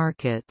those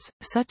markets,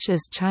 such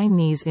as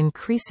Chinese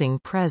increasing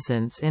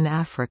presence in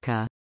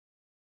Africa.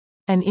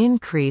 An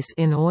increase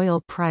in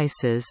oil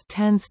prices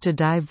tends to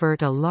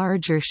divert a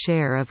larger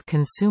share of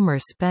consumer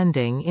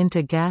spending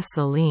into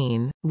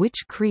gasoline, which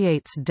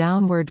creates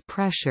downward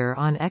pressure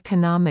on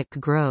economic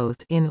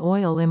growth in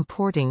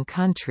oil-importing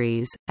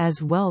countries,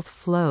 as wealth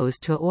flows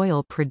to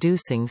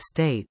oil-producing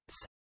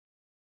states.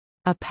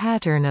 A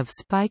pattern of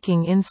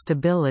spiking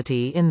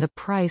instability in the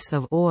price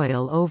of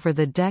oil over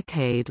the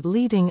decade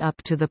leading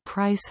up to the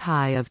price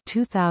high of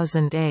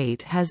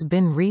 2008 has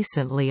been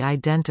recently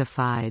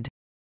identified.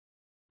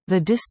 The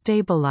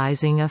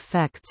destabilizing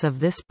effects of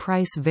this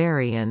price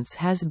variance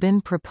has been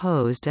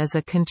proposed as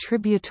a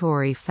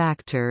contributory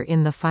factor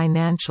in the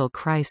financial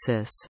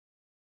crisis.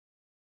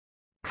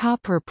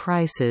 Copper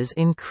prices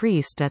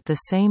increased at the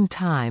same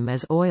time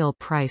as oil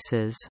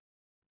prices.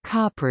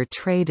 Copper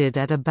traded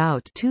at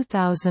about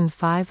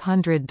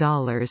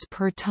 $2,500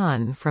 per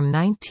ton from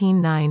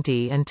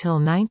 1990 until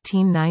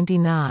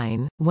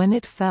 1999, when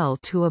it fell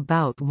to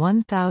about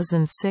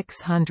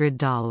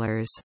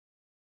 $1,600.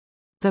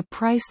 The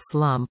price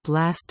slump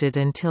lasted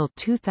until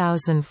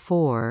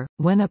 2004,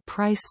 when a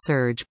price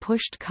surge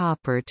pushed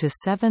copper to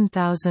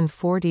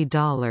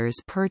 $7,040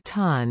 per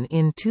ton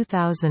in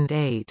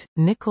 2008.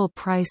 Nickel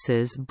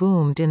prices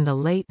boomed in the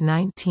late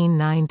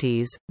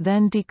 1990s,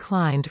 then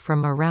declined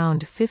from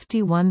around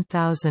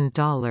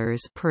 $51,000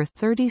 per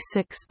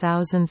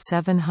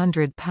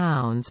 36,700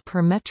 pounds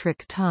per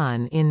metric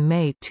ton in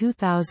May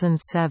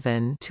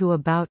 2007 to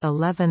about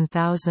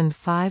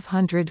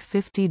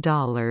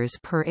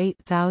 $11,550 per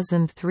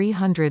 8,300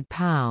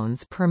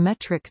 pounds per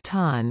metric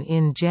ton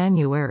in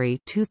January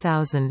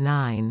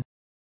 2009.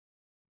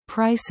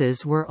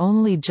 Prices were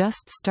only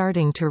just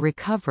starting to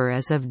recover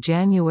as of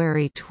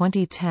January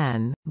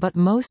 2010, but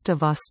most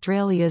of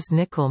Australia's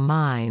nickel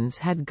mines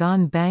had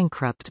gone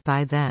bankrupt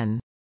by then.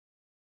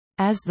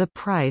 As the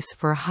price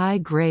for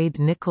high-grade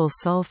nickel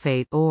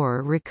sulfate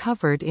ore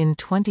recovered in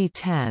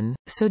 2010,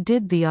 so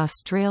did the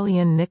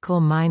Australian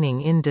nickel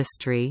mining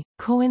industry.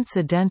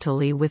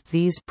 Coincidentally with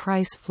these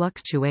price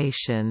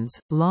fluctuations,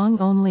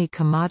 long-only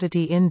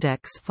commodity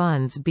index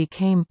funds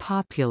became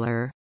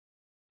popular.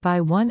 By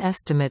one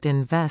estimate,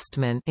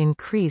 investment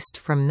increased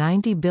from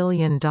 $90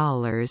 billion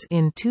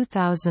in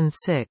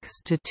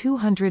 2006 to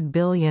 $200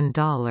 billion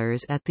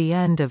at the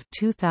end of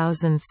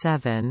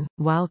 2007,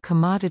 while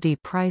commodity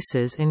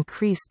prices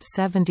increased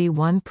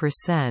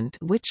 71%,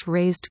 which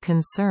raised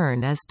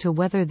concern as to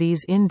whether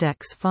these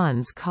index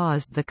funds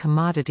caused the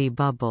commodity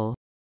bubble.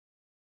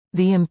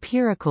 The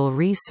empirical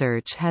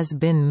research has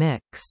been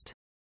mixed.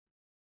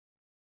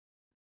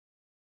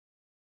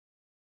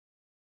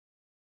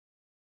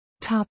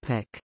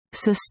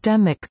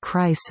 Systemic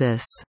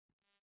crisis.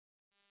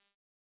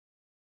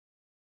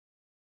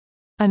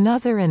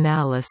 Another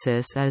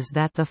analysis is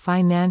that the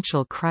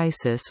financial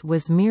crisis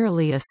was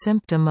merely a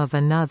symptom of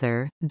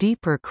another,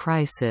 deeper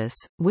crisis,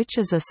 which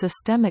is a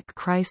systemic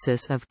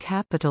crisis of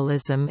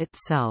capitalism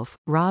itself.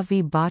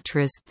 Ravi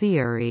Batra's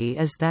theory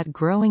is that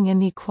growing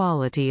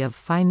inequality of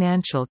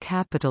financial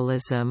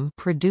capitalism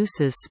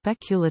produces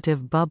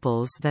speculative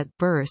bubbles that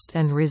burst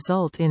and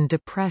result in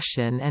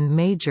depression and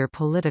major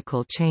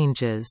political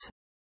changes.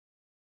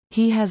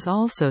 He has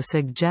also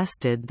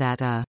suggested that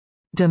a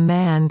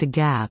demand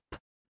gap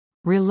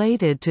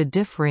related to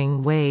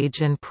differing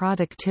wage and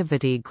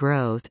productivity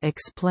growth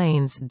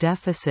explains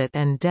deficit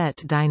and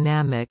debt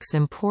dynamics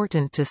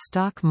important to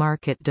stock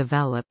market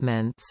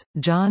developments.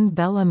 John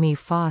Bellamy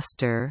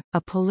Foster,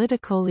 a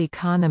political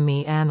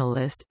economy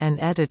analyst and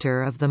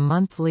editor of the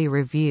Monthly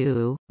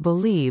Review,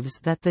 believes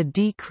that the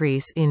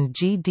decrease in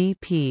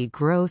GDP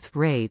growth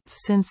rates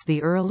since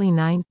the early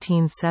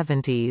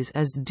 1970s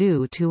is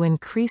due to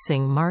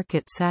increasing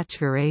market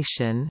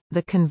saturation.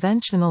 The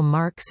conventional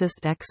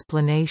Marxist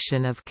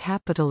explanation of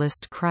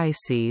capitalist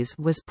crises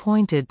was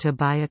pointed to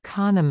by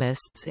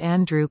economists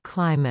Andrew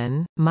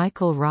Kleiman,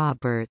 Michael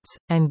Roberts,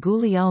 and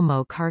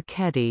Guglielmo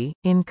Carcetti,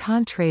 in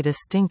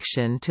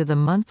contradistinction to the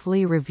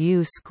Monthly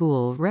Review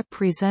school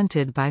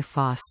represented by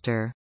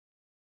Foster.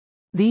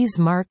 These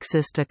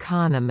Marxist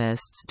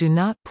economists do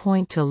not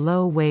point to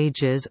low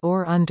wages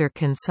or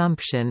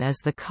underconsumption as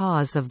the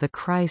cause of the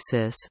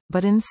crisis,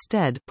 but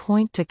instead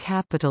point to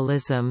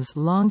capitalism's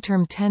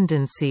long-term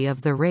tendency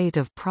of the rate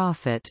of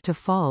profit to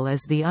fall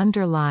as the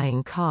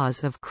underlying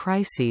cause of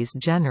crises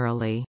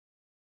generally.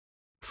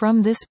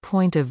 From this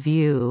point of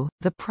view,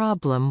 the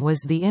problem was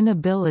the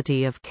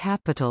inability of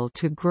capital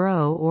to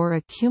grow or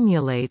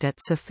accumulate at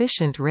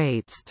sufficient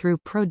rates through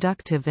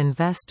productive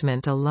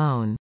investment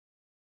alone.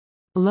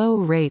 Low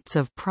rates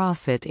of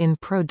profit in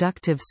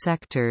productive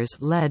sectors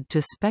led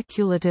to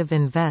speculative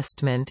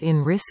investment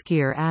in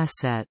riskier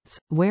assets,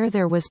 where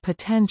there was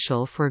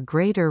potential for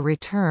greater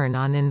return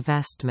on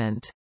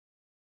investment.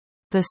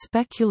 The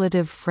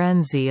speculative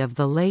frenzy of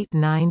the late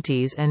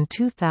 90s and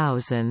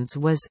 2000s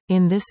was,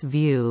 in this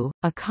view,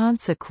 a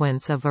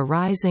consequence of a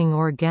rising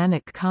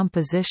organic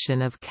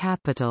composition of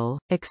capital,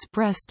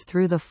 expressed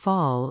through the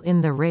fall in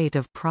the rate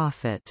of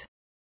profit.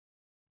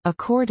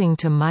 According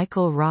to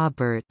Michael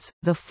Roberts,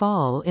 the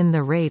fall in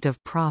the rate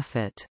of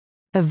profit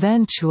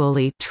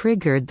eventually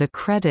triggered the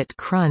credit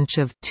crunch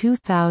of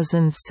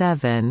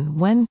 2007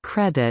 when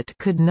credit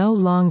could no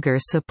longer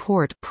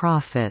support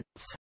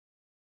profits.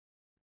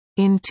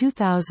 In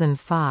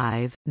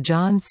 2005,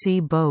 John C.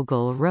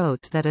 Bogle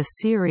wrote that a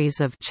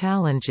series of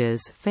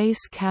challenges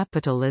face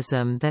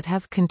capitalism that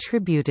have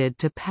contributed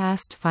to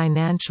past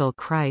financial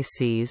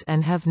crises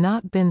and have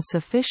not been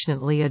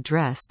sufficiently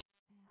addressed.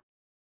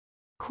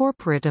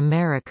 Corporate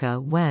America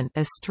went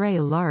astray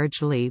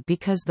largely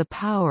because the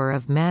power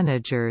of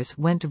managers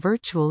went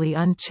virtually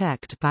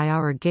unchecked by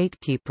our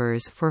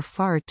gatekeepers for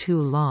far too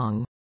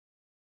long.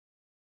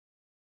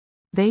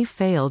 They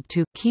failed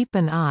to keep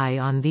an eye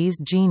on these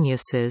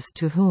geniuses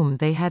to whom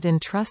they had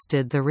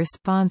entrusted the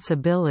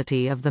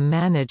responsibility of the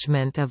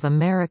management of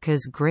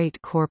America's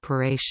great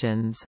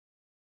corporations.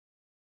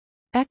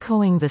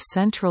 Echoing the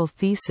central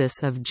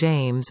thesis of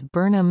James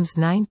Burnham's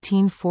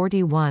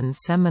 1941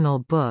 seminal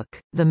book,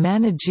 The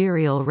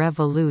Managerial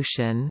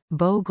Revolution,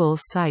 Bogle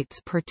cites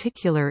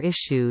particular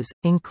issues,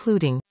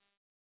 including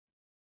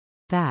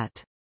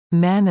that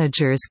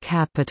 "'managers'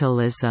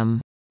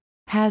 capitalism'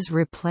 has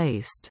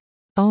replaced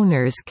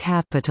 "'owners'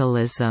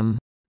 capitalism'",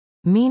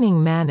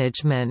 meaning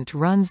management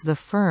runs the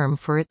firm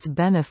for its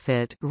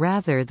benefit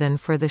rather than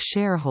for the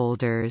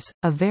shareholders,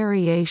 a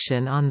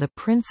variation on the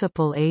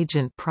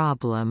principal-agent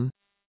problem.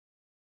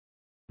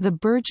 The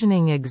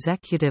burgeoning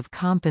executive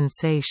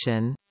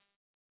compensation,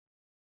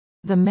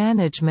 the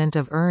management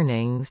of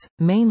earnings,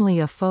 mainly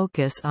a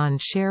focus on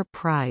share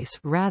price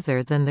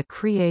rather than the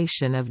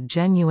creation of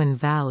genuine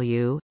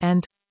value,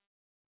 and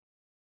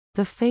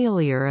the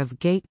failure of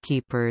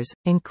gatekeepers,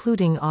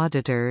 including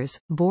auditors,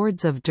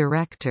 boards of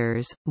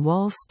directors,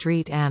 Wall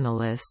Street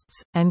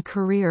analysts, and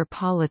career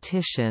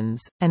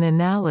politicians. An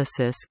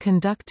analysis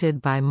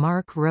conducted by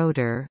Mark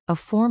Roeder, a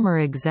former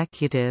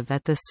executive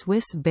at the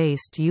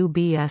Swiss-based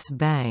UBS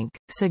Bank,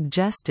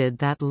 suggested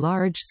that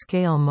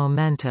large-scale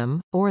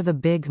momentum, or the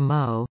Big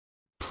Mo,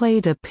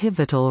 played a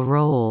pivotal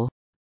role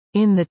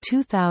in the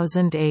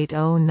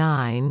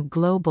 2008–09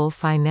 global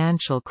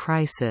financial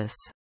crisis.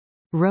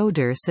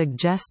 Roeder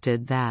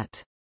suggested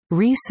that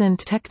recent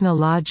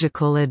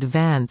technological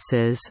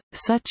advances,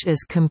 such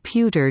as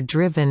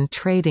computer-driven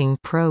trading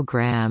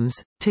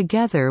programs,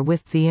 together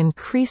with the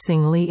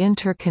increasingly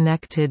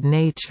interconnected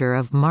nature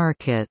of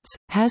markets,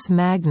 has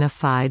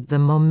magnified the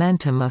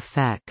momentum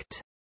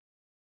effect.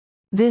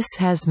 This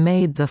has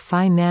made the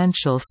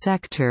financial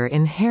sector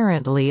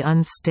inherently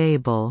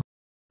unstable.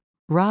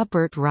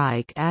 Robert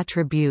Reich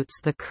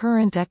attributes the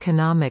current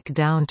economic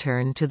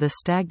downturn to the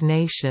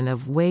stagnation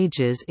of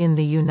wages in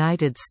the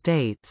United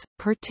States,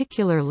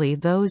 particularly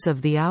those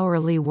of the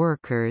hourly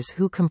workers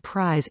who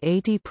comprise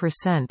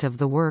 80% of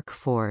the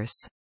workforce.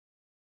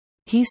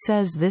 He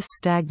says this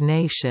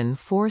stagnation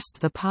forced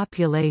the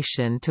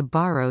population to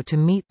borrow to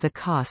meet the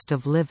cost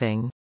of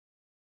living.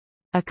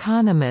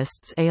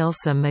 Economists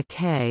Ailsa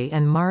McKay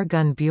and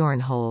Margun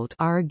Bjornholt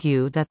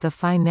argue that the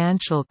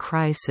financial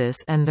crisis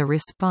and the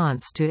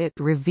response to it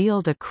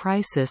revealed a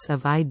crisis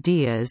of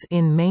ideas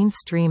in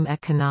mainstream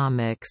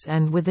economics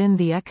and within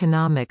the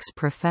economics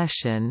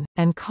profession,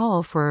 and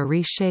call for a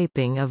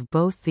reshaping of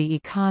both the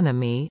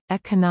economy,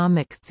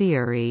 economic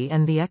theory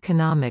and the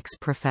economics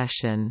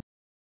profession.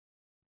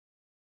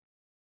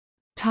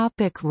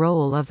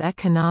 Role of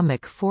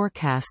economic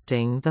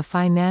forecasting. The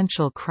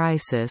financial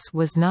crisis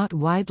was not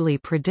widely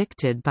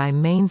predicted by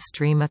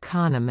mainstream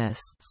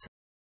economists.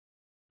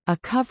 A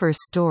cover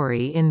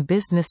story in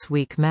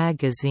Businessweek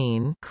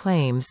magazine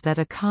claims that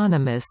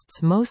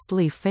economists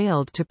mostly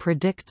failed to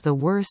predict the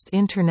worst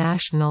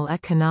international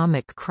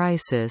economic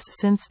crisis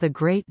since the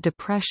Great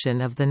Depression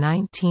of the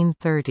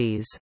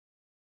 1930s.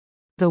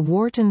 The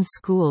Wharton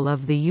School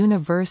of the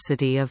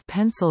University of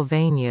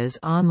Pennsylvania's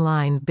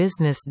online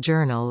business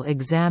journal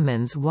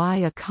examines why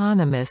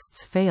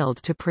economists failed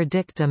to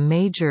predict a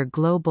major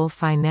global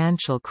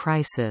financial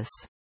crisis.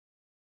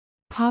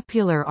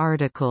 Popular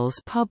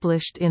articles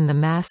published in the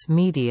mass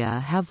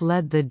media have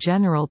led the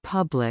general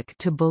public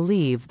to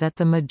believe that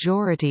the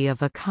majority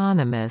of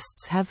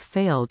economists have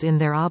failed in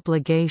their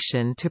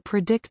obligation to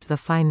predict the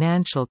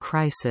financial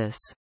crisis.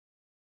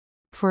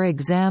 For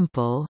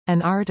example,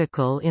 an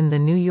article in The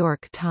New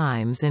York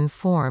Times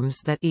informs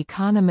that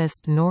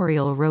economist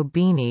Nouriel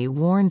Roubini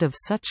warned of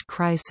such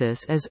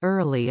crisis as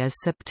early as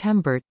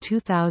September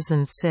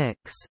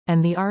 2006,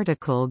 and the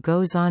article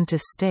goes on to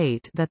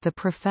state that the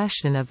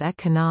profession of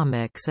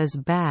economics is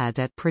bad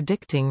at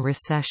predicting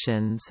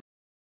recessions.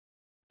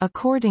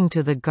 According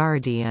to The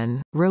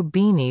Guardian,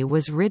 Roubini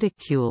was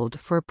ridiculed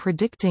for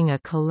predicting a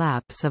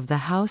collapse of the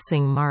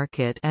housing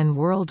market and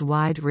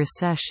worldwide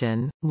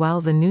recession,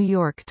 while The New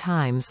York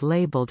Times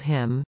labeled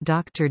him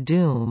Dr.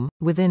 Doom.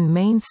 Within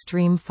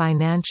mainstream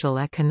financial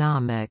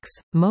economics,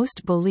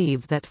 most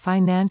believe that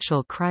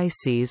financial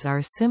crises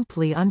are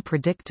simply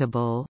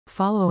unpredictable,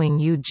 following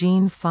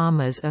Eugene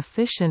Fama's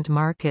efficient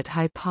market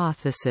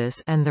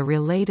hypothesis and the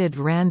related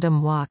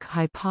random walk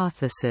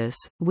hypothesis,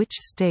 which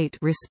state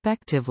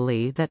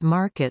respectively that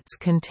markets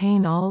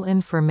contain all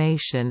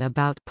information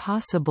about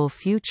possible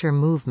future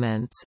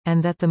movements,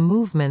 and that the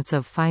movements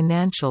of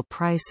financial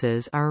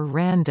prices are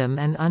random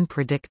and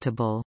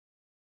unpredictable.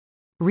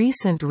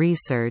 Recent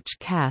research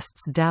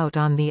casts doubt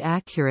on the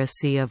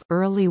accuracy of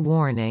early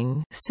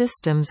warning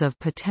systems of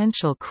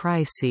potential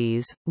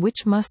crises,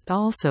 which must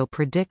also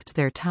predict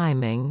their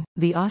timing.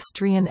 The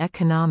Austrian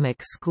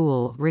economic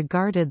school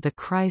regarded the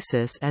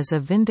crisis as a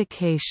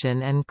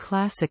vindication and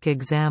classic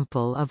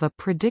example of a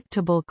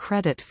predictable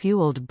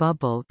credit-fueled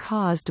bubble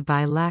caused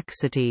by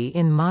laxity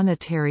in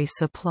monetary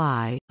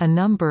supply. A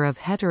number of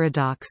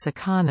heterodox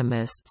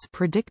economists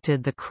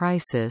predicted the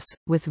crisis,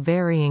 with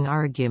varying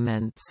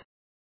arguments.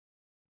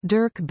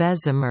 Dirk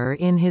Bessemer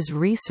in his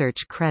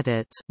research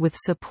credits with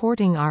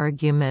supporting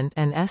argument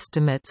and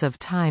estimates of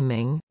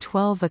timing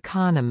 12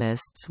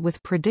 economists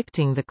with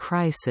predicting the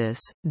crisis,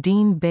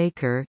 Dean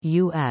Baker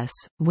US,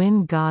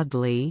 Wynne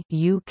Godley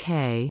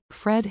UK,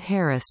 Fred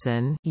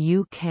Harrison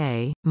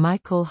UK,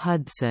 Michael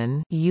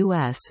Hudson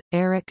US,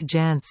 Eric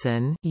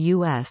Jansen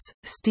US,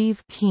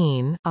 Steve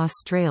Keen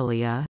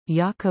Australia,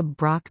 Jakob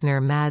Brockner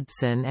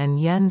Madsen and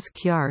Jens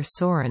Kjær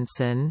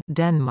Sorensen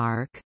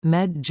Denmark,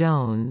 Med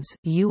Jones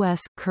US,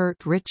 Kurt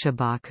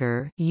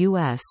Richebacher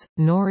US,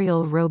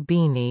 Nouriel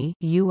Robini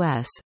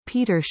US,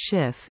 Peter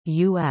Schiff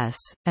US,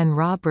 and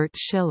Robert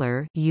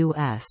Schiller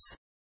US.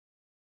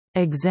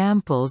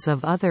 Examples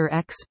of other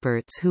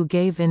experts who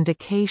gave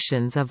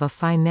indications of a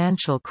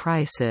financial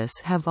crisis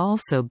have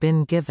also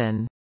been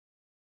given.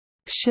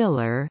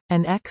 Schiller,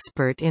 an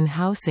expert in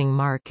housing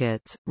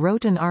markets,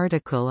 wrote an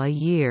article a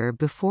year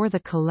before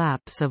the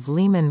collapse of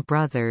Lehman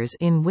Brothers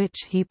in which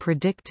he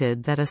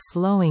predicted that a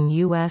slowing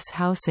U.S.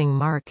 housing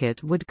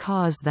market would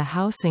cause the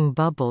housing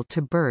bubble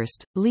to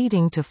burst,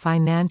 leading to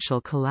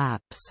financial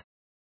collapse.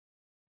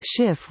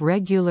 Schiff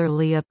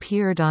regularly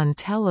appeared on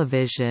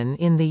television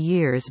in the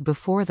years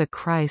before the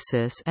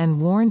crisis and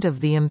warned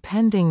of the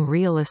impending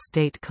real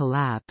estate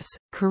collapse.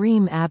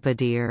 Kareem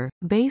Abadir,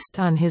 based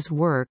on his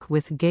work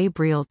with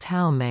Gabriel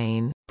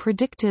Talmain,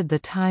 predicted the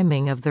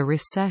timing of the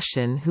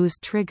recession whose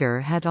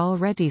trigger had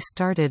already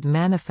started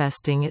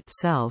manifesting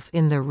itself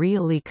in the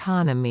real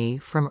economy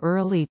from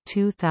early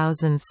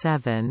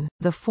 2007.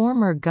 The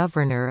former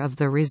governor of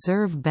the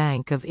Reserve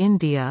Bank of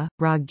India,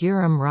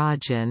 Raghuram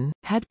Rajan,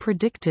 had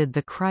predicted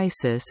the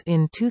crisis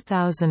in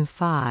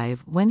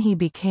 2005 when he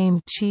became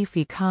chief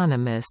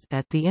economist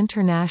at the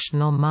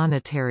International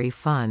Monetary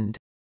Fund.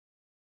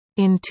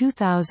 In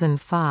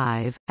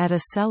 2005, at a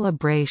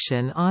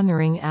celebration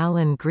honoring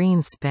Alan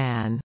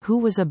Greenspan, who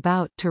was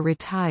about to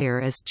retire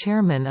as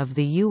chairman of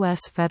the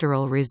U.S.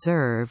 Federal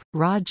Reserve,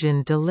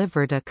 Rajan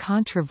delivered a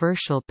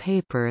controversial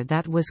paper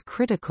that was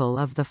critical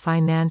of the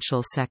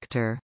financial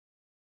sector.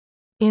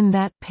 In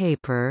that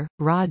paper,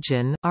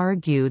 Rajan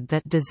argued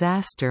that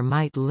disaster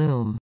might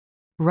loom.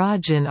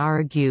 Rajan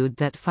argued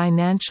that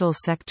financial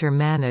sector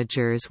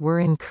managers were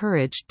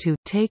encouraged to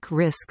take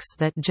risks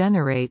that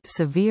generate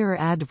severe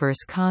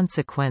adverse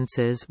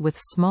consequences with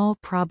small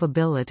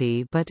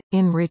probability but,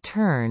 in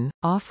return,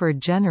 offer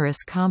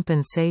generous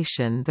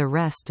compensation the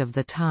rest of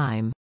the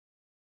time.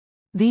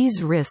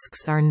 These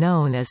risks are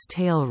known as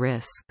tail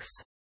risks.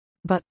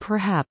 But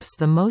perhaps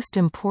the most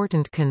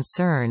important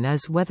concern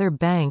is whether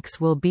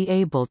banks will be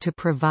able to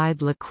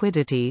provide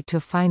liquidity to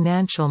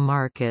financial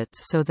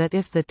markets so that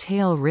if the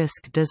tail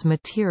risk does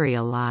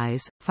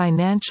materialize,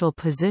 financial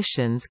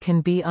positions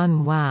can be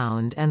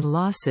unwound and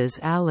losses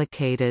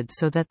allocated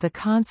so that the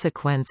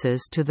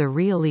consequences to the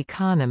real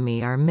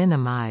economy are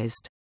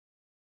minimized.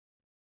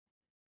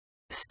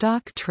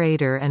 Stock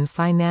trader and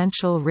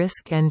financial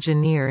risk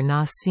engineer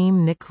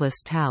Nassim Nicholas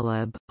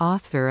Taleb,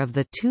 author of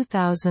the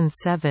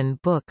 2007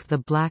 book The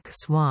Black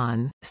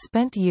Swan,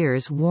 spent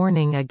years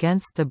warning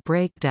against the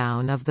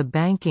breakdown of the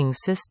banking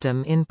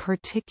system in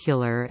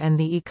particular and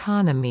the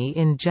economy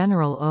in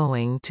general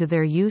owing to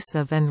their use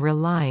of and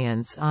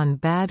reliance on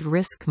bad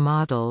risk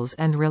models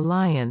and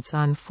reliance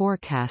on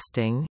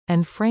forecasting,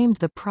 and framed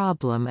the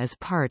problem as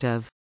part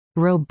of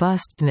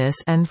robustness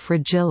and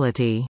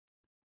fragility.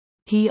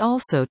 He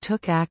also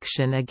took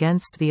action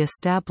against the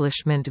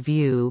establishment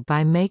view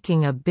by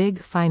making a big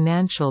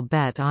financial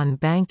bet on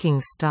banking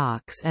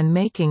stocks and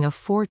making a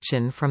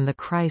fortune from the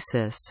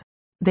crisis.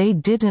 "They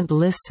didn't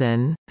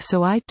listen,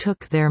 so I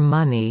took their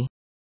money."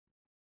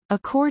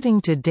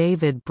 According to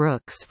David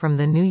Brooks from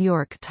The New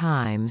York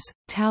Times,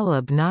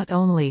 Taleb not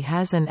only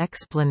has an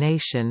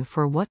explanation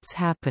for what's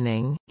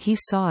happening, he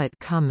saw it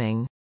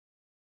coming.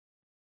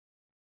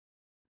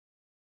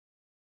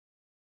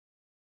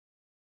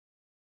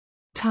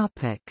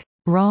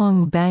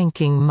 Wrong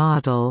banking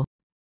model.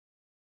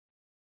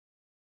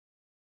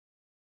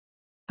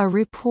 A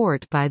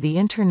report by the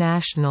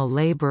International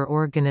Labour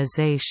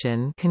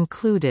Organization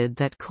concluded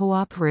that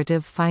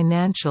cooperative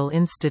financial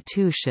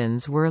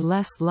institutions were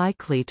less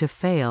likely to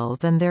fail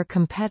than their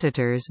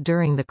competitors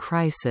during the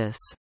crisis.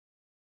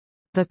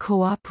 The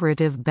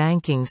cooperative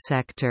banking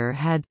sector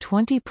had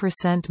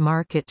 20%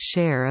 market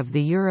share of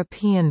the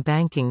European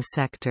banking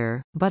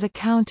sector, but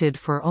accounted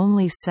for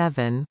only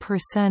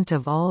 7%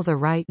 of all the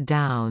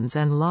write-downs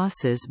and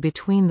losses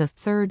between the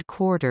third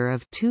quarter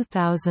of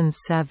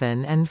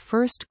 2007 and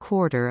first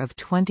quarter of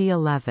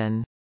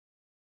 2011.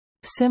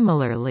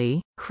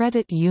 Similarly,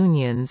 credit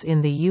unions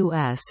in the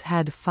U.S.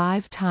 had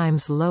 5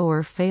 times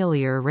lower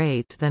failure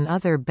rate than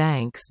other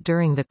banks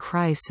during the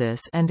crisis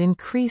and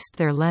increased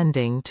their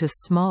lending to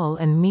small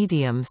and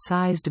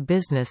medium-sized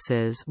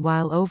businesses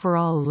while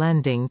overall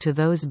lending to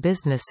those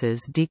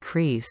businesses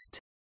decreased.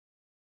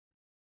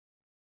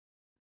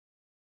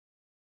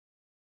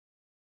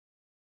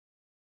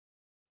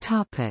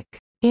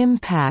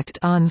 Impact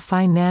on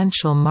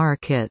financial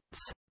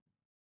markets.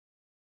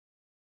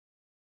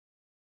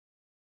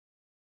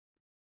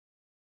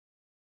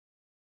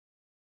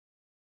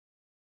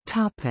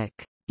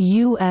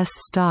 U.S.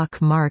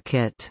 stock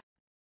market.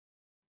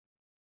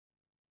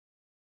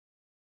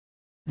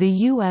 The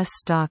U.S.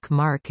 stock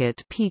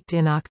market peaked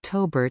in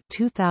October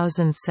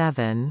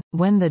 2007,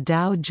 when the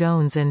Dow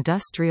Jones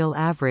Industrial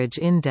Average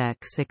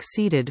Index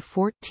exceeded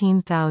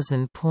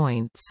 14,000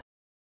 points.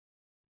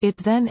 It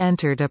then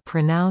entered a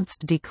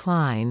pronounced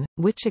decline,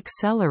 which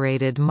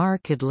accelerated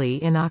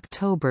markedly in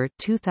October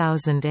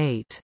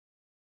 2008.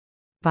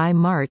 By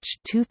March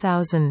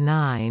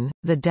 2009,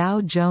 the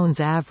Dow Jones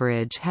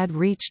average had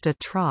reached a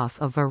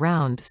trough of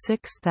around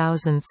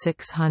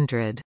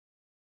 6,600.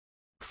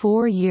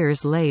 4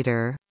 years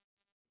later,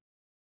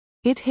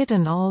 it hit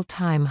an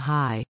all-time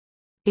high.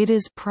 It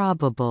is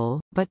probable,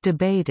 but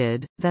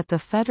debated, that the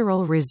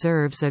Federal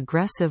Reserve's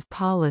aggressive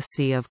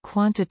policy of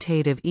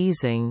quantitative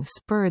easing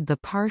spurred the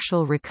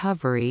partial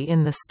recovery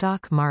in the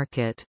stock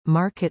market.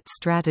 Market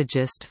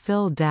strategist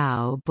Phil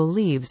Dow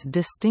believes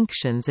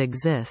distinctions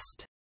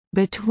exist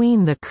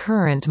between the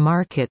current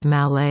market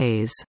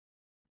malaise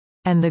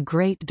and the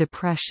Great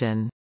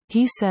Depression.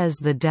 He says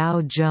the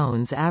Dow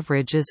Jones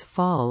average's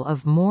fall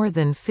of more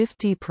than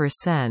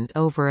 50%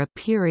 over a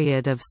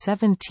period of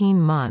 17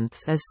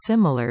 months is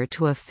similar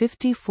to a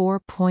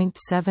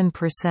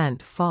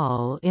 54.7%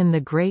 fall in the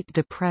Great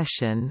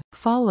Depression,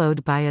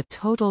 followed by a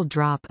total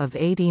drop of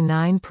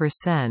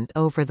 89%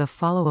 over the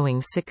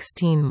following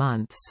 16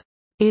 months.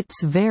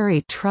 "It's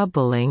very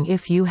troubling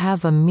if you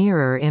have a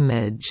mirror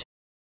image,"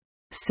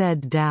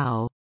 said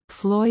Dow.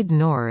 Floyd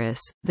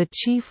Norris, the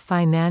chief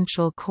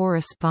financial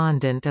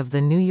correspondent of The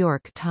New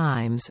York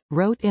Times,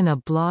 wrote in a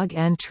blog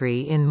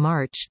entry in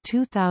March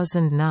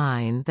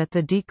 2009 that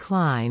the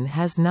decline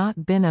has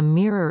not been a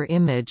mirror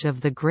image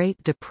of the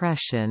Great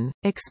Depression,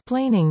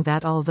 explaining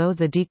that although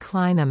the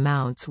decline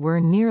amounts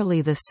were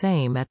nearly the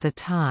same at the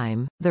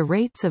time, the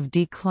rates of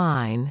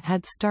decline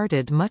had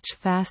started much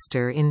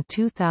faster in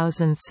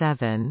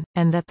 2007,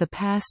 and that the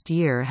past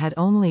year had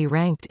only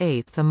ranked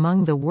 8th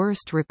among the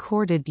worst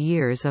recorded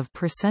years of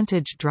percentage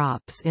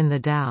drops in the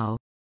Dow.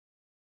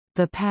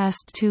 The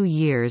past 2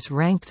 years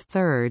ranked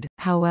 3rd,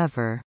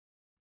 however.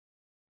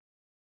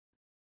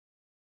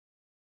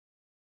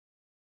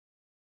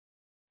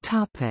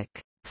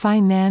 Topic: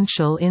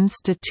 Financial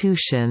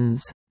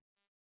institutions.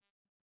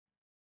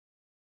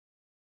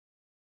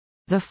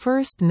 The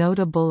first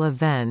notable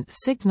event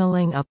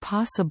signaling a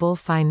possible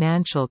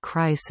financial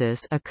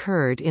crisis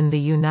occurred in the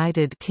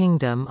United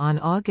Kingdom on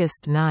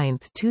August 9,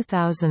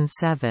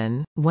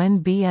 2007, when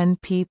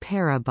BNP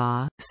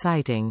Paribas,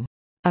 citing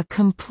a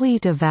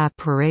complete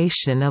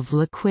evaporation of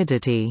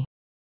liquidity,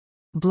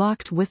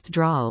 blocked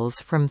withdrawals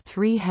from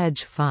 3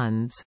 hedge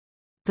funds.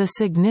 The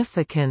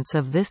significance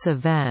of this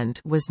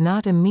event was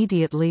not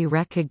immediately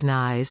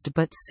recognized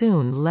but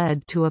soon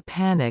led to a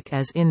panic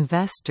as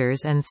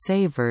investors and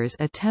savers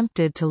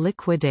attempted to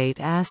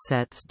liquidate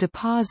assets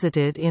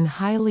deposited in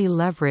highly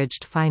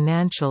leveraged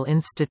financial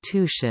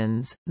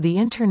institutions. The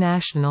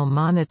International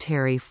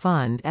Monetary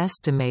Fund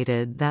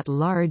estimated that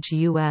large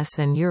U.S.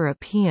 and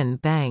European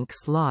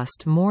banks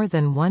lost more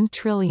than $1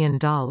 trillion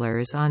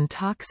on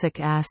toxic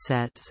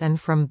assets and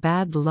from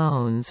bad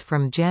loans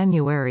from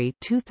January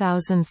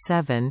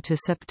 2007 to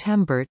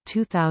September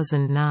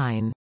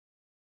 2009.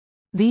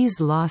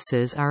 These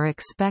losses are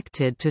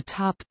expected to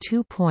top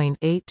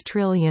 $2.8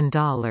 trillion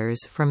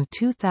from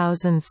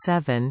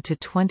 2007 to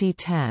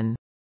 2010.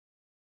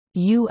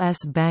 U.S.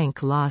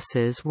 bank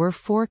losses were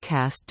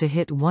forecast to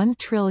hit $1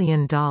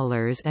 trillion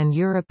and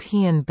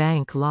European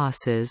bank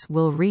losses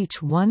will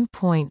reach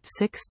 $1.6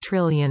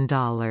 trillion.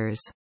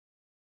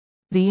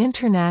 The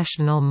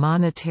International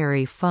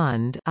Monetary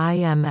Fund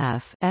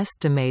 (IMF)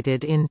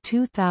 estimated in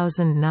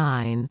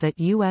 2009 that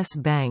U.S.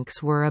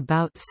 banks were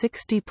about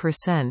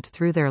 60%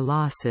 through their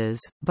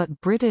losses, but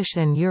British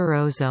and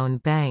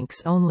Eurozone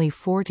banks only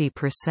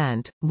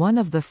 40%. One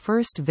of the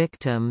first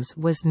victims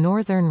was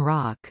Northern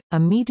Rock, a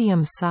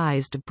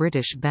medium-sized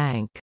British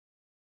bank.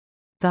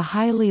 The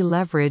highly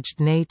leveraged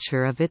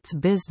nature of its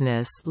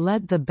business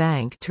led the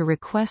bank to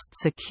request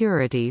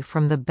security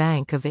from the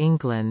Bank of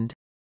England.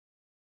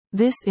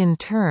 This in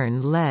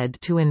turn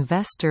led to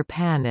investor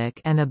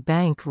panic and a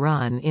bank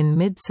run in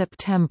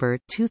mid-September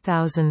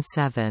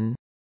 2007.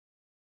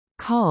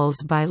 Calls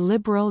by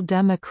Liberal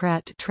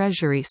Democrat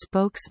Treasury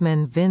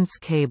spokesman Vince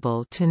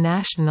Cable to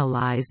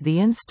nationalize the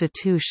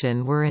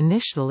institution were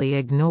initially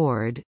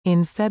ignored.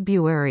 In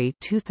February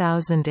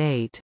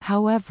 2008,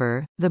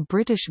 however, the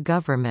British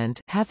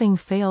government, having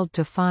failed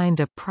to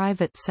find a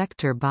private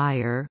sector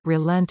buyer,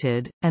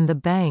 relented, and the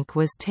bank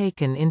was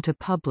taken into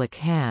public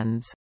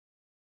hands.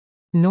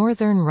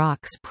 Northern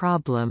Rock's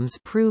problems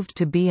proved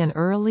to be an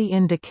early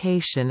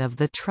indication of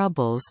the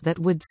troubles that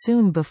would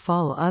soon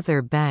befall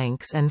other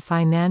banks and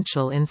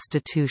financial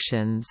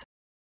institutions.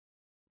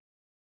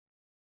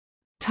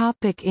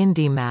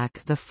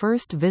 IndyMac. The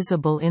first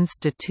visible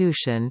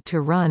institution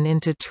to run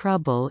into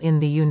trouble in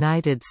the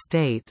United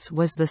States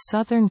was the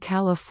Southern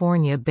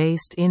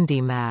California-based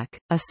IndyMac,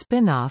 a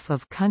spin-off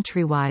of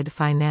Countrywide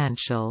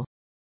Financial.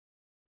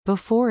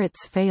 Before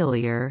its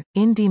failure,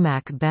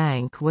 IndyMac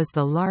Bank was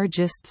the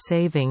largest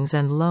savings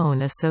and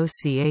loan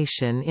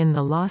association in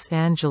the Los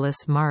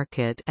Angeles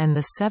market and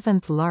the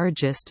seventh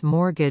largest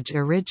mortgage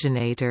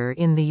originator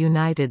in the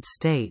United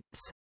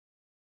States.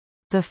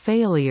 The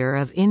failure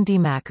of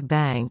IndyMac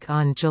Bank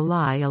on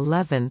July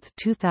 11,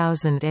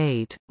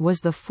 2008,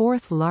 was the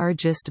fourth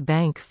largest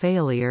bank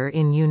failure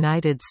in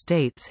United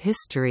States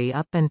history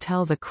up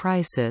until the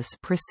crisis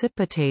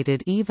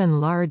precipitated even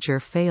larger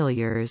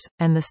failures,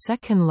 and the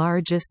second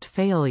largest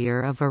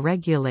failure of a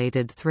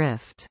regulated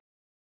thrift.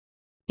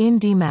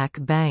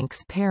 IndyMac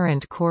Bank's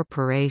parent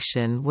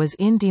corporation was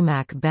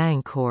IndyMac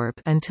Bancorp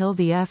until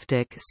the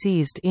FTC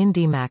seized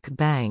IndyMac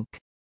Bank.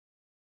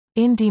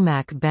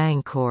 IndyMac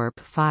Bancorp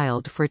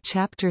filed for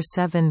Chapter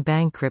 7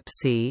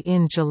 bankruptcy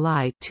in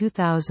July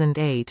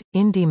 2008.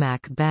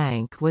 IndyMac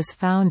Bank was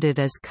founded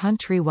as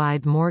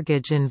Countrywide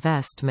Mortgage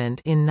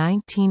Investment in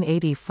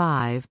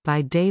 1985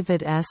 by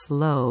David S.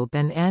 Loeb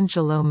and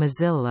Angelo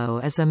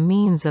Mazzillo as a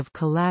means of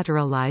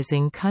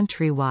collateralizing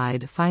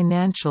countrywide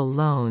financial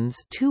loans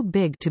too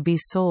big to be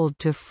sold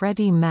to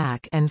Freddie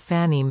Mac and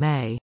Fannie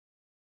Mae.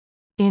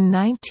 In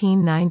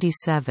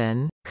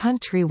 1997,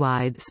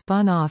 Countrywide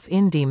spun off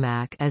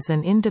IndyMac as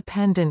an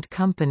independent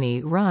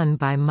company run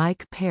by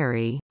Mike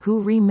Perry,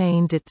 who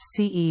remained its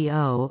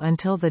CEO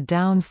until the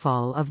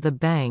downfall of the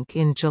bank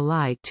in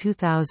July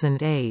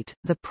 2008.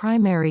 The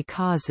primary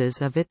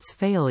causes of its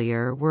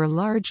failure were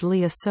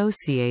largely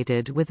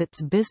associated with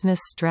its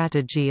business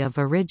strategy of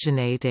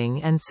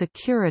originating and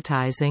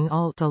securitizing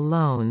ALTA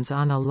loans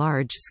on a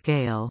large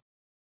scale.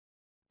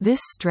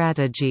 This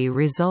strategy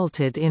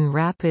resulted in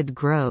rapid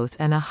growth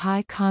and a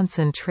high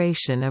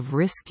concentration of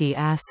risky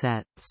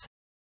assets.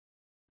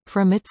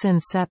 From its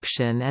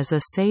inception as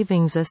a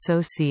savings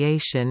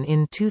association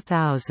in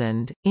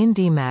 2000,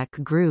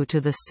 IndyMac grew to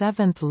the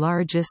seventh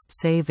largest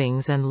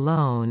savings and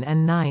loan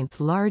and ninth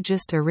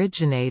largest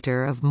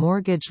originator of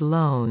mortgage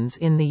loans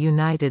in the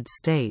United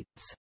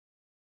States.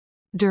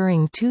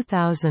 During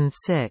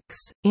 2006,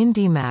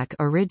 IndyMac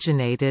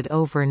originated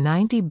over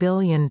 $90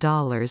 billion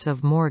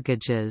of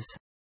mortgages.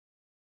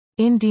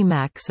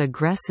 IndyMac's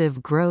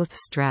aggressive growth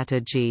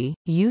strategy,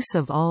 use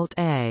of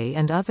Alt-A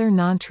and other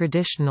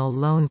non-traditional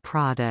loan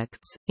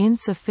products,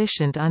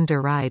 insufficient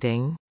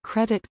underwriting,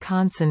 credit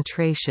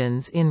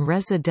concentrations in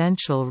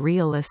residential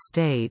real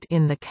estate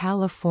in the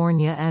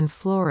California and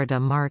Florida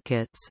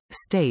markets,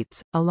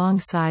 states,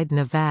 alongside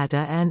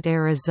Nevada and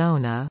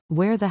Arizona,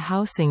 where the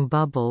housing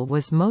bubble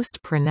was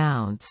most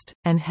pronounced,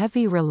 and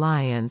heavy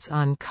reliance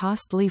on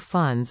costly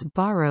funds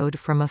borrowed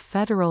from a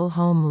Federal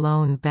Home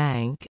Loan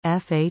Bank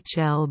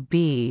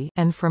 (FHLB)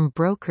 and from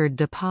brokered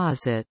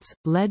deposits,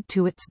 led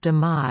to its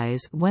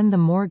demise when the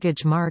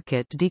mortgage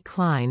market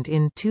declined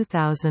in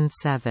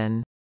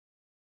 2007.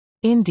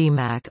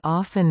 IndyMac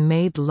often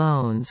made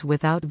loans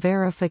without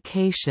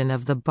verification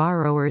of the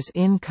borrower's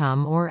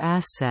income or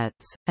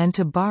assets, and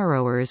to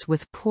borrowers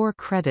with poor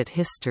credit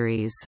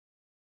histories.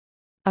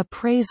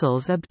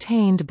 Appraisals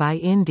obtained by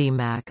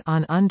IndyMac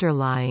on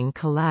underlying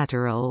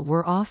collateral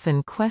were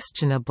often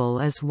questionable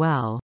as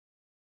well.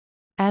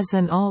 As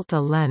an ALTA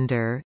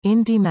lender,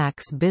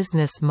 IndyMac's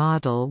business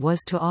model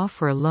was to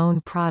offer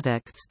loan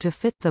products to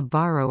fit the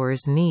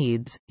borrower's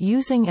needs,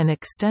 using an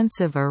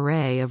extensive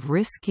array of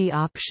risky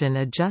option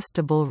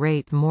adjustable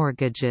rate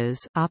mortgages,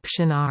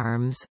 option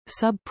arms,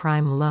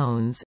 subprime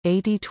loans,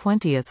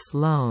 80/20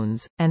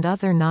 loans, and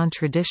other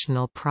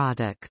non-traditional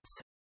products.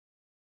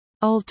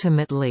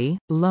 Ultimately,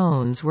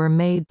 loans were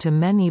made to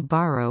many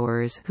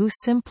borrowers who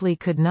simply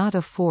could not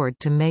afford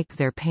to make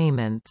their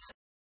payments.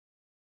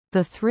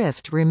 The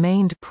thrift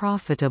remained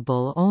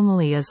profitable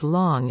only as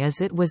long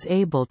as it was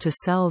able to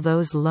sell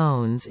those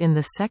loans in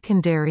the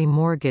secondary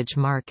mortgage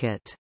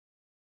market.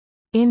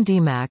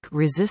 IndyMac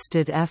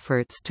resisted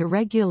efforts to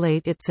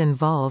regulate its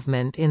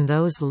involvement in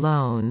those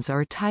loans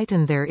or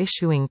tighten their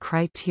issuing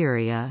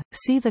criteria.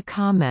 See the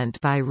comment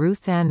by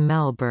Ruth Ann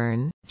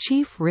Melbourne,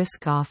 Chief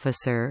Risk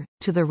Officer,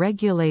 to the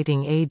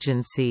regulating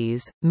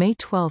agencies, May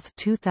 12,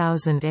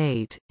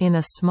 2008, in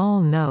a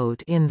small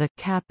note in the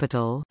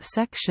Capital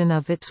section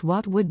of its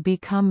what would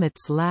become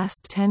its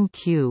last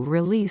 10Q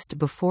released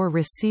before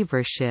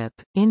receivership.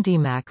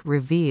 IndyMac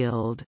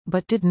revealed,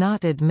 but did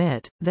not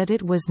admit, that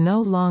it was no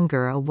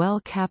longer a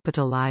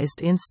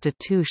well-capitalized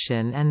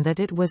institution and that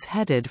it was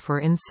headed for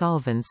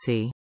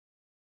insolvency.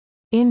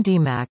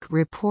 IndyMac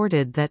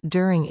reported that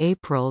during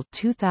April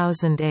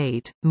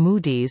 2008,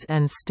 Moody's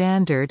and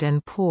Standard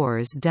 &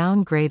 Poor's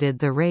downgraded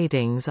the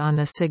ratings on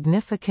a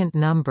significant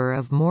number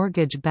of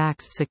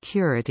mortgage-backed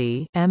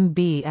security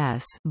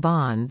 (MBS)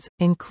 bonds,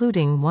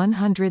 including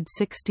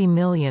 $160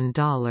 million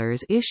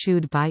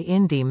issued by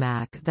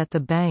IndyMac that the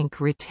bank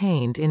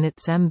retained in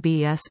its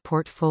MBS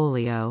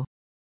portfolio.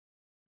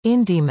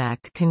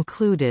 IndyMac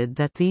concluded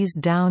that these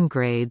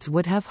downgrades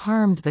would have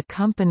harmed the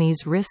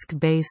company's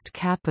risk-based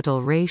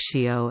capital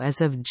ratio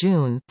as of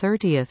June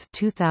 30,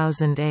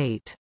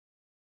 2008.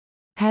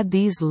 Had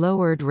these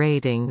lowered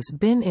ratings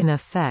been in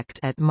effect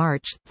at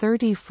March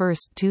 31,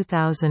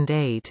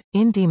 2008,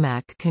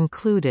 IndyMac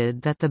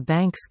concluded that the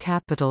bank's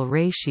capital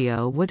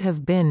ratio would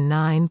have been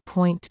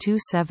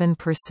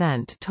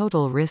 9.27%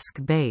 total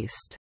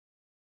risk-based.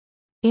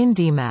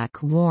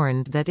 IndyMac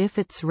warned that if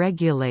its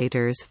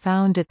regulators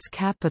found its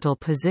capital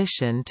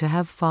position to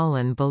have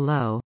fallen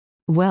below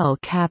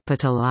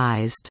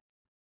well-capitalized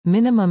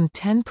minimum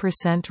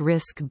 10%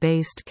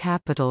 risk-based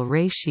capital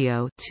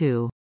ratio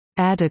to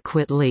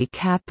adequately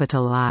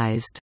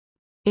capitalized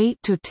 8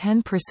 to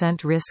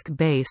 10%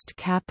 risk-based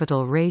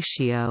capital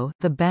ratio,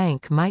 the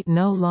bank might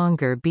no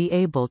longer be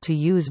able to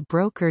use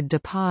brokered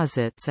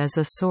deposits as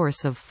a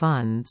source of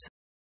funds.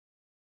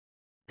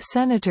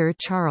 Senator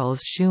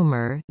Charles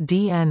Schumer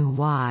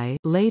 (DNY)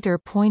 later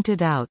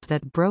pointed out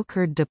that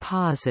brokered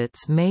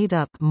deposits made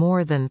up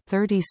more than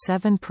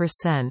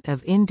 37%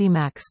 of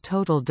IndyMac's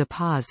total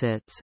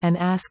deposits, and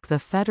asked the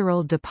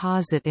Federal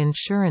Deposit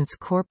Insurance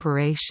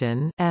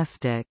Corporation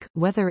 (FDIC)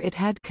 whether it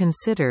had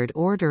considered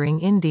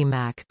ordering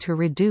IndyMac to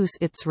reduce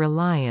its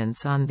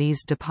reliance on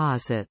these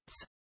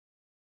deposits.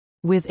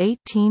 With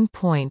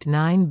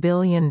 $18.9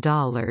 billion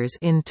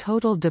in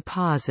total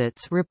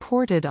deposits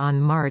reported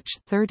on March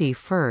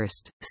 31,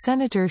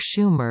 Senator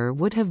Schumer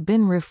would have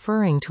been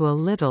referring to a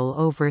little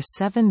over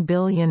 $7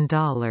 billion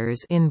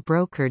in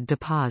brokered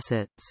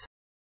deposits.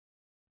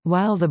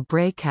 While the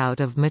breakout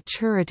of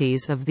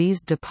maturities of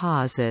these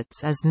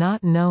deposits is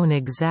not known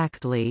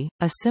exactly,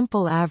 a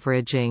simple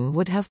averaging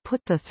would have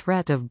put the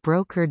threat of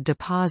brokered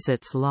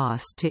deposits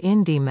loss to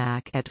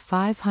IndyMac at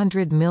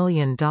 $500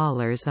 million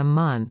a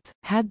month,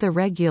 had the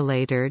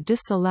regulator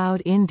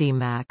disallowed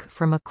IndyMac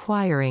from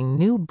acquiring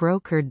new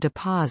brokered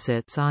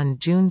deposits on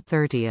June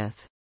 30.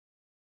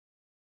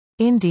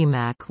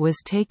 IndyMac was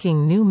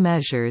taking new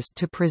measures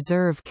to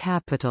preserve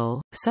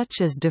capital, such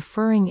as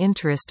deferring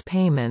interest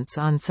payments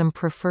on some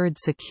preferred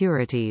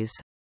securities.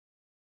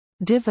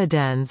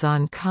 Dividends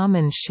on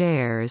common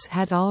shares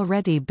had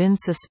already been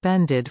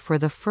suspended for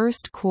the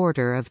first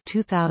quarter of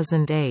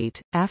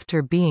 2008,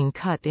 after being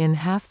cut in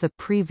half the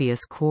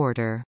previous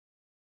quarter.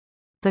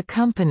 The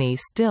company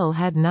still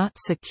had not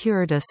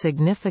secured a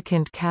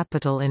significant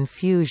capital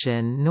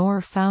infusion nor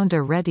found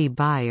a ready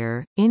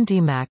buyer.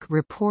 IndyMac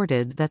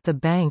reported that the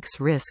bank's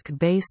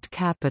risk-based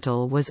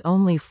capital was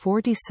only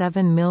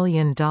 $47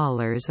 million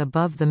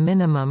above the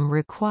minimum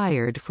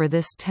required for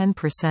this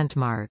 10%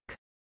 mark.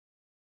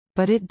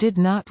 But it did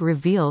not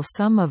reveal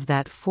some of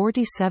that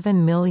 $47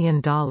 million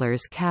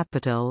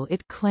capital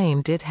it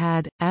claimed it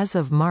had, as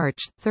of March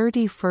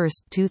 31,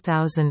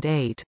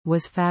 2008,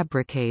 was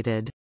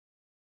fabricated.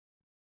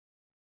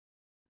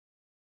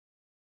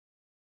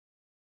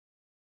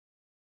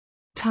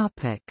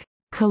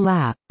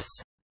 Collapse.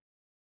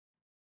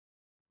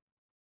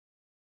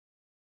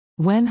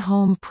 When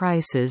home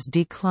prices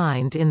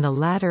declined in the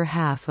latter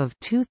half of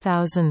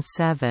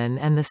 2007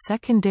 and the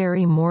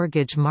secondary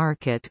mortgage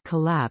market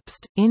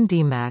collapsed,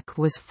 IndyMac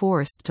was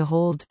forced to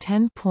hold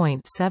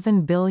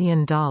 $10.7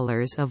 billion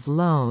of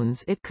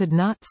loans it could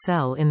not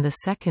sell in the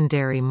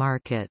secondary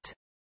market.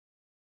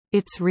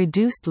 Its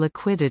reduced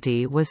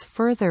liquidity was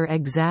further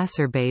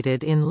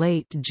exacerbated in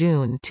late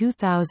June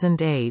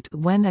 2008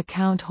 when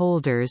account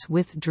holders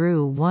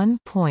withdrew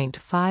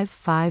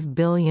 $1.55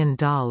 billion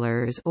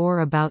or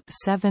about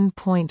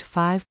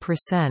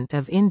 7.5%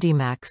 of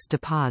IndyMac's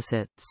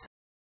deposits.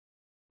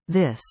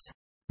 This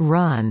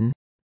run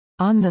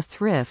on the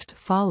thrift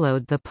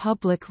followed the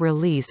public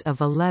release of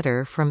a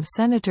letter from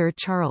Senator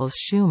Charles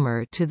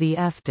Schumer to the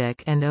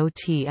FDIC and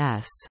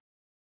OTS.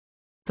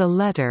 The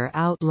letter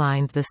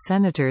outlined the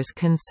senator's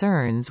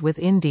concerns with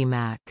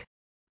IndyMac.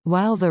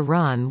 While the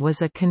run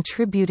was a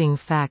contributing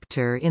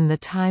factor in the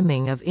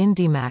timing of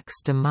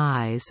IndyMac's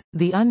demise,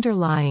 the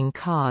underlying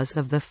cause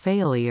of the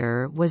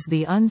failure was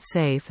the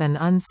unsafe and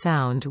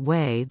unsound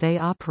way they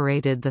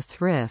operated the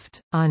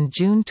thrift. On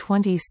June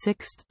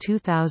 26,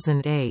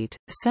 2008,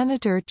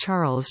 Senator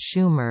Charles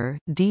Schumer,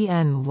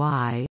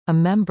 DNY, a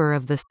member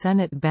of the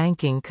Senate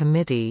Banking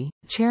Committee,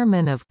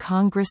 chairman of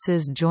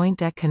Congress's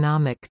Joint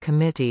Economic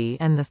Committee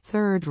and the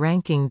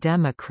third-ranking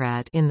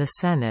Democrat in the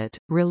Senate,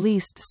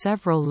 released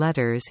several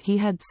letters he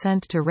had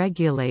sent to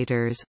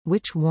regulators,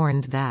 which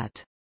warned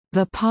that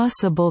the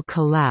possible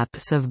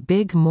collapse of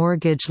big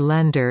mortgage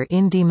lender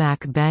IndyMac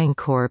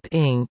Bancorp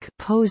Inc.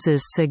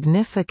 poses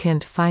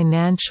significant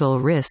financial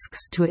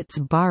risks to its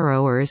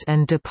borrowers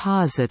and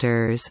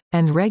depositors,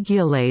 and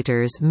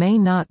regulators may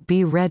not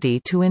be ready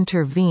to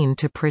intervene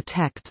to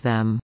protect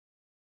them.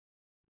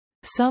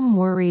 Some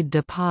worried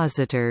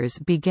depositors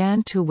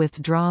began to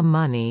withdraw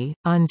money.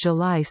 On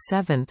July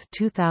 7,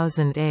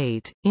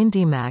 2008,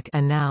 IndyMac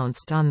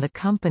announced on the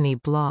company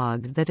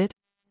blog that it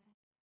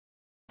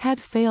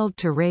had failed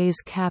to raise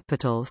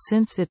capital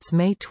since its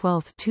May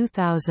 12,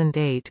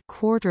 2008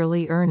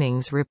 quarterly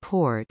earnings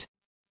report,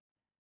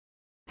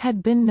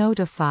 had been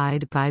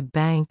notified by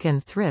bank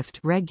and thrift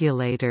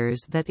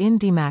regulators that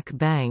IndyMac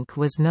Bank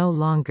was no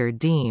longer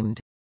deemed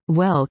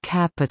well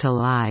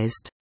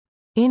capitalized,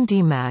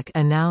 IndyMac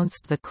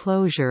announced the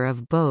closure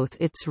of both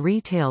its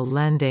retail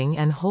lending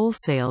and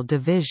wholesale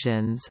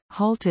divisions,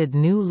 halted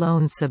new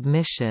loan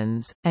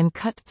submissions, and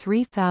cut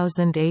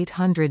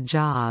 3,800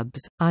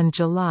 jobs. On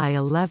July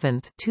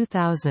 11,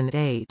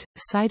 2008,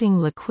 citing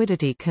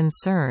liquidity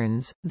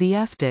concerns, the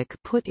FDIC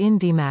put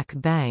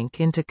IndyMac Bank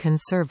into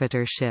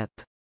conservatorship.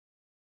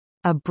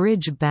 A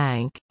bridge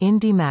bank,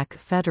 IndyMac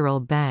Federal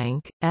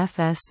Bank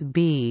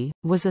 (FSB),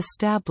 was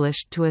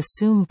established to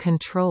assume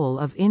control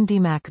of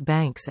IndyMac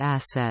Bank's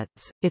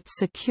assets, its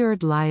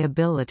secured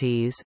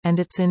liabilities,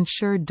 and its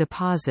insured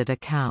deposit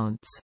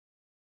accounts.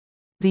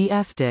 The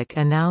FDIC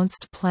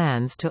announced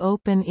plans to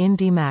open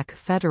IndyMac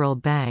Federal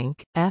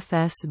Bank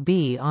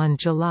 (FSB) on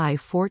July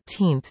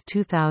 14,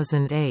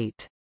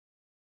 2008.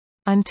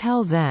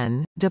 Until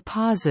then,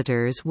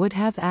 depositors would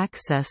have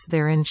access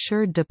their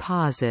insured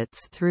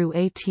deposits through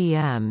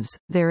ATMs,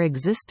 their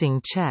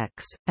existing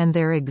checks, and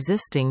their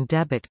existing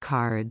debit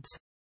cards.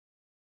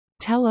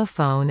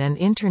 Telephone and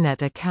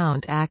Internet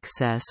account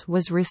access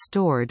was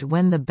restored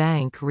when the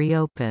bank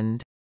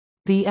reopened.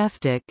 The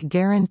FDIC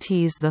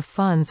guarantees the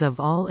funds of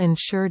all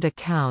insured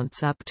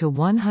accounts up to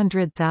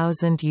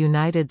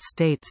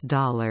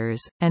 $100,000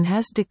 and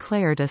has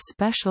declared a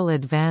special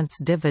advance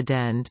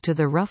dividend to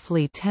the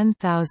roughly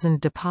 10,000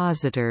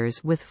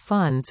 depositors with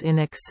funds in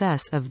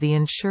excess of the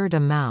insured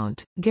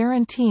amount,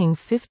 guaranteeing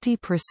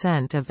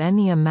 50% of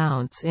any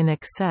amounts in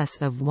excess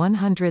of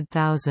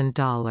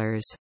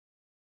 $100,000.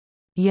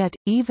 Yet,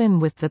 even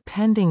with the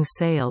pending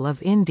sale of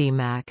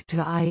IndyMac to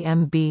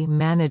IMB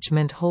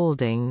Management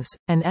Holdings,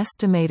 an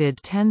estimated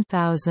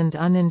 10,000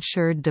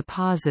 uninsured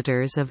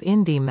depositors of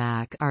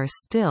IndyMac are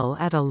still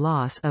at a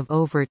loss of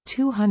over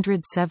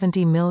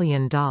 $270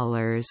 million,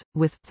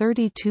 with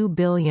 $32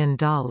 billion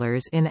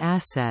in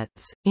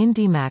assets.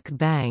 IndyMac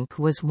Bank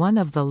was one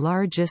of the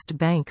largest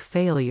bank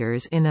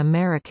failures in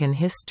American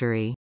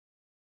history.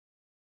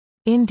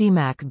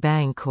 IndyMac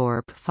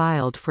Bancorp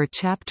filed for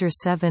Chapter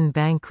 7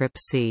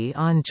 bankruptcy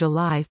on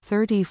July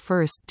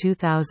 31,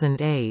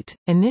 2008.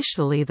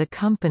 Initially, the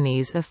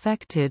companies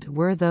affected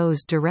were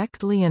those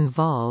directly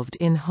involved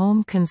in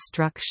home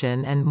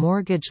construction and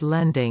mortgage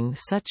lending,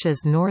 such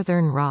as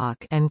Northern Rock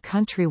and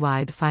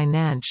Countrywide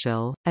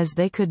Financial, as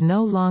they could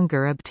no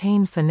longer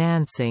obtain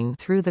financing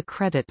through the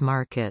credit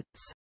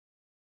markets.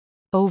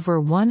 Over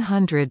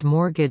 100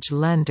 mortgage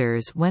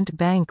lenders went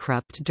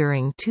bankrupt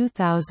during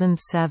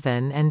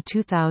 2007 and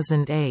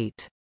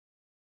 2008.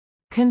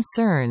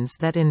 Concerns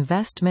that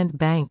investment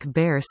bank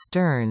Bear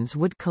Stearns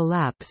would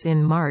collapse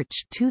in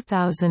March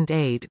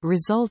 2008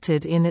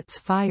 resulted in its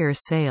fire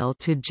sale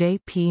to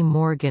J.P.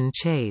 Morgan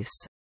Chase.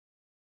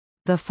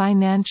 The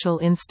financial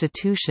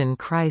institution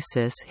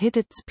crisis hit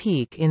its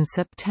peak in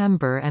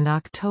September and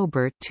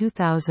October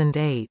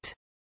 2008.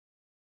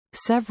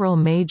 Several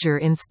major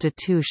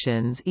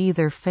institutions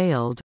either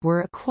failed,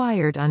 were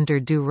acquired under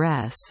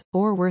duress,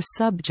 or were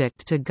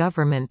subject to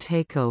government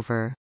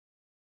takeover.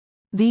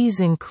 These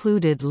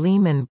included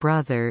Lehman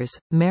Brothers,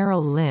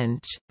 Merrill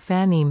Lynch,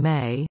 Fannie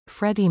Mae,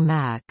 Freddie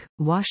Mac,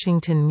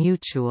 Washington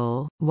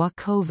Mutual,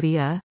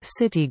 Wachovia,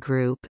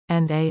 Citigroup,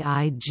 and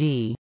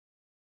AIG.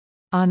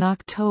 On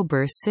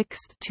October 6,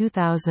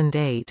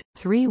 2008,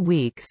 3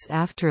 weeks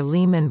after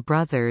Lehman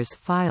Brothers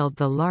filed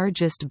the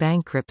largest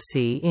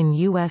bankruptcy in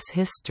U.S.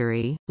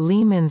 history,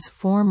 Lehman's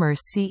former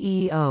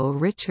CEO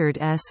Richard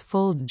S.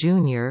 Fuld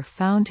Jr.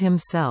 found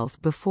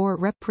himself before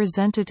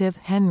Representative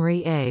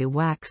Henry A.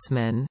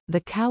 Waxman,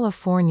 the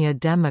California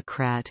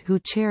Democrat who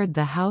chaired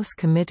the House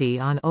Committee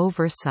on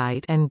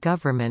Oversight and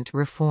Government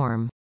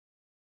Reform.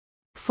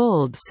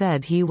 Fuld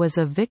said he was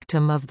a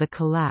victim of the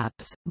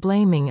collapse,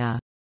 blaming a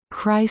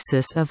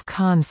crisis of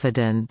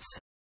confidence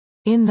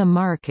in the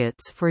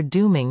markets for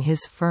dooming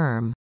his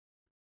firm.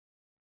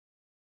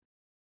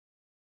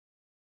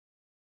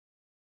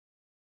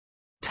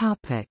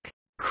 Topic: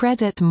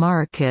 Credit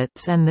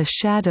markets and the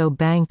shadow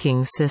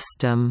banking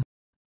system.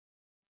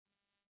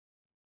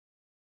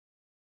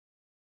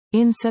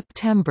 In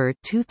September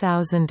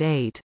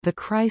 2008, the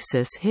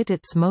crisis hit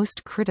its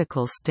most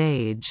critical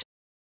stage.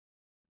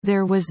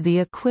 There was the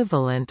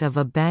equivalent of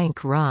a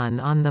bank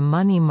run on the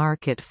money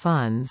market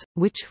funds,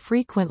 which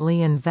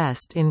frequently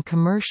invest in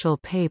commercial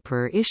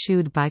paper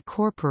issued by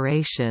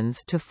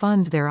corporations to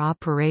fund their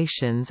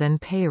operations and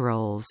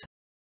payrolls.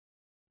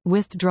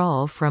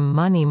 Withdrawal from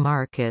money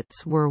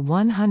markets were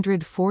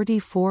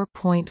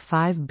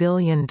 $144.5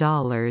 billion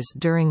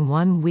during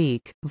 1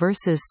 week,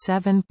 versus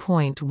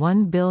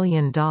 $7.1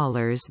 billion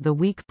the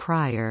week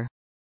prior.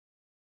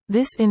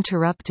 This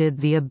interrupted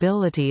the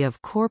ability of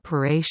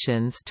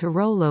corporations to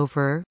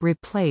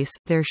replace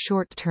their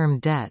short-term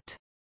debt.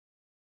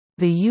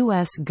 The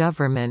U.S.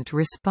 government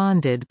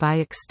responded by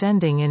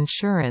extending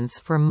insurance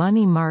for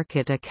money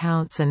market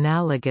accounts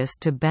analogous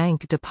to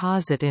bank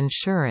deposit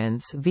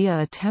insurance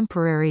via a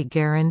temporary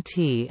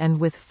guarantee and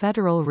with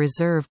Federal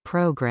Reserve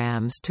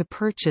programs to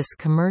purchase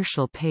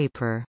commercial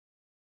paper.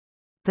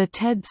 The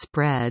TED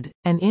spread,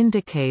 an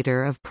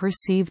indicator of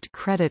perceived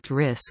credit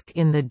risk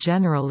in the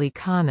general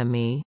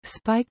economy,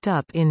 spiked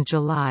up in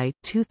July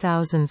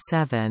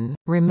 2007,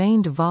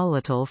 remained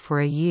volatile for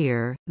a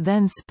year,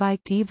 then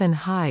spiked even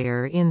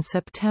higher in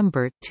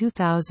September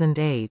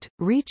 2008,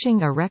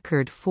 reaching a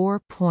record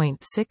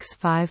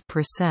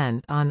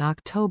 4.65% on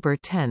October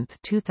 10,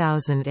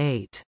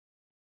 2008.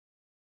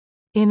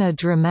 In a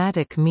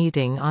dramatic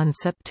meeting on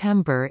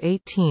September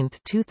 18,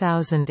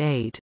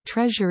 2008,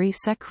 Treasury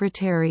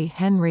Secretary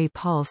Henry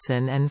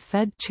Paulson and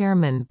Fed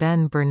Chairman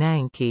Ben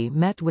Bernanke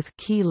met with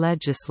key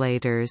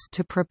legislators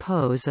to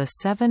propose a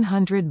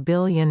 $700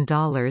 billion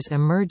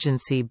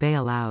emergency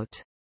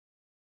bailout.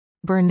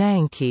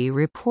 Bernanke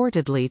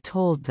reportedly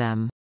told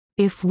them,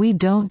 "If we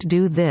don't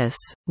do this,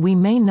 we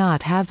may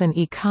not have an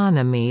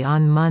economy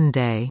on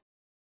Monday."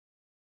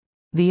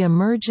 The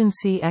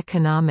Emergency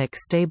Economic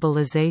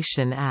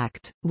Stabilization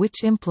Act,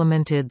 which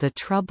implemented the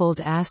Troubled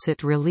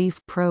Asset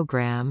Relief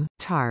Program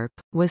 (TARP),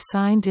 was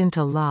signed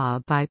into law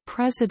by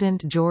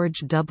President George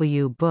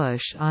W.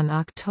 Bush on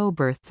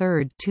October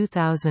 3,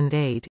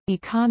 2008.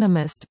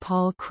 Economist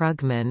Paul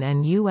Krugman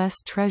and U.S.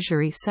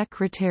 Treasury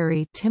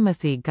Secretary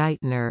Timothy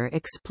Geithner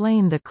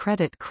explain the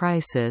credit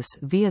crisis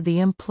via the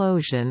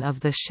implosion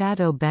of the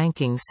shadow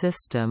banking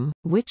system,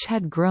 which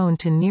had grown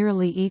to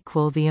nearly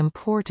equal the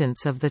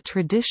importance of the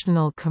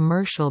traditional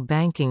commercial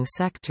banking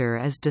sector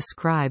as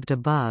described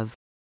above.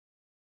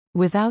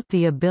 Without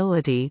the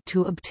ability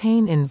to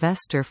obtain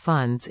investor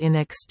funds in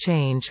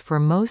exchange for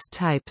most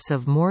types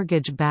of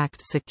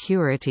mortgage-backed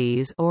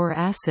securities or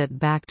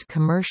asset-backed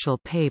commercial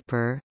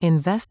paper,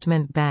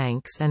 investment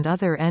banks and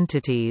other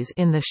entities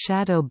in the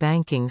shadow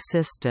banking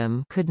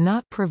system could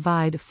not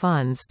provide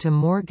funds to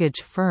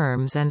mortgage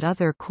firms and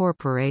other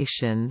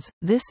corporations.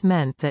 This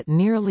meant that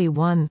nearly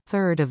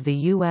one-third of the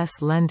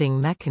U.S.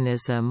 lending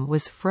mechanism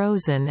was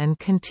frozen and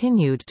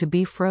continued to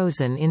be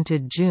frozen into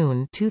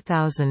June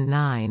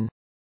 2009.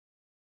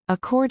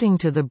 According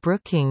to the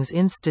Brookings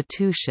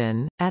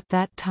Institution, at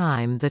that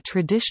time the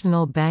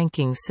traditional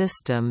banking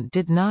system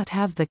did not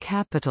have the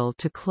capital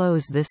to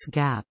close this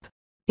gap.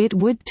 It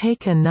would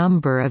take a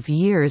number of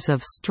years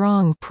of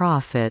strong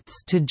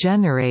profits to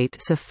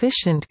generate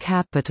sufficient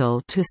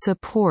capital to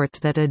support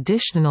that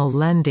additional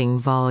lending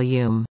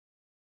volume.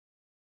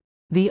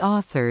 The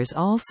authors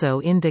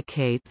also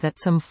indicate that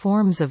some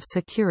forms of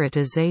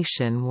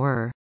securitization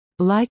were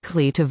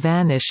likely to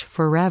vanish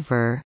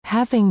forever,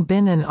 having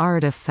been an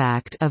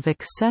artifact of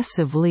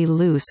excessively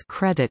loose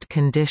credit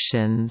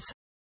conditions.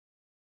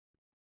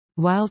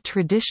 While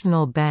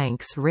traditional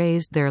banks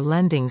raised their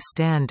lending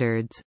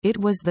standards, it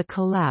was the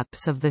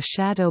collapse of the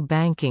shadow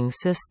banking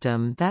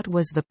system that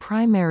was the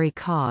primary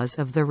cause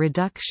of the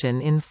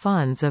reduction in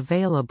funds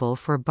available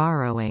for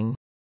borrowing.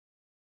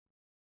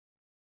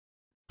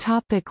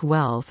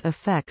 Wealth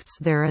effects.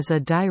 There is a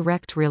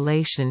direct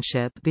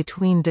relationship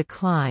between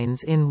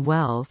declines in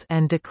wealth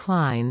and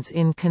declines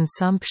in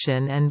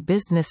consumption and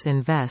business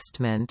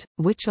investment,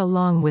 which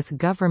along with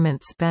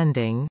government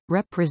spending,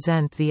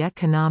 represent the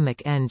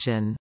economic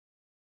engine.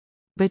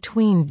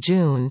 Between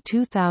June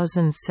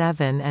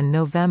 2007 and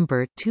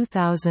November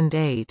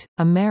 2008,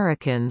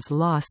 Americans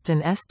lost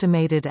an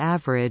estimated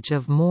average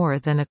of more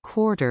than a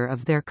quarter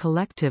of their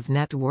collective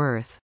net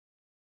worth.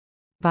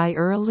 By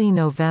early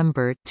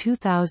November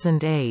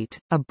 2008,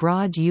 a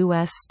broad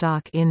U.S.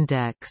 stock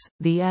index,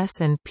 the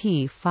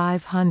S&P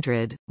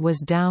 500,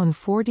 was down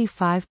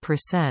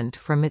 45%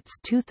 from its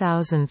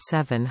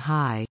 2007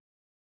 high.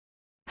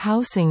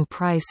 Housing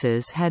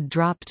prices had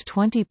dropped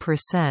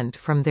 20%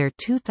 from their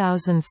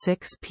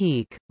 2006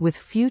 peak, with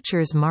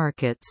futures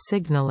markets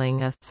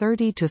signaling a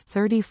 30 to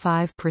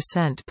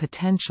 35%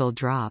 potential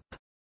drop.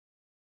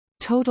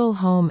 Total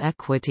home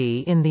equity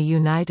in the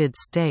United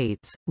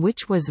States,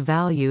 which was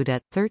valued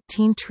at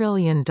 $13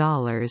 trillion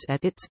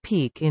at its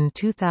peak in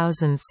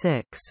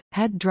 2006,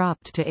 had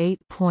dropped to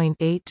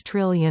 $8.8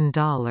 trillion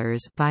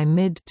by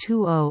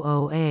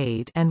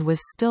mid-2008 and was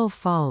still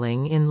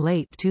falling in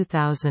late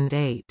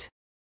 2008.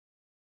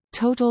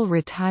 Total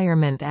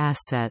retirement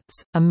assets,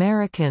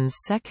 Americans'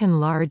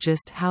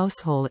 second-largest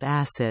household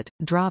asset,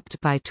 dropped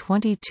by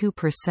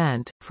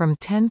 22%, from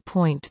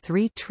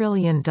 $10.3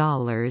 trillion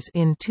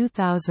in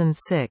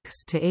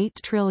 2006 to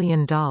 $8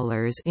 trillion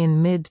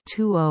in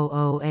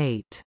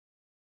mid-2008.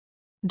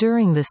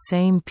 During the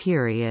same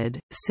period,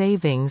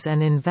 savings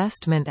and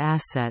investment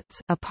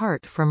assets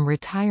apart from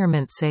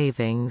retirement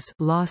savings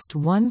lost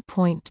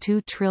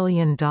 $1.2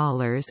 trillion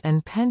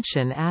and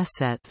pension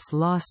assets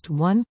lost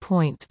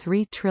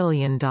 $1.3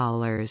 trillion.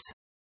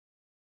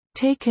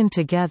 Taken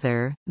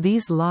together,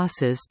 these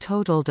losses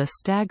totaled a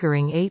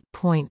staggering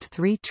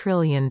 $8.3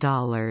 trillion.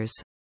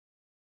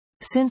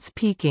 Since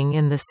peaking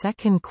in the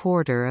second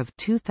quarter of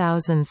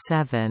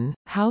 2007,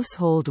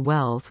 household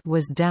wealth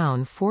was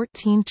down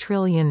 $14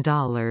 trillion.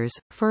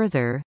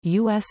 Further,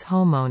 U.S.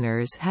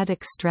 homeowners had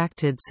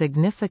extracted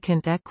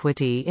significant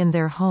equity in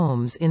their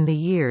homes in the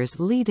years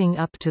leading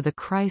up to the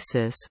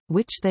crisis,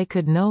 which they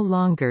could no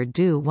longer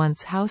do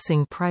once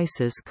housing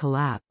prices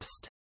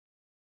collapsed.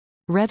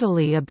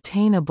 Readily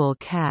obtainable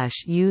cash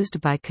used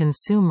by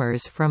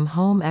consumers from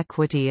home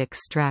equity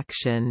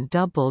extraction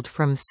doubled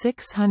from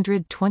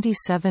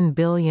 $627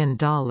 billion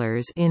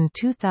in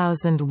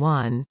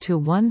 2001 to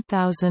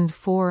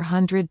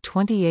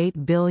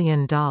 $1,428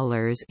 billion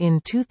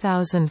in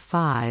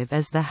 2005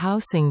 as the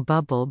housing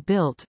bubble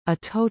built, a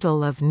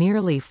total of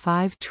nearly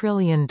 $5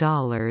 trillion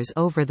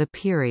over the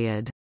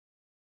period.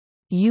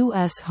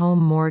 U.S.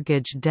 home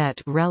mortgage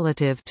debt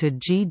relative to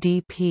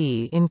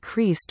GDP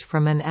increased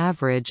from an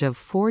average of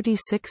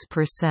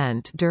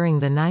 46%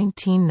 during the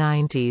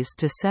 1990s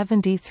to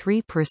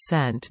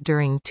 73%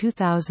 during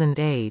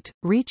 2008,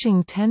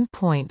 reaching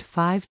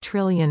 $10.5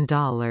 trillion.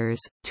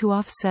 To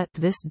offset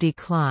this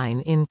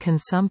decline in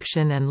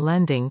consumption and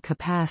lending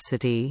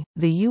capacity,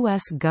 the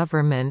U.S.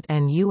 government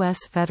and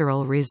U.S.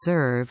 Federal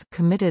Reserve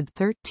committed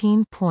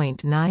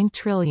 $13.9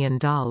 trillion,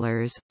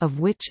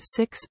 of which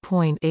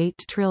 $6.8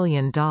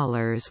 trillion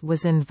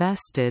was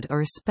invested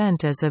or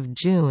spent as of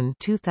June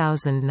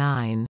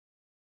 2009.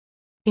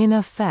 In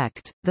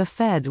effect, the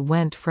Fed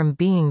went from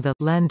being the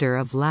lender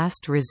of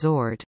last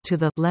resort to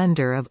the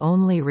lender of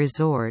only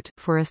resort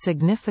for a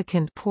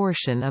significant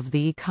portion of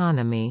the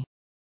economy.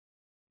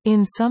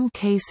 In some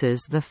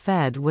cases the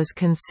Fed was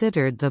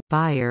considered the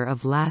buyer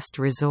of last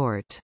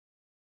resort.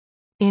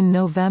 In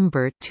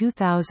November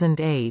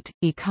 2008,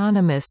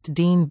 economist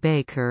Dean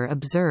Baker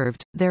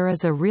observed, "There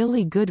is a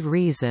really good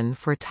reason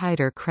for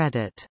tighter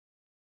credit.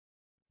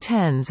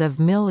 Tens of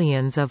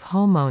millions of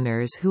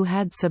homeowners who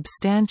had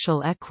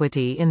substantial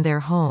equity in their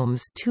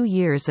homes 2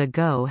 years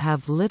ago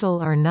have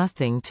little or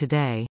nothing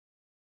today.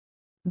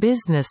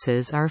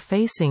 Businesses are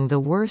facing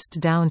the worst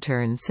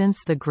downturn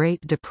since the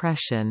Great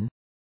Depression.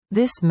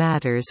 This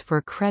matters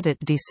for credit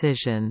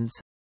decisions.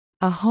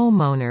 A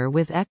homeowner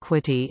with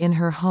equity in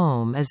her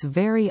home is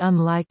very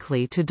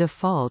unlikely to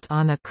default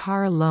on a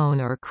car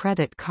loan or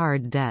credit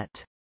card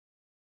debt.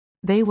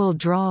 They will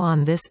draw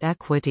on this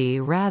equity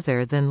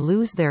rather than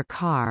lose their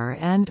car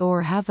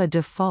and/or have a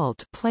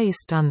default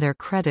placed on their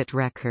credit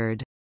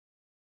record.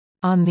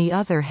 On the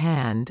other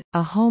hand,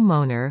 a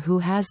homeowner who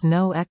has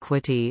no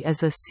equity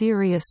is a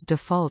serious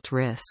default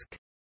risk.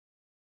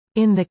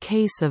 In the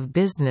case of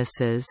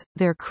businesses,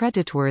 their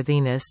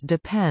creditworthiness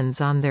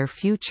depends on their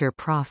future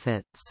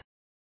profits.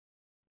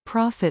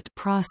 Profit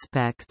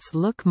prospects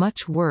look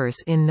much worse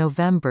in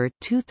November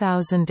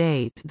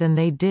 2008 than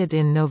they did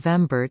in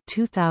November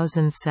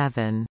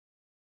 2007.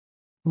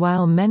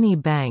 While many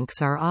banks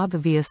are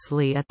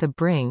obviously at the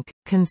brink,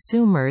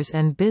 consumers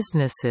and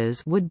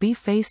businesses would be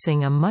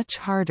facing a much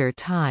harder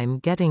time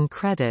getting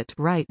credit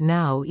right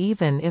now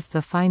even if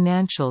the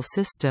financial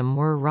system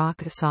were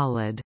rock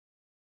solid.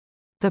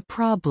 The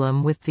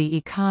problem with the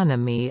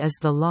economy is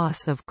the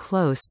loss of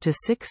close to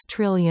 $6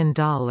 trillion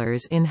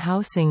in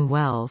housing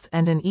wealth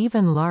and an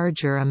even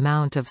larger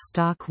amount of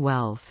stock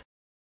wealth.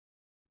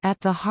 At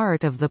the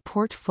heart of the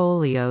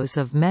portfolios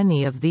of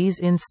many of these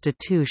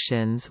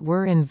institutions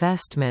were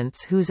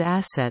investments whose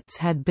assets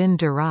had been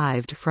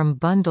derived from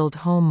bundled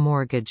home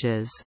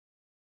mortgages.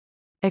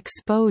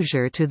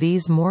 Exposure to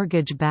these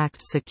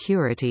mortgage-backed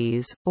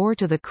securities, or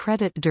to the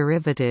credit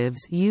derivatives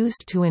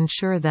used to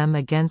insure them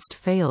against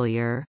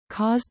failure,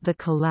 caused the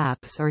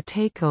collapse or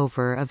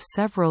takeover of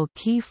several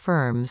key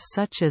firms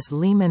such as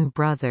Lehman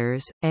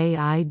Brothers,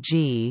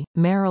 AIG,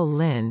 Merrill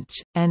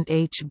Lynch, and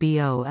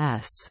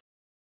HBOS.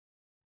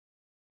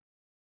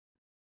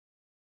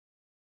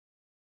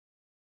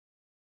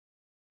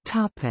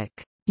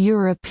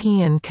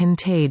 European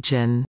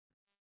contagion.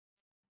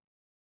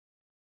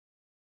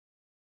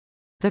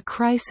 The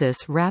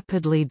crisis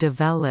rapidly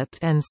developed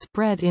and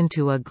spread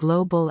into a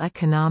global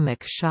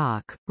economic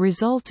shock,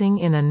 resulting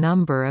in a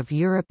number of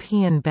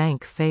European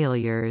bank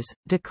failures,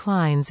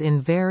 declines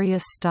in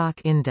various stock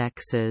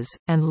indexes,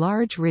 and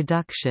large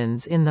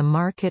reductions in the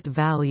market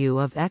value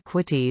of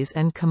equities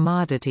and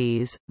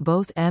commodities.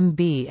 Both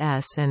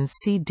MBS and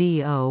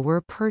CDO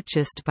were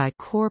purchased by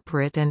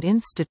corporate and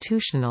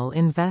institutional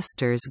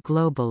investors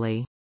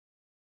globally.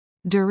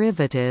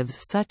 Derivatives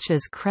such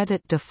as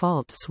credit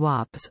default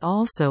swaps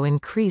also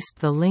increased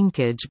the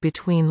linkage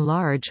between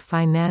large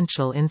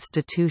financial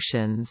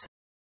institutions.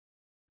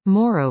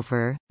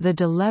 Moreover, the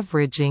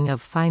deleveraging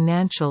of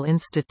financial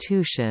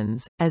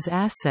institutions, as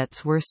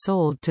assets were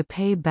sold to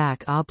pay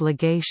back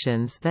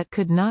obligations that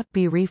could not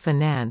be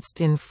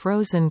refinanced in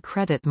frozen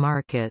credit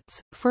markets,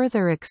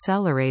 further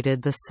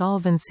accelerated the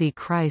solvency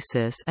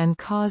crisis and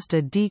caused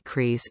a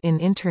decrease in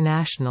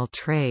international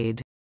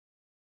trade.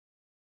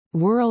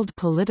 World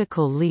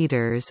political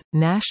leaders,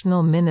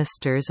 national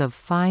ministers of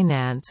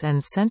finance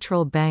and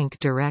central bank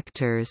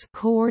directors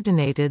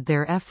coordinated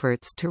their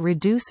efforts to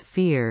reduce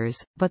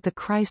fears, but the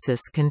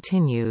crisis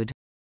continued.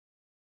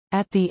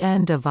 At the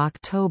end of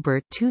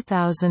October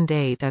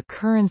 2008, a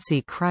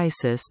currency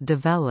crisis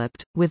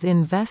developed, with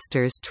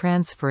investors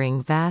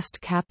transferring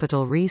vast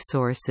capital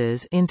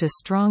resources into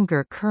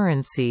stronger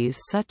currencies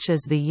such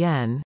as the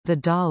yen, the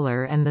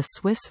dollar and the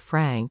Swiss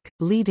franc,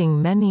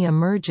 leading many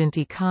emergent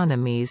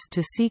economies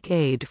to seek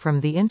aid from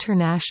the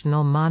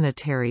International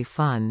Monetary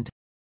Fund.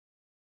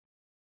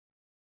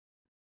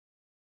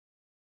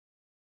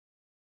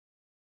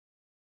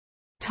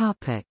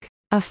 Topic: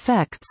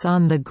 Effects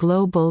on the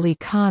global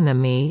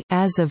economy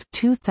as of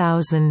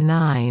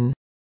 2009.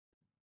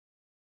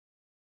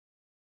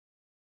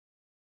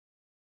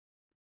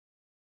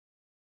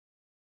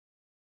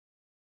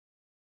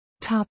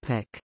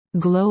 Topic: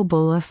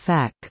 Global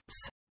effects.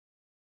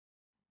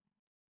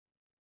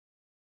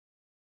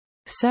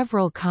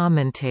 Several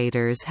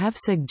commentators have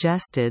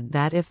suggested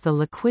that if the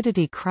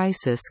liquidity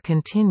crisis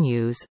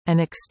continues, an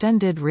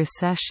extended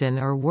recession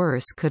or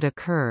worse could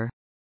occur.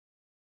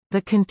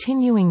 The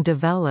continuing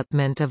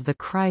development of the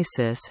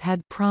crisis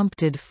had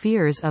prompted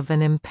fears of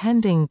an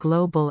impending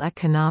global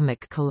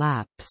economic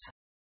collapse.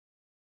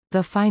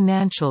 The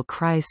financial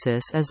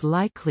crisis is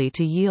likely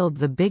to yield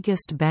the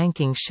biggest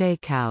banking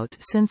shakeout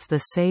since the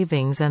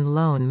savings and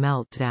loan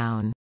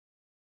meltdown.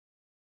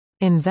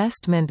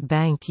 Investment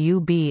bank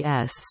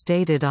UBS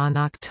stated on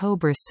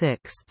October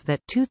 6 that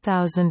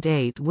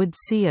 2008 would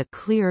see a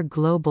clear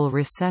global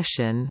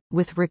recession,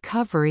 with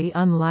recovery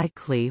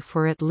unlikely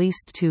for at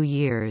least 2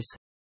 years.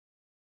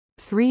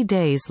 3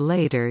 days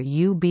later,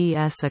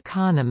 UBS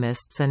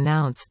economists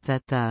announced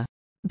that the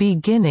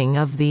beginning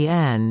of the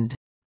end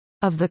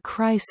of the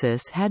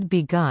crisis had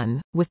begun,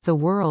 with the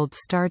world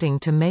starting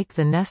to make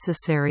the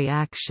necessary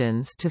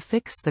actions to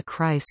fix the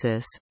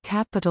crisis: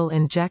 capital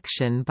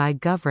injection by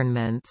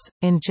governments,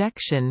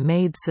 injection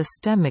made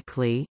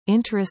systemically,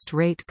 interest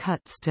rate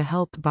cuts to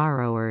help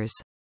borrowers.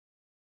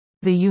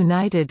 The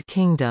United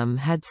Kingdom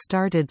had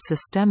started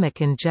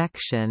systemic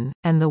injection,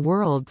 and the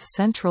world's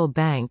central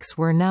banks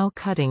were now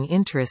cutting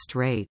interest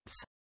rates.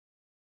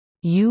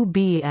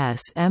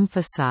 UBS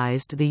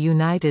emphasized the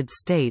United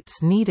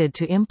States needed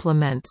to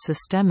implement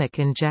systemic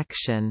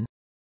injection.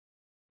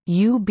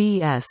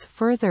 UBS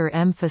further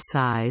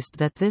emphasized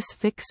that this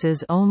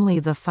fixes only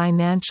the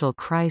financial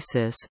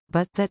crisis,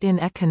 but that in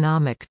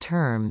economic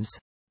terms,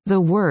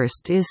 the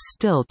worst is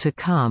still to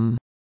come.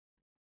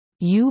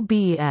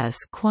 UBS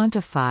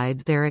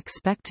quantified their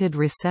expected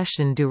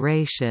recession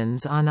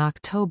durations on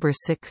October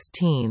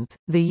 16.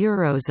 The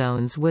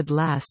Eurozones would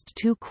last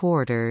 2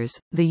 quarters,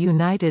 the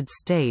United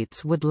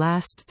States would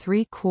last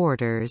 3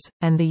 quarters,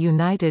 and the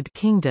United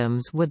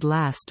Kingdom's would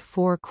last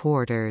 4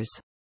 quarters.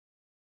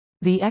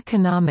 The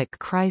economic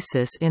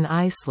crisis in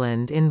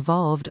Iceland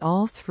involved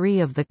all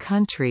 3 of the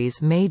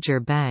country's major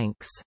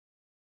banks.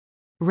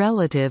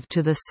 Relative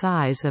to the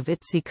size of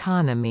its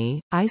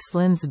economy,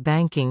 Iceland's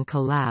banking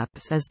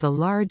collapse is the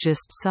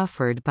largest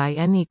suffered by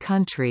any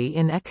country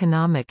in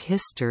economic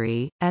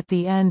history. At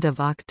the end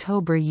of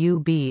October,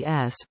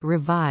 UBS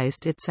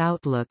revised its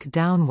outlook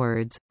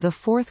downwards. The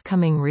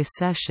forthcoming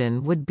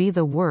recession would be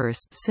the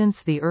worst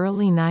since the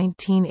early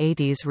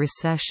 1980s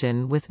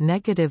recession, with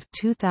negative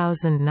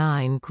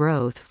 2009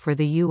 growth for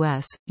the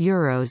US,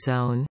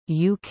 Eurozone,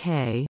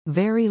 UK,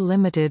 very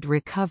limited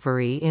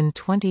recovery in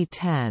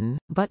 2010,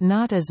 but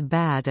not as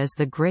bad as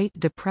the Great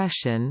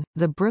Depression.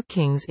 The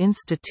Brookings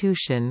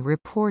Institution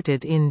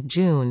reported in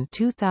June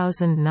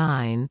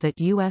 2009 that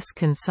U.S.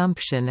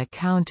 consumption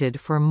accounted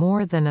for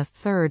more than a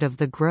third of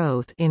the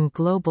growth in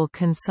global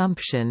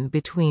consumption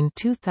between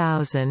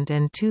 2000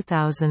 and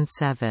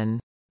 2007.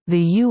 The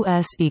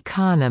U.S.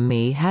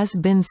 economy has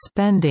been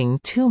spending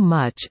too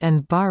much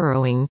and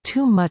borrowing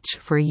too much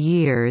for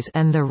years,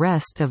 and the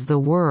rest of the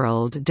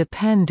world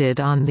depended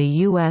on the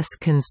U.S.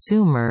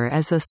 consumer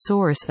as a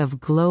source of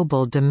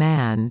global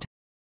demand.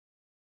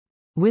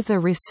 With a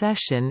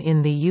recession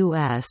in the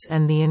U.S.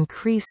 and the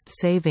increased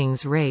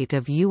savings rate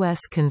of U.S.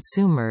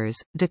 consumers,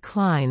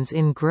 declines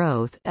in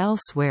growth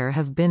elsewhere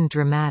have been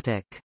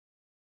dramatic.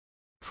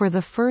 For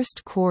the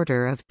first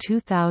quarter of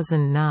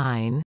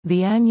 2009,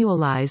 the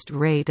annualized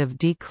rate of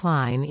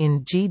decline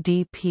in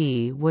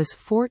GDP was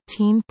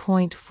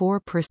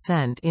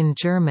 14.4% in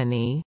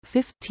Germany,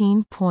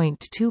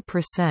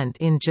 15.2%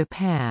 in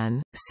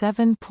Japan,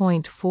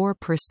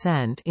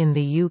 7.4% in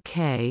the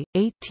UK,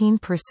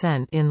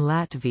 18% in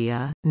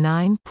Latvia,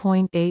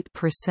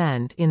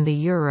 9.8% in the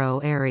euro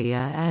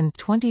area, and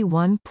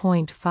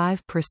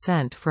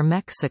 21.5% for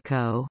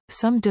Mexico.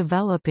 Some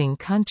developing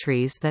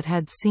countries that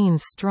had seen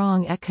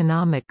strong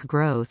economic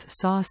growth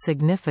saw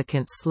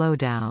significant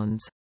slowdowns.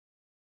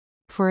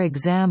 For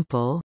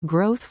example,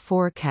 growth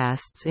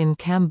forecasts in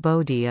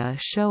Cambodia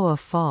show a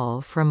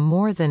fall from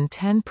more than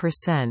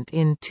 10%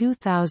 in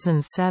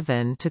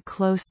 2007 to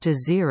close to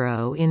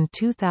zero in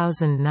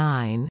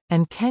 2009,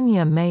 and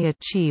Kenya may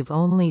achieve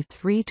only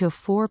 3 to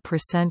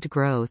 4%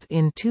 growth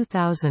in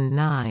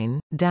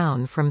 2009,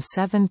 down from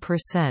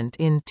 7%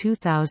 in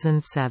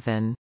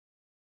 2007.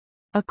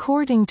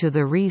 According to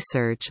the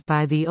research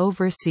by the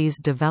Overseas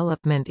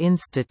Development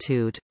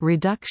Institute,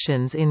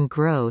 reductions in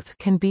growth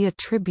can be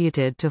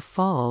attributed to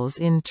falls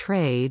in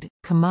trade,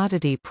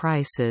 commodity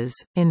prices,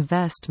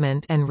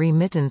 investment and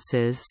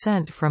remittances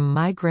sent from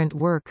migrant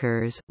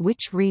workers,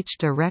 which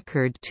reached a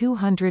record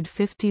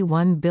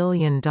 $251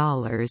 billion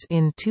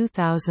in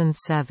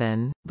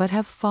 2007, but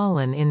have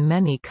fallen in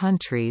many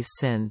countries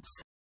since.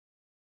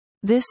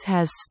 This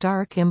has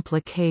stark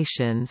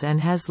implications and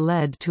has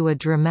led to a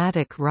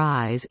dramatic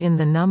rise in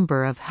the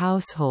number of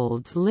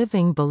households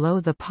living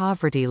below the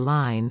poverty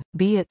line,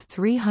 be it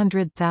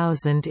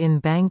 300,000 in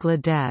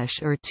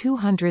Bangladesh or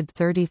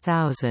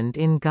 230,000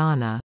 in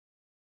Ghana.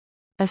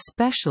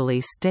 Especially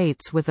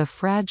states with a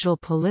fragile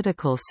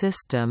political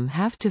system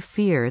have to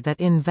fear that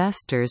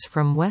investors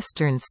from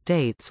Western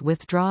states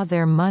withdraw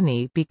their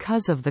money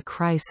because of the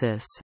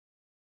crisis.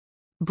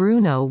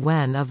 Bruno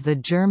Wen of the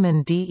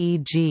German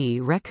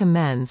DEG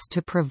recommends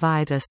to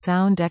provide a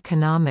sound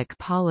economic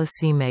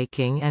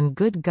policymaking and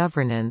good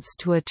governance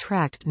to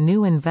attract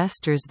new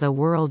investors. The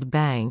World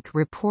Bank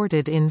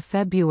reported in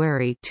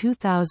February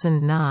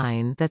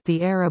 2009 that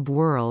the Arab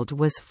world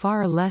was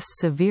far less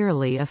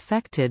severely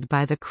affected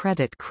by the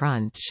credit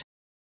crunch.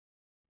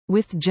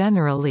 With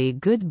generally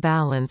good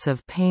balance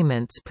of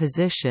payments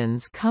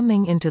positions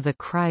coming into the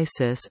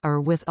crisis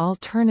or with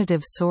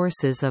alternative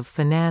sources of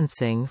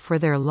financing for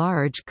their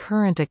large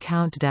current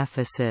account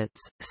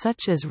deficits,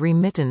 such as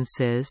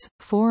remittances,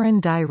 foreign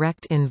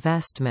direct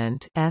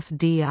investment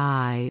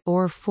 (FDI),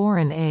 or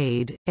foreign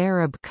aid,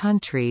 Arab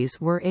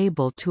countries were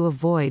able to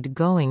avoid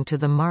going to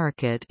the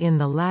market in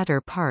the latter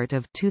part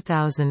of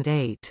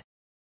 2008.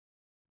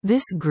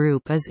 This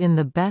group is in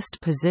the best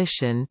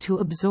position to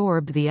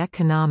absorb the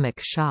economic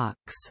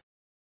shocks.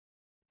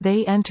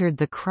 They entered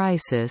the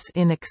crisis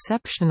in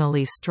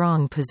exceptionally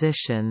strong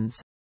positions.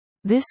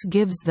 This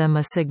gives them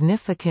a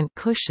significant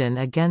cushion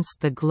against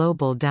the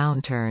global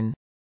downturn.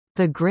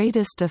 The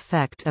greatest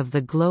effect of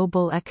the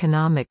global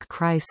economic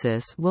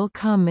crisis will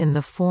come in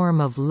the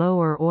form of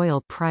lower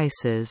oil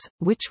prices,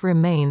 which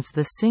remains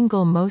the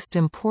single most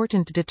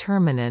important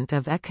determinant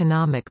of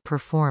economic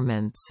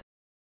performance.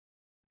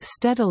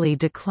 Steadily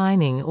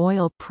declining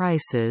oil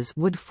prices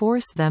would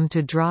force them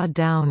to draw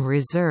down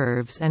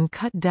reserves and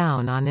cut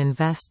down on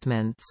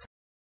investments.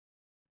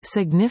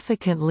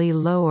 Significantly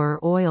lower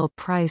oil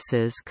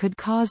prices could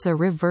cause a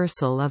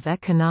reversal of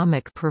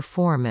economic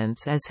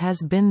performance, as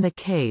has been the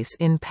case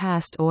in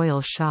past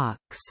oil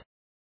shocks.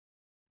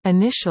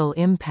 Initial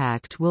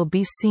impact will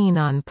be seen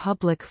on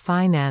public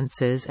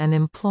finances and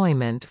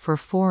employment for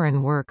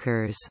foreign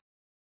workers.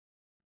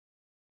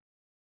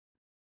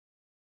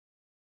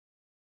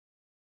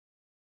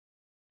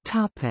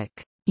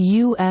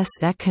 U.S.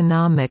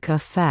 economic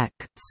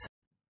effects.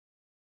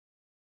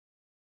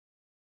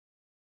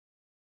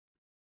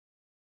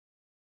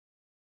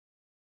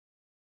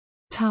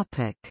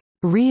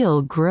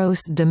 Real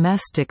gross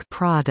domestic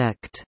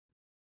product.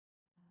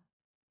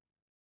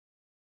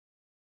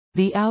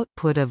 The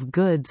output of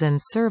goods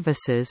and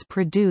services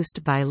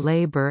produced by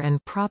labor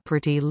and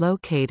property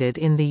located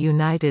in the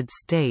United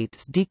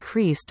States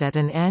decreased at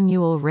an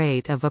annual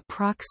rate of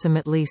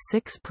approximately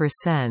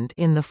 6%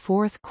 in the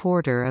fourth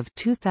quarter of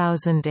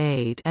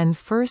 2008 and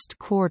first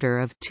quarter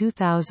of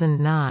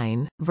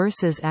 2009,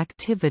 versus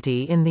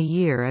activity in the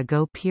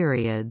year-ago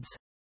periods.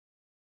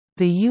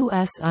 The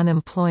U.S.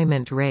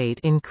 unemployment rate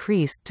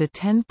increased to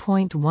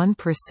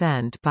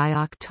 10.1% by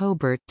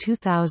October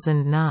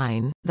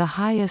 2009, the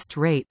highest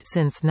rate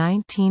since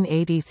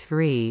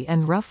 1983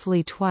 and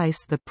roughly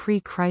twice the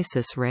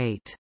pre-crisis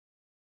rate.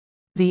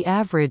 The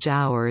average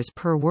hours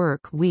per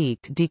work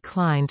week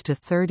declined to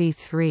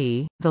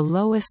 33, the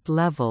lowest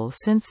level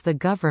since the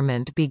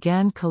government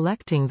began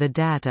collecting the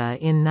data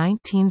in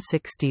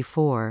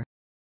 1964.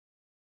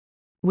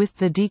 With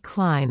the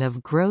decline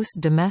of gross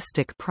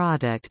domestic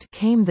product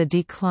came the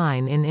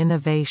decline in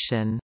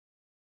innovation.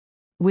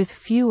 With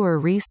fewer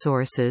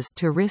resources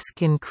to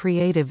risk in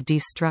creative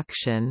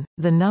destruction,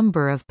 the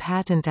number of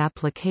patent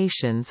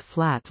applications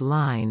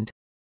flat-lined.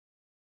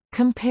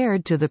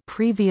 Compared to the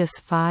previous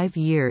 5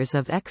 years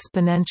of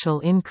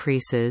exponential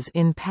increases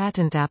in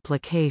patent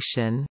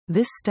application,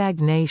 this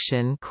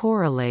stagnation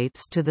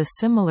correlates to the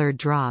similar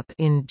drop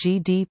in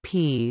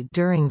GDP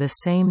during the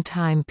same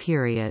time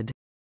period.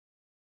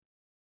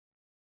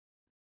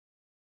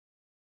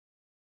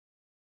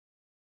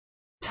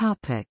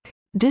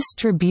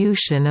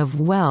 Distribution of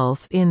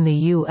wealth in the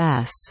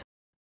U.S.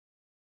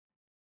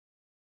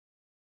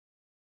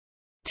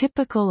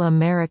 Typical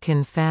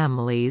American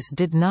families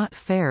did not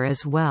fare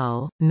as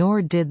well,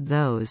 nor did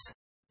those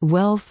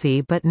wealthy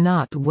but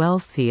not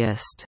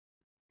wealthiest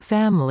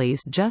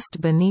families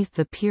just beneath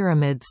the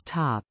pyramid's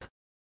top.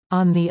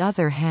 On the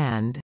other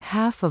hand,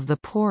 half of the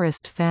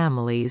poorest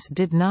families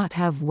did not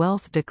have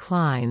wealth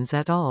declines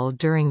at all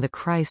during the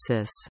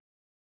crisis.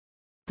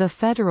 The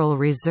Federal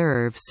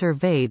Reserve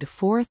surveyed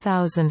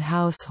 4,000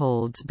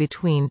 households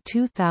between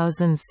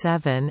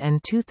 2007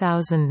 and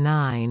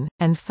 2009,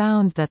 and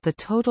found that the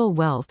total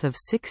wealth of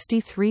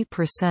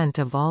 63%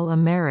 of all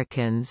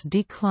Americans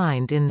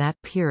declined in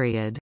that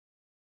period.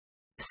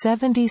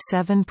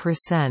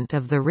 77%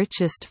 of the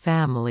richest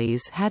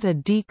families had a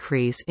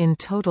decrease in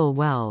total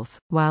wealth,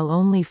 while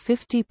only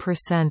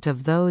 50%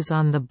 of those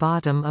on the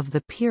bottom of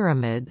the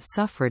pyramid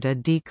suffered a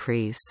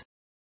decrease.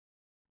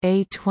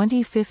 A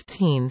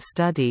 2015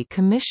 study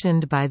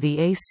commissioned by the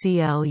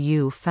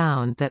ACLU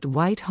found that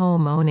white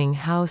home-owning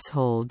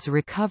households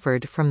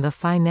recovered from the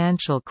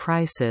financial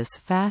crisis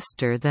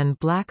faster than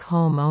black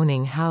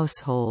home-owning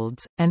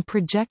households, and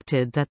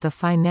projected that the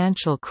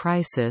financial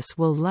crisis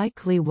will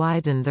likely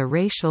widen the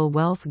racial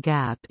wealth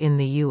gap in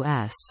the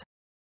U.S.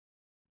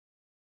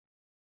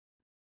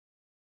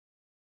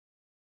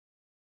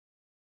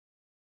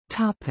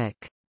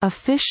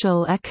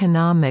 Official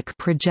economic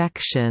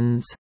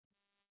projections.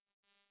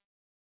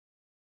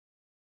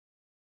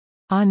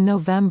 On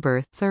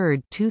November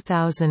 3,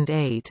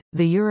 2008,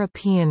 the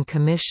European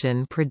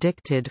Commission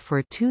predicted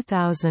for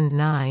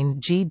 2009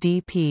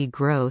 GDP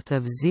growth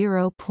of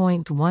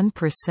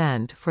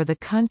 0.1% for the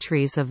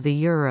countries of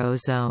the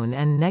Eurozone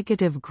and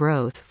negative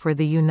growth for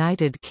the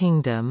United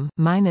Kingdom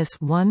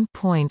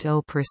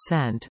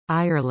 -1.0%,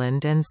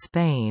 Ireland and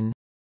Spain.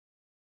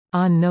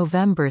 On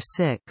November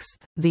 6,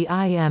 the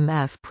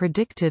IMF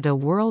predicted a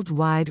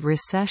worldwide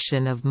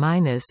recession of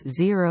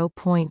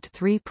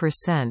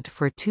 -0.3%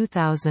 for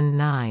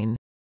 2009.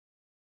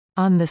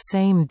 On the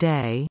same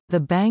day, the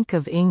Bank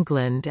of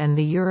England and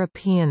the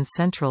European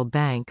Central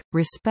Bank,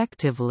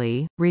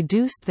 respectively,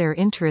 reduced their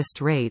interest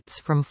rates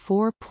from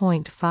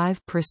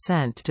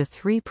 4.5% to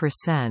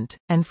 3%,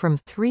 and from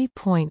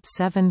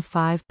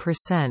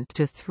 3.75%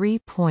 to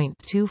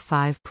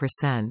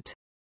 3.25%.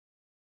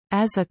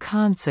 As a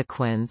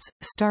consequence,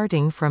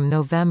 starting from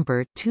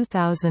November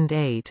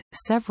 2008,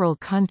 several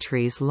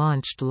countries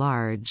launched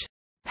large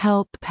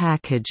help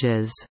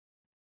packages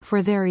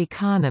for their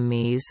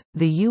economies.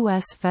 The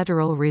U.S.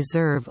 Federal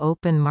Reserve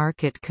Open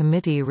Market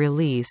Committee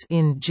release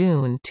in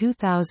June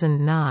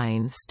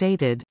 2009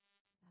 stated,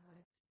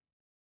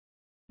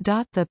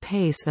 "The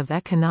pace of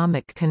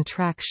economic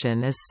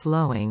contraction is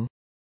slowing.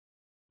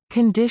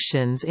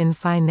 Conditions in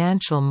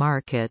financial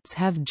markets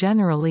have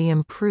generally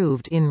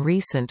improved in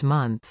recent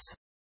months.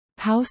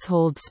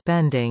 Household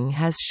spending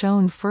has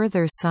shown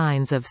further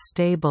signs of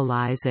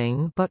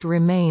stabilizing but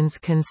remains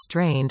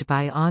constrained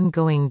by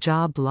ongoing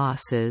job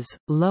losses,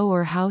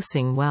 lower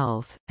housing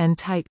wealth, and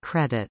tight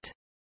credit.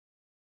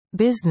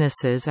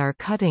 Businesses are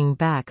cutting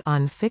back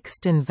on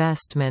fixed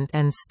investment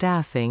and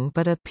staffing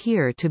but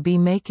appear to be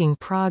making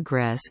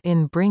progress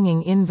in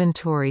bringing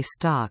inventory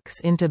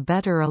stocks into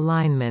better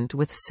alignment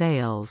with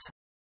sales.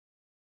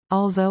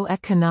 Although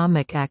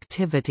economic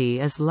activity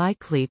is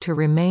likely to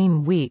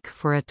remain weak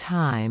for a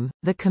time,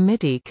 the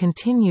committee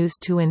continues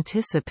to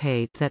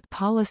anticipate that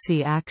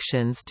policy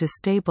actions to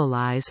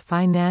stabilize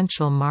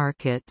financial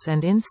markets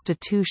and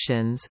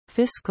institutions,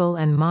 fiscal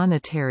and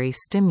monetary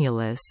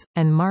stimulus,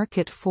 and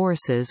market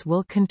forces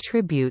will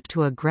contribute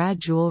to a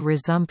gradual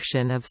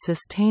resumption of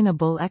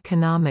sustainable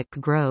economic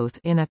growth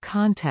in a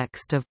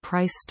context of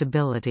price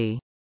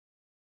stability."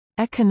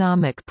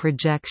 Economic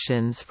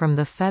projections from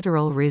the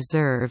Federal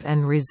Reserve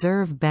and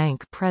Reserve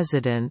Bank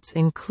presidents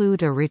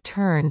include a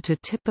return to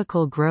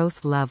typical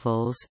growth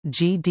levels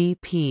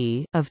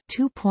 (GDP) of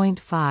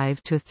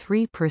 2.5 to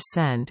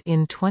 3%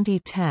 in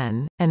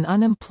 2010, an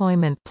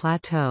unemployment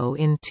plateau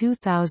in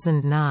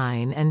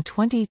 2009 and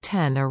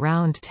 2010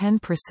 around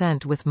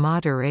 10% with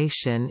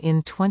moderation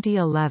in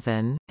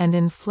 2011, and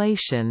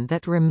inflation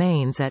that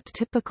remains at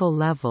typical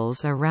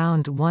levels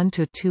around 1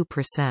 to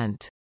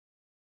 2%.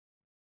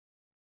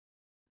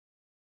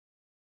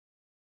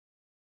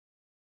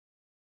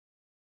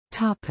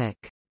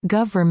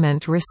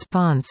 Government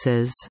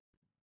responses.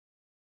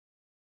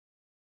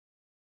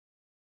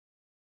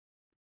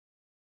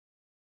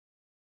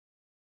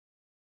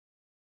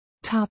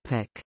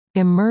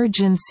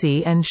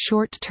 Emergency and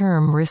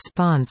short-term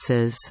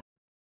responses.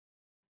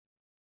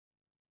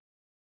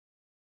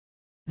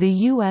 The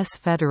U.S.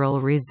 Federal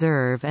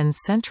Reserve and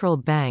central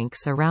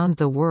banks around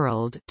the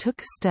world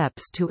took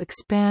steps to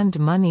expand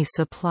money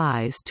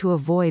supplies to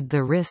avoid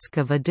the risk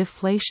of a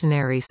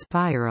deflationary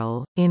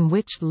spiral, in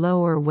which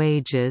lower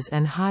wages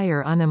and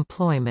higher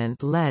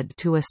unemployment led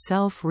to a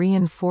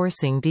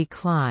self-reinforcing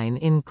decline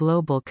in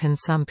global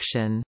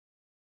consumption.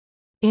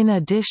 In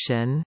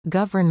addition,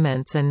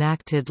 governments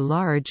enacted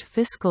large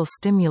fiscal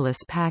stimulus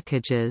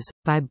packages,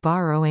 by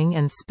borrowing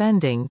and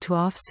spending to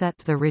offset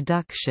the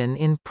reduction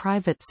in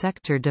private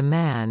sector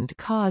demand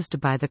caused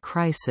by the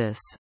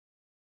crisis.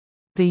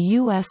 The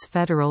U.S.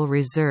 Federal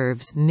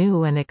Reserve's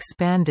new and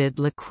expanded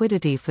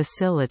liquidity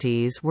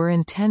facilities were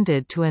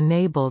intended to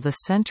enable the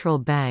central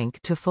bank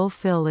to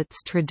fulfill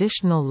its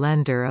traditional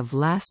lender of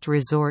last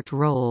resort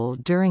role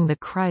during the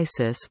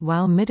crisis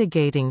while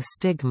mitigating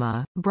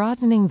stigma,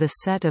 broadening the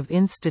set of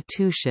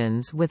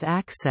institutions with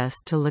access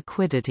to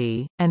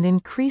liquidity, and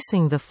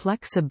increasing the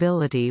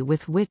flexibility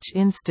with which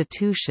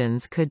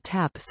institutions could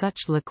tap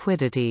such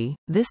liquidity.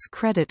 This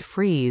credit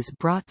freeze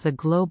brought the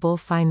global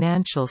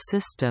financial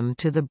system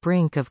to the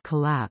brink of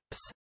collapse.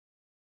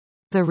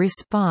 The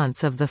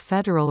response of the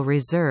Federal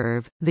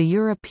Reserve, the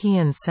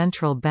European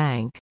Central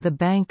Bank, the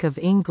Bank of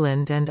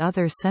England and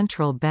other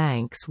central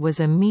banks was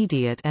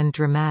immediate and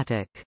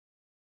dramatic.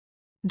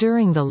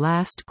 During the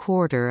last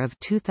quarter of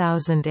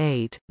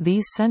 2008,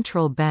 these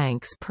central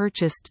banks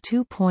purchased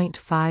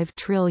 $2.5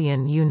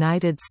 trillion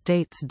United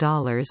States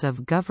dollars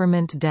of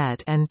government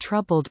debt and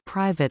troubled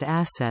private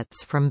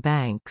assets from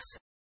banks.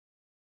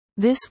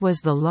 This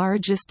was the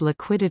largest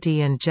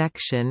liquidity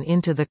injection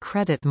into the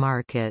credit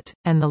market,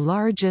 and the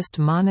largest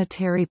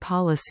monetary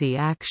policy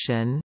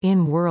action,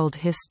 in world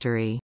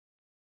history.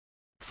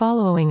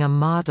 Following a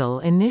model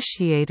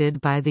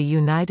initiated by the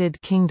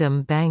United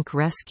Kingdom Bank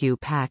Rescue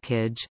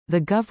Package, the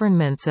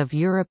governments of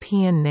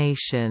European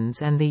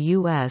nations and the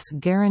US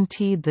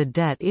guaranteed the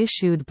debt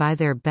issued by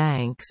their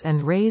banks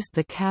and raised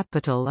the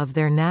capital of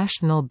their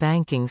national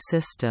banking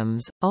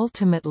systems,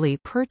 ultimately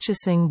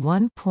purchasing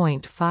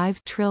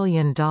 $1.5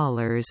 trillion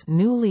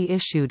newly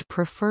issued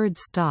preferred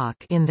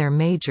stock in their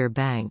major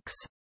banks.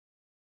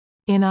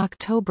 In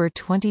October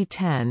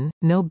 2010,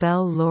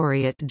 Nobel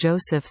laureate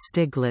Joseph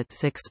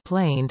Stiglitz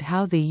explained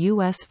how the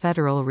U.S.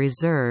 Federal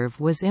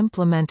Reserve was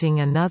implementing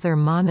another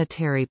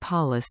monetary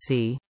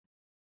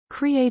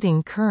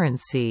policy—creating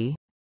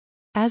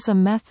currency—as a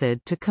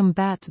method to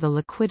combat the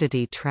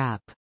liquidity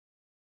trap.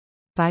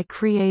 By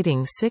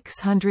creating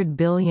 $600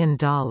 billion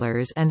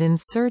and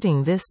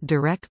inserting this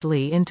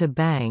directly into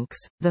banks,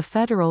 the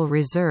Federal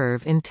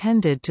Reserve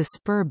intended to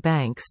spur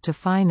banks to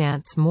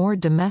finance more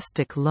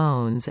domestic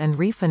loans and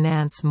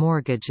refinance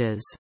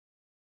mortgages.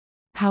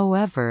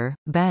 However,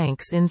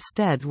 banks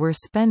instead were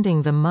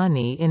spending the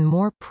money in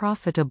more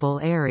profitable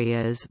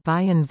areas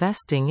by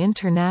investing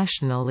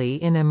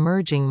internationally in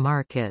emerging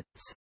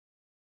markets.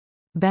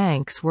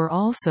 Banks were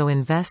also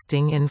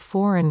investing in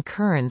foreign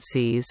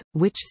currencies,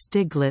 which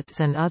Stiglitz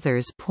and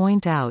others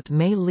point out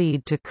may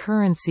lead to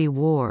currency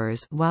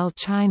wars while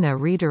China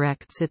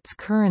redirects its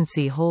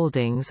currency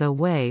holdings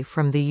away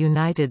from the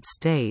United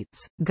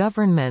States.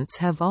 Governments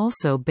have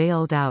also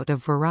bailed out a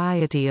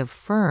variety of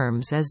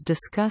firms as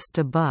discussed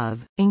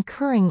above,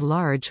 incurring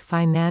large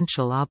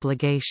financial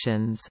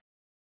obligations.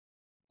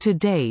 To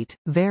date,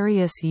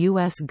 various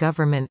U.S.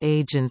 government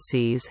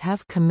agencies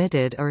have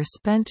committed or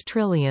spent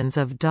trillions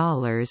of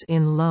dollars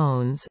in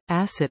loans,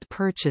 asset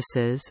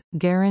purchases,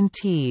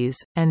 guarantees,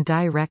 and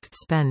direct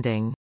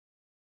spending.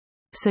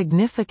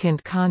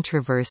 Significant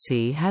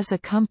controversy has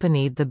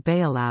accompanied the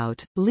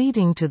bailout,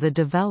 leading to the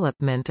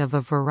development of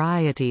a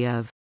variety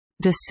of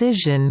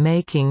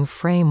decision-making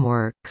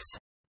frameworks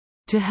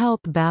to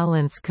help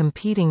balance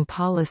competing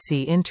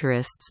policy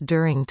interests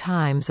during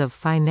times of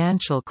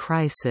financial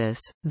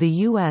crisis. The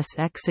U.S.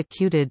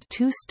 executed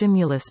two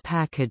stimulus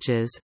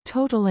packages,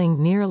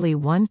 totaling nearly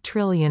 $1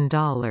 trillion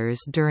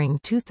during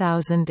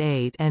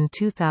 2008 and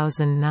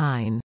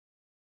 2009.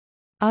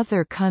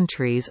 Other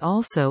countries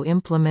also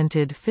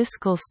implemented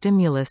fiscal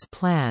stimulus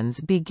plans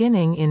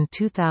beginning in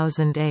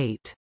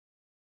 2008.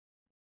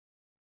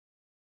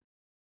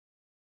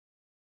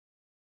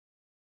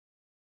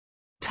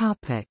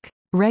 Topic: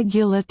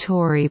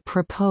 Regulatory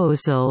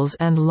proposals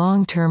and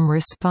long-term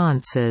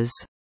responses.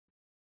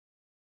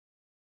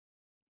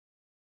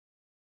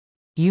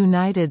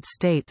 United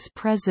States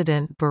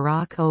President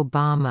Barack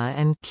Obama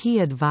and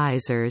key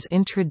advisers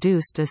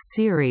introduced a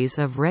series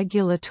of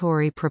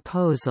regulatory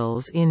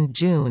proposals in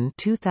June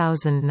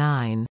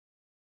 2009.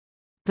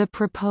 The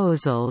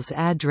proposals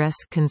address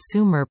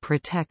consumer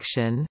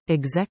protection,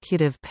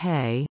 executive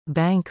pay,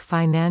 bank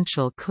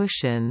financial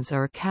cushions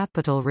or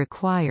capital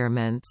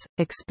requirements,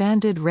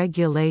 expanded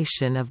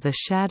regulation of the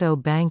shadow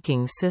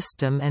banking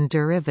system and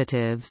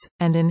derivatives,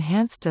 and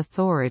enhanced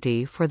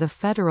authority for the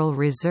Federal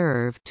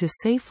Reserve to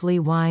safely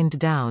wind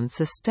down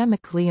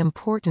systemically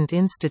important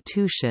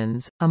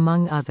institutions,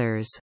 among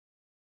others.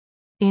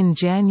 In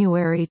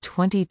January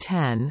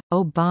 2010,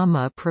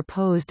 Obama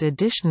proposed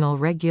additional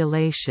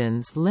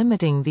regulations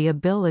limiting the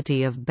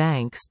ability of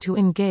banks to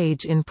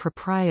engage in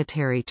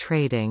proprietary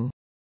trading.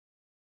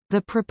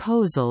 The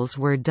proposals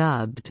were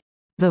dubbed,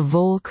 "the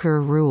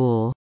Volcker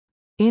Rule,"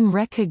 in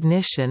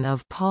recognition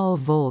of Paul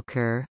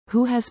Volcker,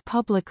 who has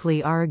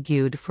publicly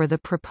argued for the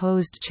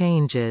proposed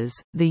changes.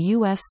 The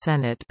U.S.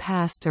 Senate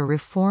passed a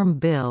reform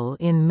bill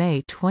in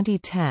May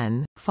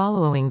 2010,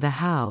 following the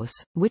House,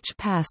 which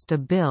passed a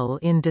bill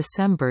in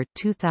December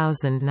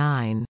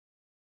 2009.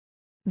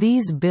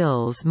 These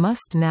bills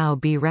must now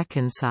be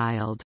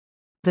reconciled.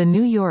 The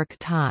New York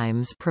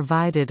Times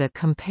provided a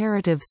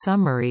comparative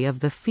summary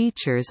of the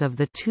features of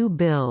the two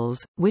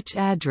bills, which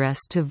address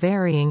to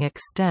varying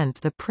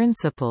extent the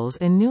principles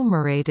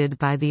enumerated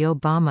by the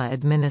Obama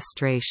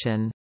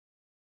administration.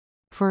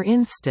 For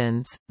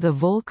instance, the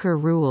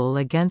Volcker Rule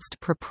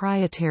against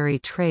proprietary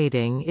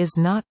trading is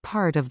not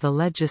part of the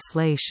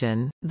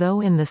legislation,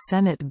 though in the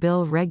Senate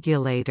bill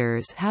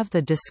regulators have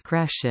the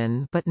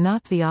discretion but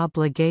not the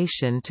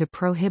obligation to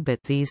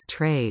prohibit these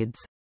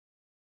trades.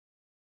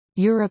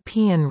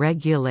 European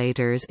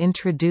regulators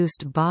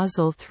introduced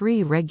Basel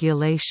III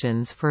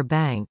regulations for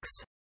banks.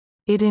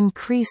 It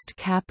increased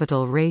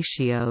capital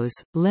ratios,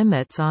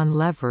 limits on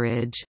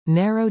leverage,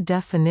 narrow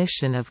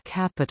definition of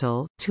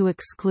capital to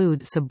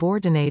exclude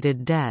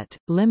subordinated debt,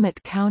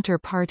 limit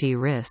counterparty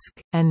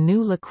risk, and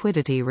new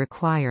liquidity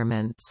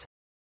requirements.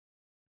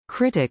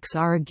 Critics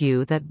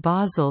argue that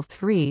Basel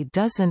III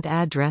doesn't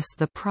address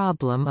the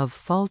problem of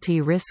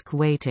faulty risk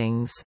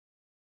weightings.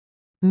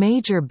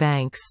 Major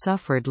banks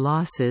suffered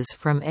losses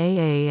from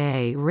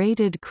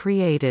AAA-rated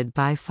created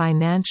by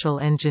financial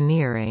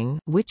engineering,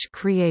 which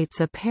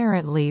creates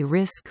apparently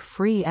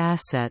risk-free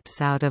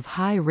assets out of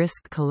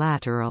high-risk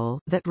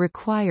collateral that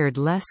required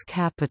less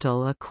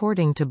capital.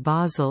 According to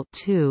Basel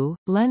II,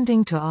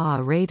 lending to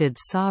AA-rated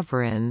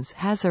sovereigns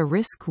has a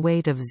risk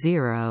weight of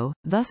 0,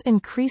 thus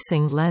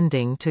increasing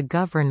lending to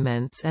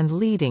governments and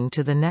leading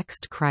to the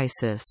next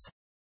crisis.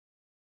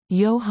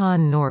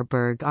 Johan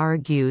Norberg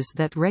argues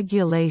that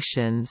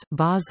regulations,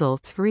 Basel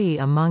III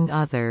among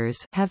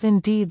others, have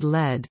indeed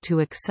led to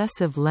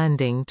excessive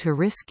lending to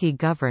risky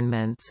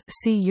governments,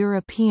 see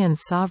European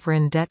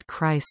sovereign debt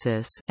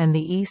crisis, and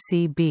the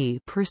ECB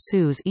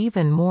pursues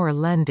even more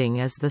lending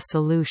as the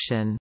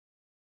solution.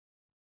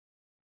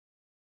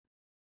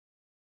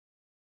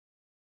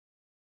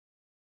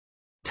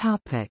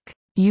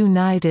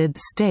 United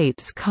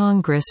States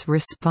Congress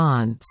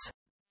response.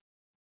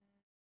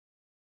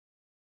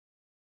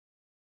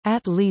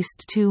 At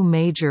least two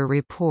major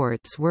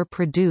reports were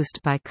produced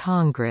by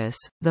Congress,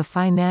 the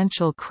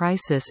Financial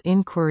Crisis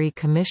Inquiry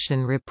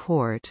Commission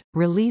report,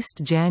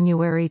 released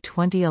January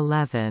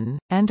 2011,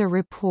 and a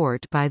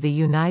report by the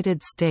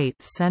United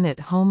States Senate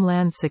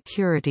Homeland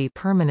Security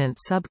Permanent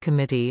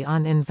Subcommittee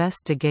on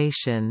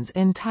Investigations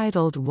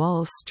entitled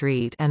Wall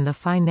Street and the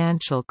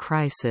Financial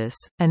Crisis,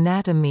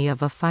 Anatomy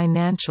of a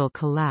Financial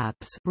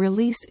Collapse,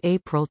 released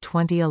April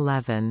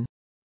 2011.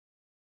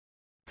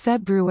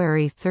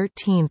 February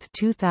 13,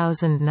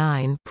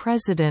 2009,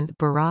 President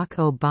Barack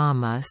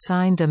Obama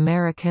signed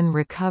American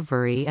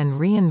Recovery and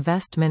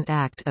Reinvestment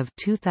Act of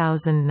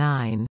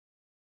 2009.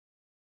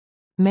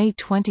 May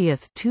 20,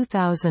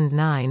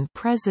 2009,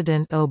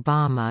 President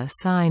Obama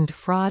signed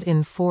Fraud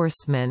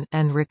Enforcement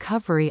and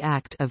Recovery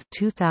Act of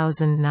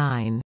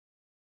 2009.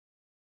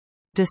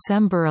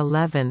 December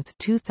 11,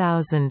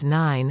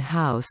 2009,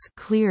 House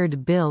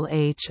cleared Bill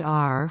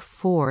H.R.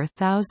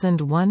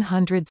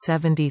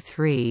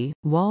 4173,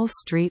 Wall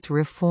Street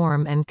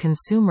Reform and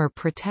Consumer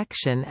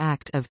Protection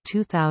Act of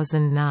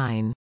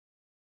 2009.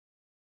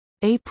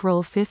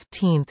 April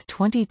 15,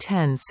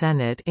 2010,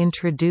 Senate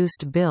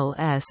introduced Bill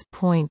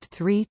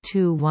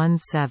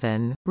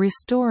S.3217,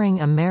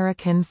 Restoring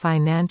American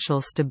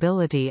Financial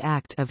Stability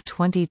Act of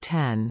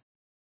 2010.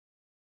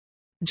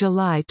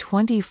 July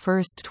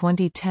 21,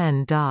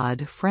 2010,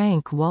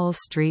 Dodd-Frank Wall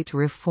Street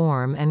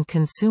Reform and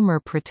Consumer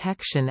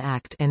Protection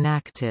Act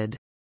enacted.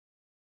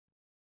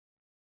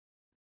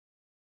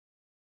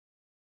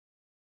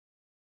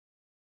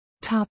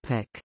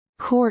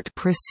 Court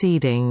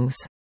proceedings.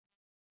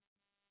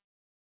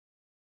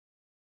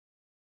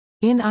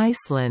 In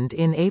Iceland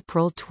in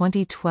April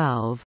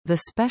 2012, the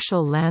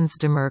Special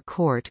Landsdómur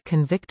Court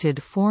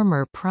convicted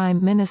former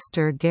Prime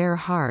Minister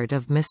Gerhard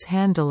of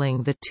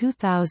mishandling the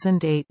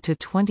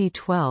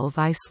 2008–2012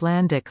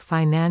 Icelandic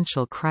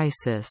financial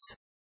crisis.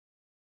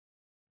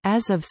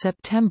 As of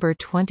September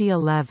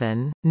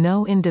 2011,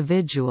 no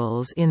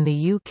individuals in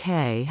the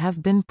UK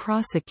have been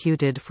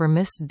prosecuted for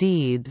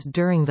misdeeds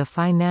during the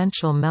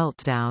financial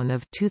meltdown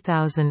of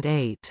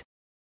 2008.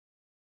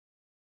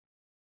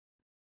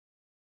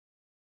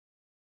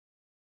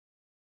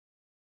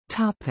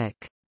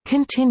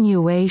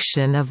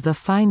 Continuation of the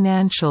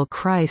financial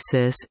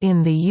crisis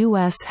in the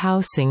U.S.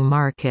 housing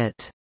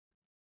market.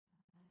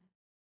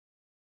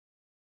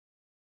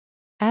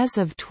 As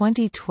of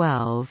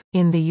 2012,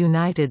 in the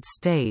United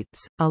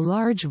States, a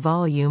large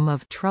volume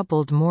of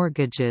troubled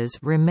mortgages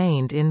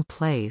remained in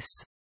place.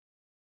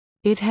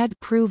 It had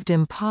proved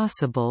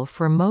impossible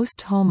for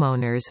most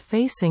homeowners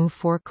facing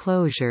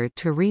foreclosure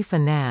to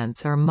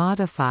refinance or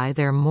modify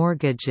their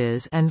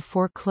mortgages, and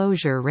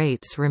foreclosure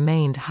rates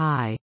remained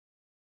high.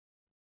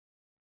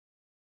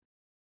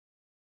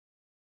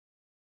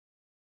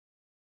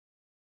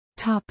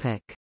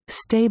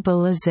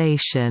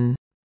 Stabilization.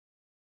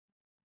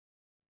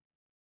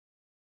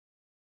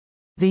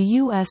 The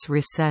U.S.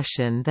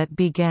 recession that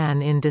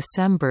began in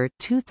December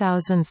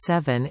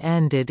 2007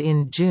 ended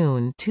in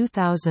June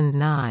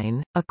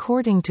 2009,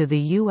 according to the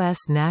U.S.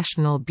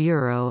 National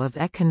Bureau of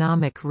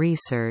Economic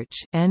Research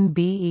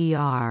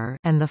 (NBER),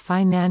 and the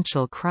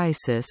financial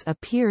crisis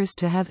appears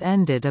to have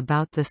ended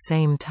about the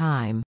same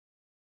time.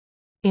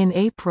 In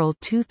April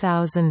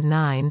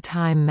 2009,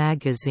 Time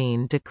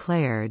magazine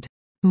declared,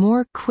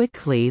 "More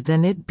quickly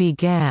than it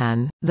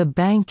began, the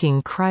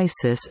banking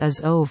crisis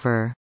is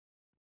over."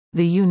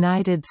 The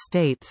United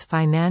States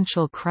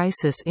Financial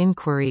Crisis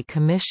Inquiry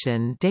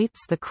Commission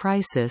dates the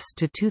crisis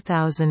to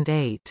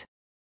 2008.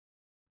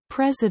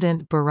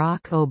 President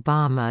Barack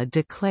Obama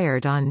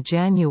declared on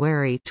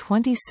January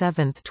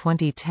 27,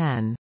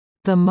 2010,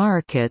 "The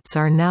markets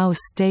are now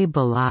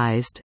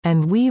stabilized,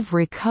 and we've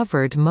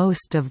recovered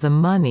most of the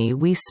money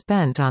we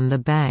spent on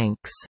the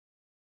banks."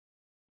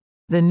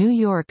 The New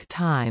York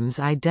Times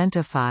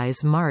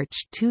identifies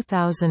March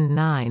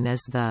 2009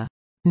 as the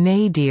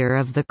nadir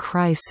of the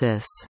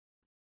crisis,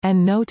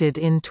 and noted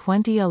in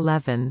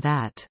 2011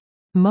 that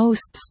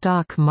Most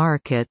stock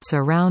markets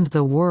around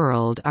the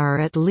world are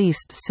at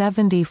least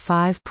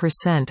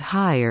 75%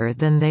 higher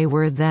than they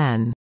were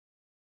then.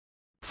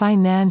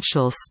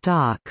 Financial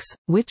stocks,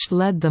 which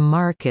led the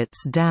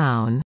markets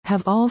down,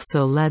 have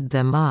also led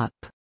them up.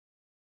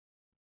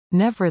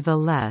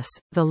 Nevertheless,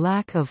 the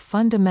lack of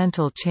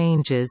fundamental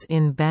changes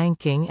in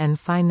banking and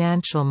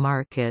financial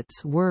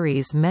markets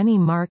worries many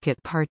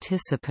market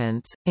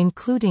participants,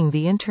 including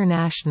the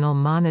International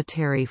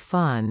Monetary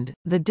Fund.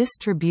 The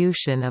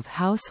distribution of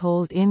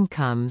household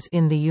incomes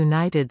in the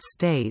United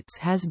States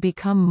has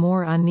become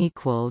more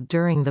unequal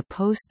during the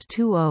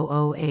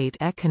post-2008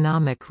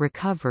 economic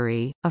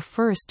recovery, a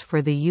first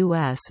for the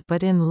U.S.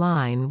 but in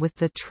line with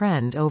the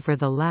trend over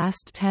the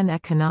last 10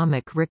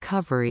 economic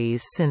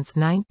recoveries since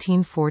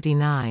 1949.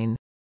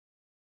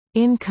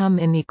 Income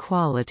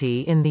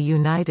inequality in the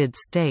United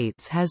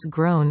States has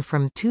grown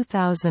from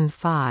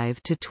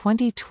 2005 to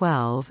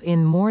 2012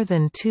 in more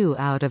than 2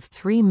 out of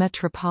 3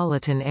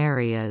 metropolitan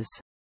areas.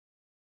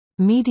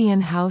 Median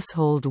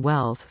household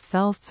wealth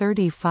fell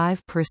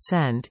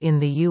 35% in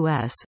the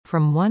U.S.,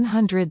 from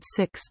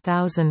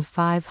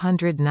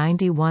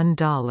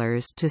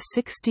 $106,591 to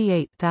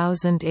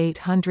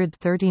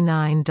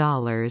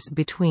 $68,839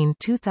 between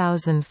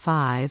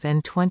 2005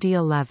 and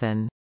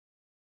 2011.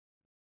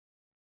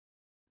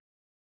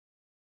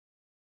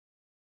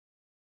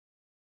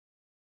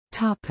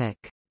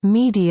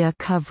 Media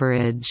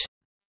coverage.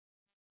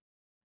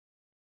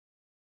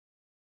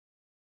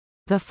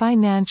 The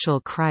financial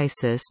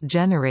crisis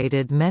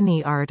generated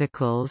many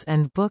articles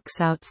and books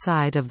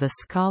outside of the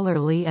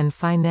scholarly and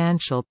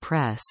financial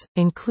press,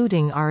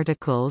 including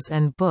articles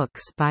and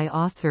books by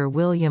author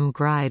William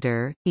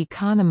Grider,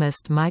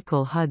 economist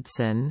Michael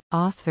Hudson,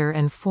 author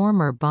and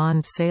former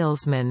bond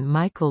salesman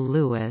Michael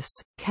Lewis,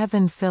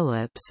 Kevin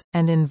Phillips,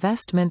 and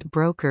investment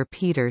broker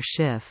Peter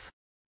Schiff.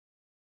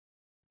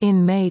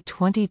 In May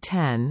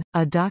 2010,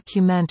 a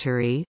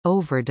documentary,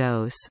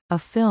 Overdose, a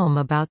film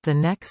about the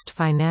next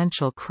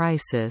financial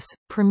crisis,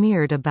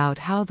 premiered about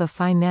how the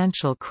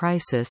financial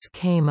crisis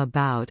came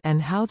about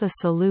and how the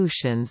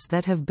solutions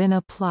that have been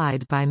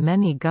applied by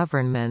many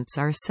governments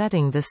are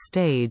setting the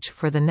stage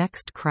for the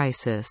next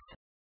crisis.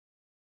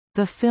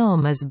 The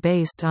film is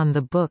based on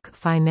the book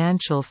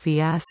Financial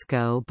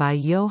Fiasco by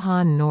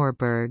Johan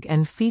Norberg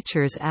and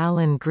features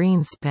Alan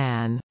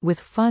Greenspan, with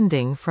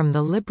funding from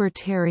the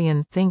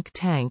libertarian think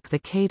tank the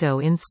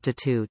Cato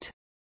Institute.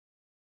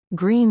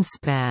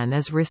 Greenspan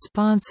is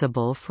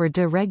responsible for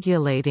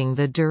deregulating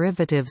the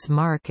derivatives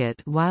market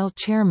while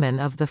chairman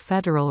of the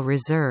Federal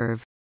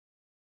Reserve.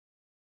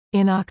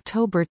 In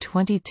October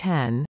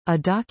 2010, a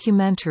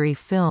documentary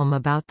film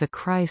about the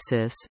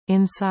crisis,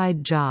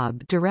 Inside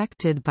Job,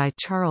 directed by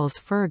Charles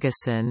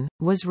Ferguson,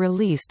 was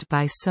released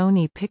by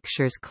Sony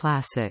Pictures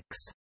Classics.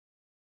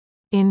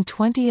 In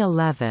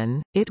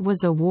 2011, it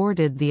was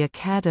awarded the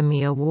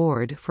Academy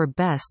Award for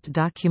Best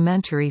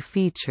Documentary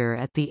Feature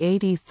at the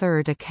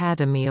 83rd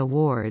Academy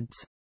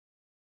Awards.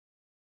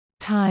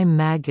 Time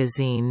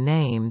magazine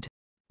named,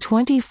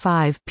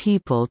 "25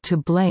 People to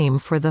Blame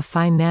for the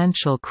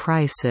Financial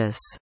Crisis."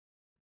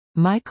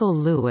 Michael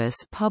Lewis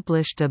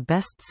published a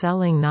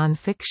best-selling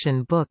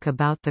nonfiction book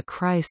about the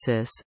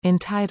crisis,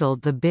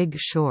 entitled The Big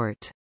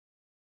Short.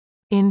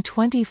 In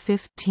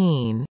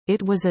 2015,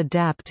 it was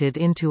adapted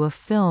into a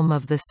film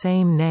of the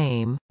same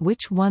name,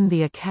 which won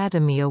the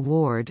Academy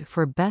Award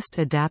for Best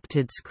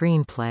Adapted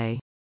Screenplay.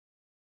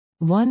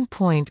 One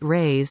point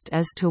raised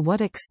as to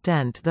what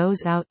extent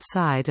those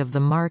outside of the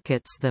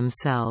markets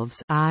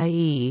themselves,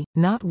 i.e.,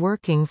 not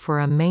working for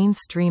a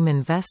mainstream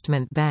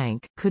investment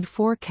bank, could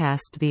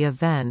forecast the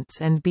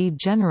events and be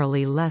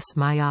generally less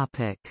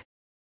myopic.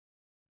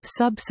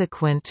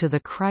 Subsequent to the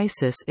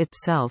crisis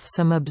itself,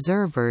 some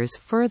observers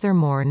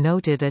furthermore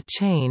noted a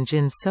change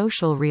in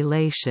social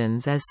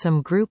relations as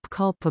some group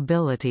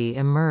culpability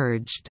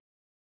emerged.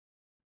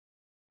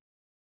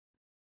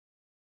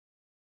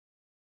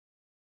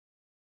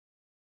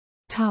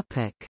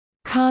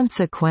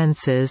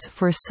 Consequences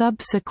for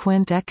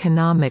subsequent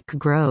economic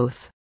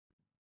growth.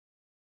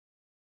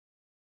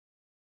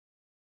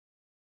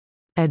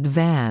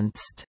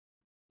 Advanced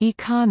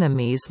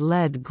economies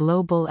led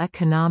global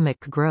economic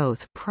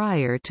growth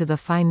prior to the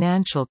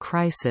financial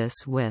crisis,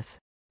 with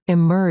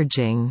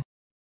emerging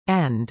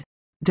and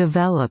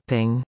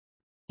developing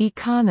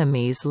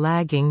economies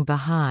lagging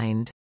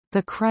behind.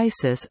 The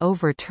crisis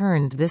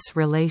overturned this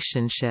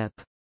relationship.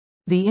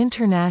 The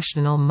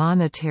International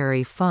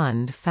Monetary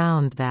Fund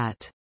found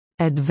that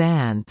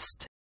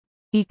advanced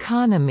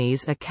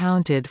economies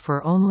accounted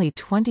for only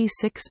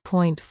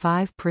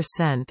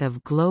 26.5%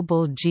 of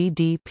global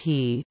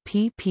GDP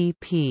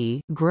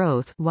 (PPP)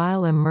 growth,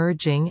 while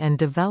emerging and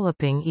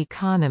developing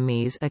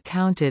economies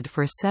accounted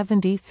for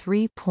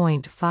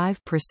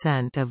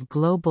 73.5% of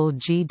global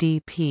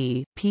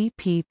GDP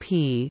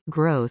 (PPP)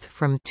 growth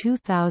from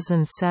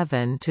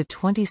 2007 to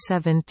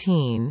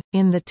 2017.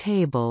 In the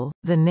table,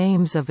 the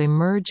names of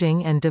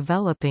emerging and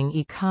developing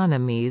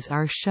economies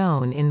are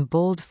shown in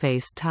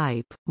boldface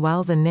type,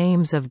 while the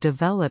names of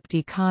developed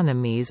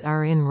economies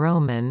are in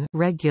Roman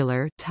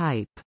regular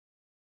type.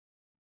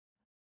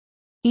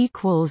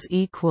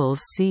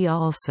 See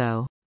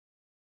also